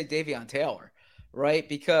have to say Davion Taylor, right?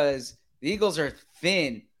 Because the Eagles are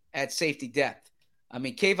thin at safety depth. I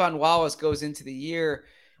mean, Kayvon Wallace goes into the year,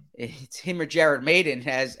 it's him or Jared Maiden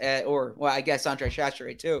I guess Andre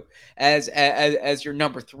Chachere too, as your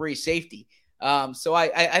number 3 safety. So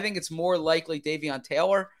I think it's more likely Davion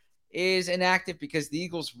Taylor is inactive because the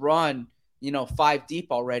Eagles run, 5 deep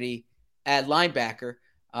already at linebacker.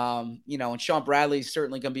 And Sean Bradley's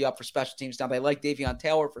certainly going to be up for special teams. Now, they like Davion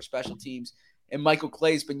Taylor for special teams, and Michael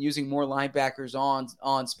Clay's been using more linebackers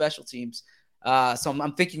on special teams. So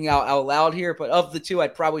I'm thinking out loud here, but of the two,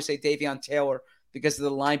 I'd probably say Davion Taylor because of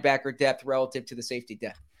the linebacker depth relative to the safety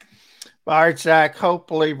depth. All right, Zach,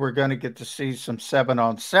 hopefully we're going to get to see some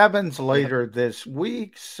 7-on-7s later this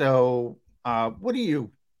week. So what are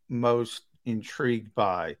you most intrigued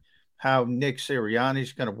by? How Nick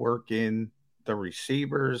Sirianni's going to work in the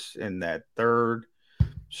receivers in that third,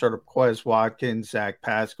 sort of Quez Watkins, Zach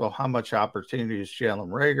Pascal, how much opportunity is Jalen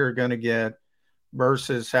Reagor going to get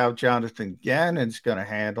versus how Jonathan Gannon's going to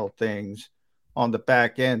handle things on the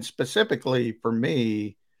back end. Specifically for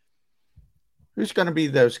me, who's going to be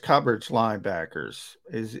those coverage linebackers?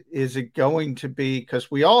 Is it going to be,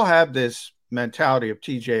 because we all have this mentality of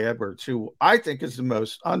TJ Edwards, who I think is the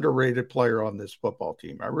most underrated player on this football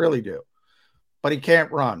team. I really do. But he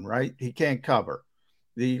can't run, right? He can't cover.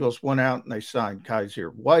 The Eagles went out and they signed Kaiser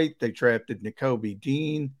White. They drafted Nakobe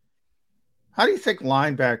Dean. How do you think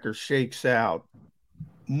linebacker shakes out?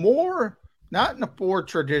 More, not in a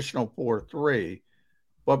traditional 4-3,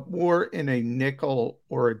 but more in a nickel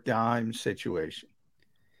or a dime situation?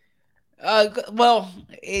 Well,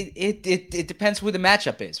 it depends who the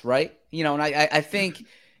matchup is, right? And I think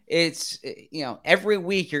it's, every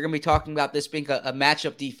week you're going to be talking about this being a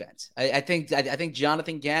matchup defense. I think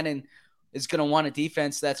Jonathan Gannon is going to want a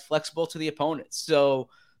defense that's flexible to the opponent. So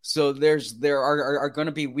there are going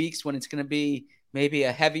to be weeks when it's going to be maybe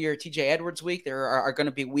a heavier TJ Edwards week. There are going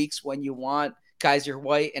to be weeks when you want Kaiser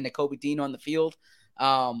White and Nakobe Dean on the field.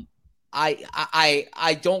 I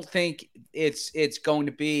don't think it's going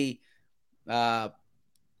to be. I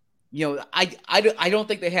don't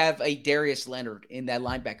think they have a Darius Leonard in that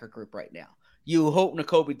linebacker group right now. You hope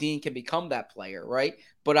Nakobe Dean can become that player, right?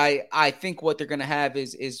 But I think what they're going to have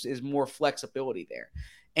is more flexibility there.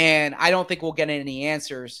 And I don't think we'll get any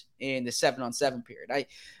answers in the 7-on-7 period.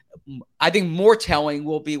 I think more telling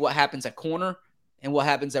will be what happens at corner what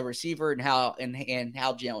happens at receiver and how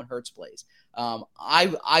Jalen Hurts plays.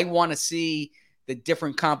 I want to see the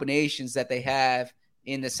different combinations that they have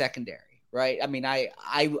in the secondary, right? I mean,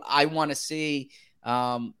 I want to see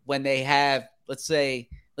when they have, let's say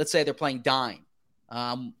they're playing dime.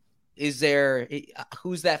 Who's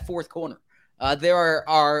that fourth corner? There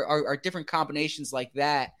are different combinations like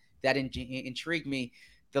that intrigue me.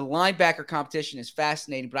 The linebacker competition is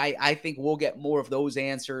fascinating, but I think we'll get more of those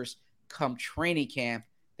answers come training camp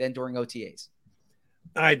than during OTAs.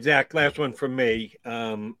 All right, Zach, last one from me.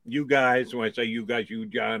 You guys, when I say you guys, you,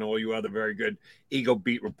 John, all you other very good Eagle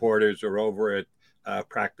beat reporters are over at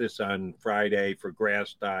practice on Friday for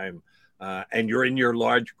grass time, and you're in your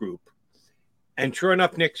large group. And sure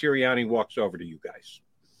enough, Nick Sirianni walks over to you guys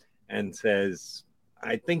and says,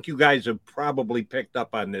 I think you guys have probably picked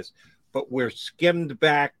up on this, but we're skimmed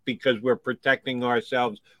back because we're protecting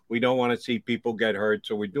ourselves. We don't want to see people get hurt,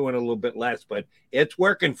 so we're doing a little bit less, but it's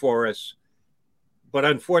working for us. But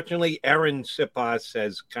unfortunately, Aaron Siposs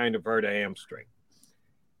has kind of hurt a hamstring.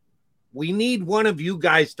 We need one of you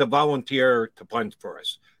guys to volunteer to punt for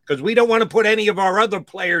us because we don't want to put any of our other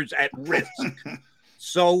players at risk.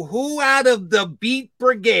 So who out of the beat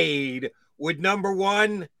brigade would, number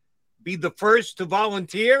one, be the first to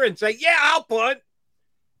volunteer and say, yeah, I'll punt?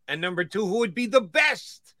 And number two, who would be the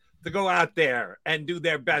best to go out there and do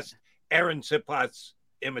their best Aaron Siposs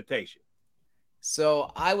imitation?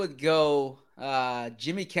 So I would go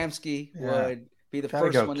Jimmy Kempski would be the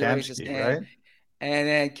first one to raise his hand. Right? And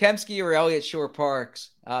then Kempski or Elliott Shore-Parks.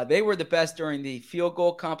 They were the best during the field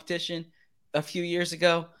goal competition a few years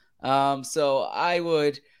ago. So I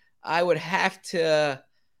would have to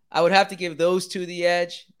give those two the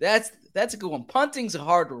edge. That's a good one. Punting's a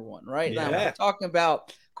harder one, right? Yeah. Now we're talking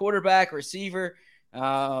about quarterback, receiver.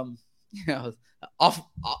 I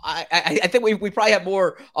think we probably have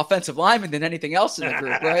more offensive linemen than anything else in the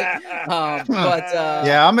group, right?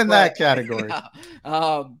 Yeah, I'm in that category.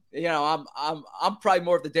 I'm probably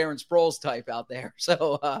more of the Darren Sproles type out there.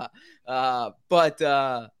 So, no,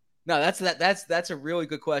 that's a really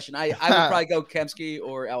good question. I would probably go Kempski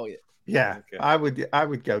or Elliott. Yeah, okay. I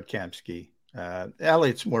would go Kempski.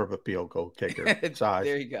 Elliott's more of a field goal kicker size.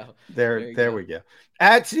 There you go. There we go.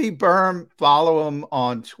 At ZBerm, follow him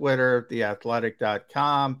on Twitter,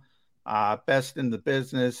 theathletic.com. Best in the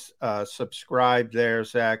business. Subscribe there,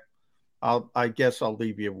 Zach. I guess I'll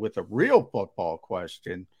leave you with a real football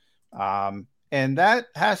question. And that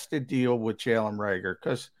has to deal with Jalen Reagor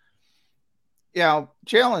because,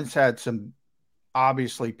 Jalen's had some,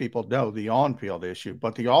 obviously people know the on-field issue,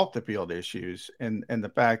 but the off-the-field issues and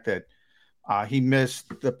the fact that he missed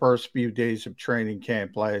the first few days of training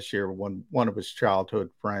camp last year when one of his childhood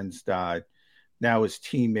friends died. Now his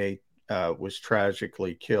teammate was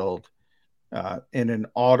tragically killed in an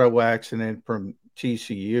auto accident from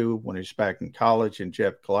TCU when he was back in college, and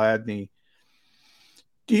Jeff Gladney.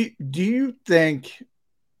 Do you think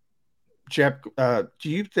Jalen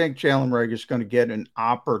Reagor is going to get an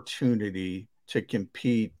opportunity to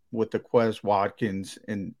compete with the Quez Watkins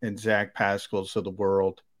and Zach Pascals of the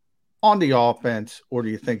world on the offense, or do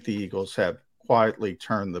you think the Eagles have quietly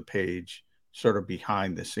turned the page sort of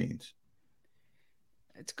behind the scenes?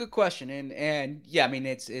 It's a good question. And yeah, I mean,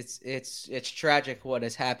 it's tragic what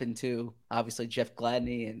has happened to obviously Jeff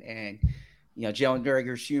Gladney and Jalen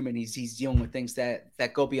Reagor's human. He's dealing with things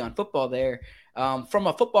that go beyond football there. From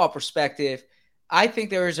a football perspective, I think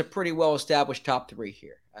there is a pretty well-established top three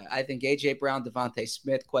here. I think A.J. Brown, Devontae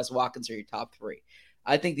Smith, Quez Watkins are your top three.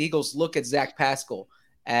 I think the Eagles look at Zach Pascal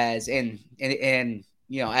as one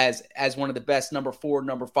of the best number 4,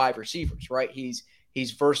 number 5 receivers, right? He's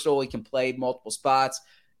versatile. He can play multiple spots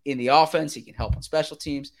in the offense. He can help on special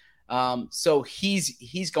teams. So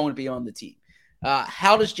he's going to be on the team.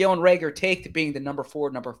 How does Jalen Reagor take to being the number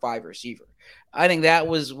 4, number 5 receiver? I think that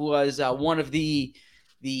was one of the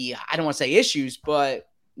I don't want to say issues, but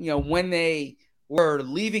when they were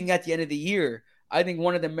leaving at the end of the year, I think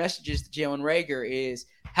one of the messages to Jalen Reagor is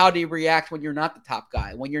how do you react when you're not the top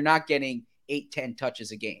guy, when you're not getting 8-10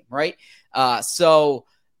 touches a game, right? I think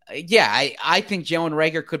Jalen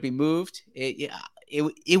Reagor could be moved.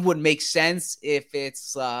 It would make sense if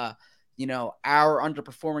it's our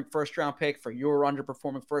underperforming first-round pick for your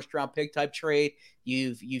underperforming first-round pick type trade.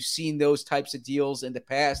 You've seen those types of deals in the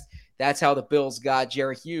past. That's how the Bills got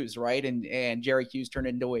Jerry Hughes, right? And Jerry Hughes turned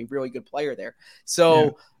into a really good player there.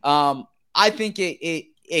 So I think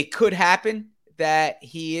it could happen that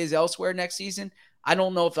he is elsewhere next season. I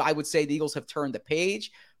don't know if I would say the Eagles have turned the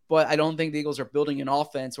page, but I don't think the Eagles are building an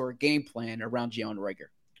offense or a game plan around Jalen Reagor.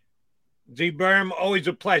 ZBerm, always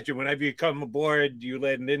a pleasure. Whenever you come aboard, you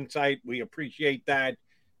lend an insight. We appreciate that.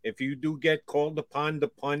 if you do get called upon to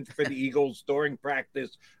punt for the Eagles during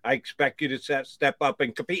practice, I expect you to step up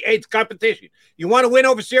and compete. Hey, it's competition. You want to win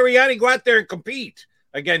over Sirianni, go out there and compete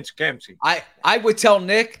against Kempsey. I would tell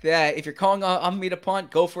Nick that if you're calling on me to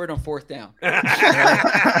punt, go for it on 4th down.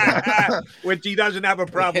 Which he doesn't have a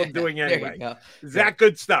problem doing anyway. Zach,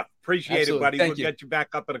 good stuff. Appreciate it, buddy. We'll get you back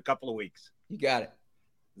up in a couple of weeks. You got it.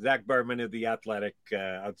 Zach Berman of The Athletic,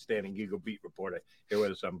 outstanding Eagle beat reporter, here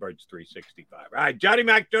with us on Birds 365. All right, Jody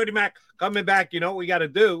Mac, coming back. You know what we got to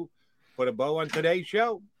do? Put a bow on today's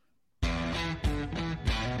show.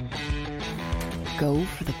 Go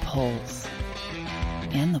for the pulls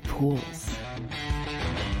and the pools.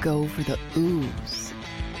 Go for the oohs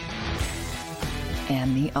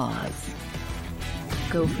and the ahs.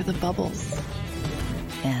 Go for the bubbles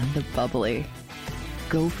and the bubbly.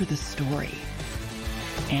 Go for the story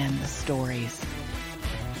and the stories.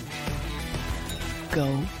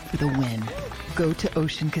 Go for the win. Go to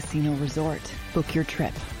Ocean Casino Resort. Book your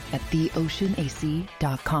trip at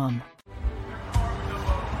theoceanac.com.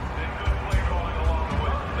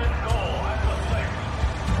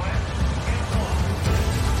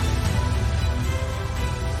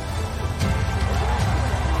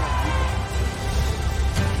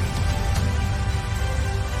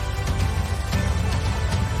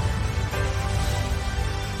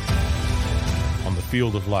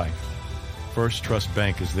 Field of life, First Trust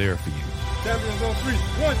Bank is there for you. Champions on 3.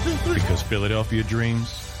 1, 2, 3. Because Philadelphia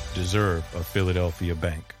dreams deserve a Philadelphia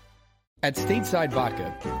bank. At Stateside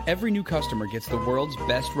Vodka, every new customer gets the world's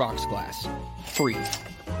best rocks glass, free.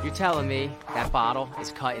 You're telling me that bottle is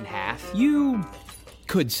cut in half? You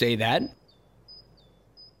could say that.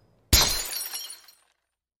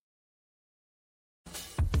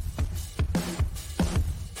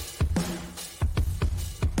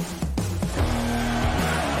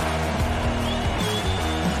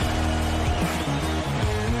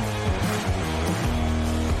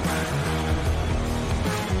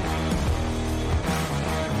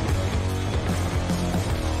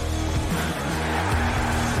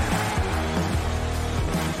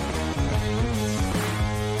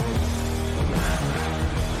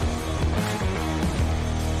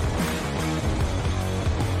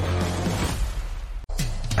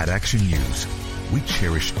 At Action News, we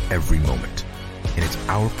cherish every moment, and it's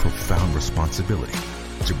our profound responsibility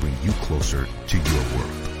to bring you closer to your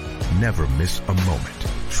world. Never miss a moment.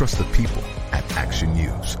 Trust the people at Action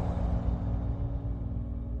News. All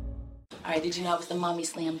right, did you know I was the Mommy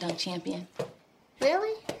Slam Dunk Champion?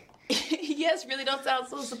 Really? Yes, really don't sound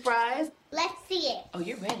so surprised. Let's see it. Oh,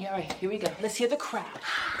 you're ready. All right, here we go. Let's hear the crowd.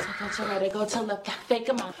 So go to right, I go to left, fake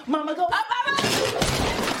 'em out. Mama, go up, mama!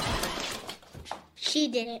 She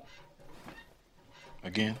did it.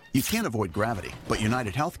 Again? You can't avoid gravity, but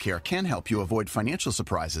United Healthcare can help you avoid financial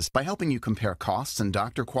surprises by helping you compare costs and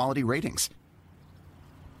doctor quality ratings.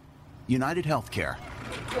 United Healthcare.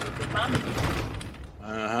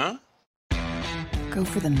 Uh-huh. Go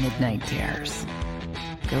for the midnight dares.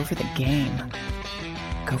 Go for the game.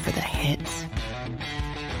 Go for the hits.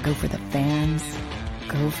 Go for the fans.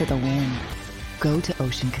 Go for the win. Go to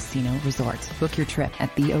Ocean Casino Resort. Book your trip at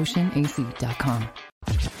theoceanac.com.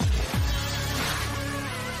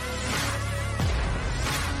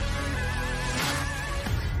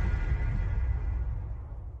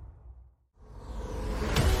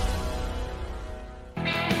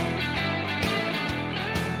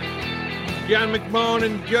 John McMullen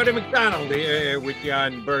and Jody McDonald here with you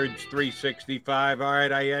on Birds 365. All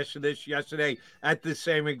right, I asked you this yesterday at the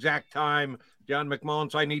same exact time, John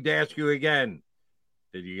McMullen, so I need to ask you again.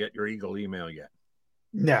 Did you get your Eagle email yet?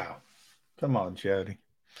 No. Come on, Jody.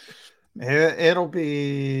 It'll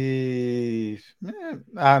be...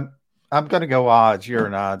 I'm going to go odds. You're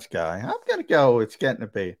an odds guy. I'm going to go, it's getting to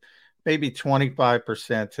be maybe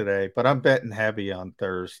 25% today, but I'm betting heavy on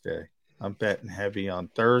Thursday. I'm betting heavy on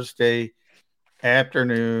Thursday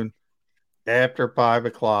afternoon, after 5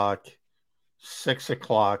 o'clock, 6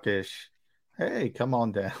 o'clock-ish. Hey, come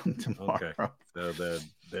on down tomorrow. Okay. So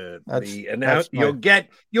you'll get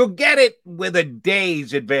it with a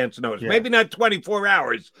day's advance notice. Yeah. Maybe not 24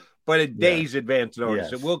 hours, but a day's advance notice.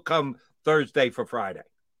 Yes. It will come Thursday for Friday.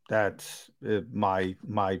 That's my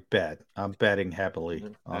bet. I'm betting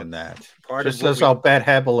heavily on that. Just as I'll bet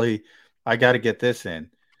heavily, I got to get this in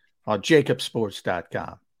on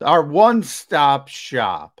jacobsports.com. Our one-stop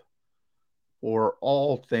shop for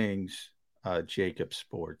all things Jacob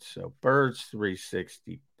Sports. So Birds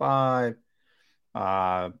 365,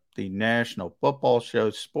 the National Football Show,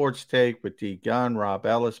 Sports Take with D. Gunn, Rob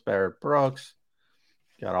Ellis, Barrett Brooks.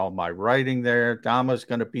 Got all my writing there. Dama's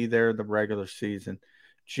going to be there in the regular season.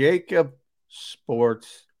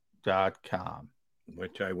 jacobsports.com.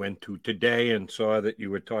 which I went to today and saw that you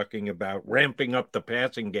were talking about ramping up the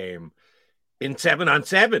passing game in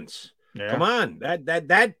 7-on-7s. Yeah. Come on,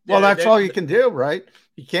 that's all you can do, right?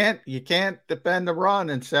 You can't defend the run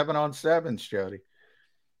in 7-on-7s, Jody.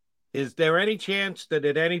 Is there any chance that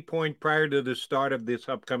at any point prior to the start of this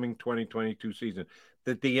upcoming 2022 season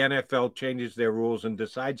that the NFL changes their rules and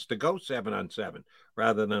decides to go 7-on-7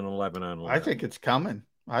 rather than 11-on-11? I think it's coming.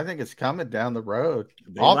 I think it's coming down the road.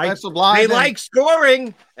 They like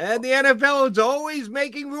scoring, and the NFL is always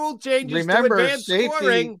making rule changes to advance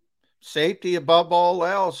scoring. Safety above all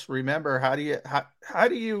else. Remember, how do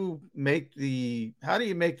you make the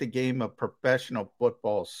game of professional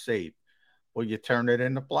football safe? Well, you turn it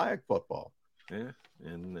into flag football. Yeah,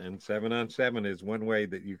 and 7-on-7 is one way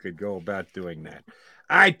that you could go about doing that.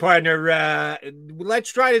 All right, partner.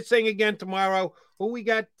 Let's try this thing again tomorrow. Who we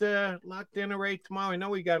got locked in array tomorrow? I know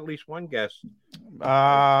we got at least one guest. We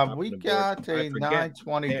got a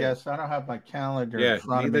 9:20 guest. I don't have my calendar in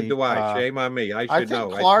front of me. Neither do I. Shame on me. I should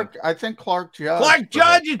know. I think Clark Judge. Clark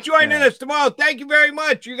Judge is joining us tomorrow. Thank you very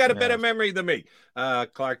much. You got a better memory than me.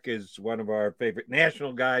 Clark is one of our favorite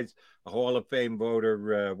national guys, a Hall of Fame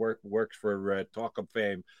voter, works for Talk of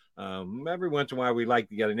Fame. Every once in a while, we like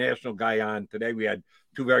to get a national guy on. Today, we had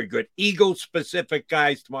two very good Eagles-specific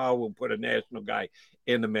guys. Tomorrow, we'll put a national guy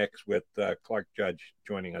in the mix with Clark Judge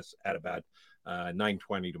joining us at about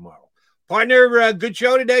 9:20 tomorrow. Partner, good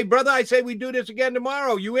show today. Brother, I say we do this again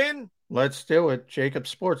tomorrow. You in? Let's do it.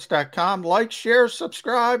 JacobSports.com. Like, share,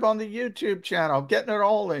 subscribe on the YouTube channel. I'm getting it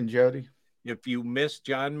all in, Jody. If you miss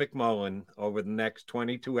John McMullen over the next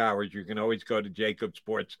 22 hours, you can always go to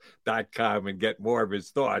JacobSports.com and get more of his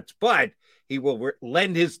thoughts. But he will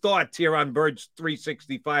lend his thoughts here on Birds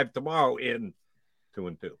 365 tomorrow in 2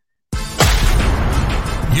 and 2.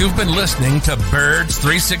 You've been listening to Birds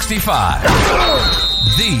 365,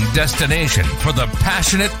 the destination for the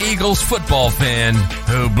passionate Eagles football fan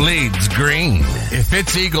who bleeds green. If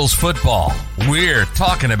it's Eagles football, we're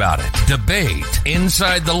talking about it. Debate,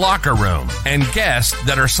 inside the locker room, and guests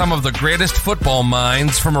that are some of the greatest football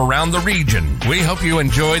minds from around the region. We hope you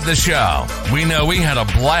enjoyed the show. We know we had a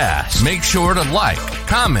blast. Make sure to like,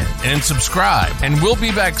 comment, and subscribe, and we'll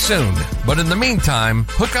be back soon. But in the meantime,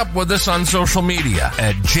 hook up with us on social media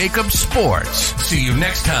at Jacob Sports. See you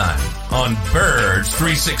next time on Birds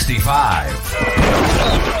 365.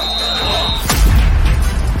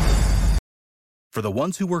 For the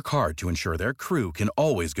ones who work hard to ensure their crew can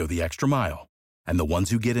always go the extra mile, and the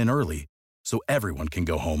ones who get in early so everyone can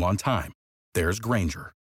go home on time, there's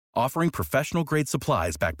Grainger, offering professional-grade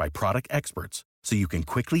supplies backed by product experts so you can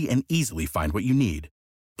quickly and easily find what you need.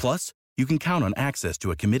 Plus, you can count on access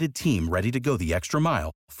to a committed team ready to go the extra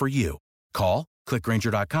mile for you. Call, click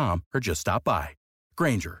Grainger.com, or just stop by.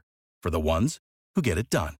 Grainger, for the ones who get it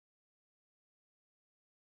done.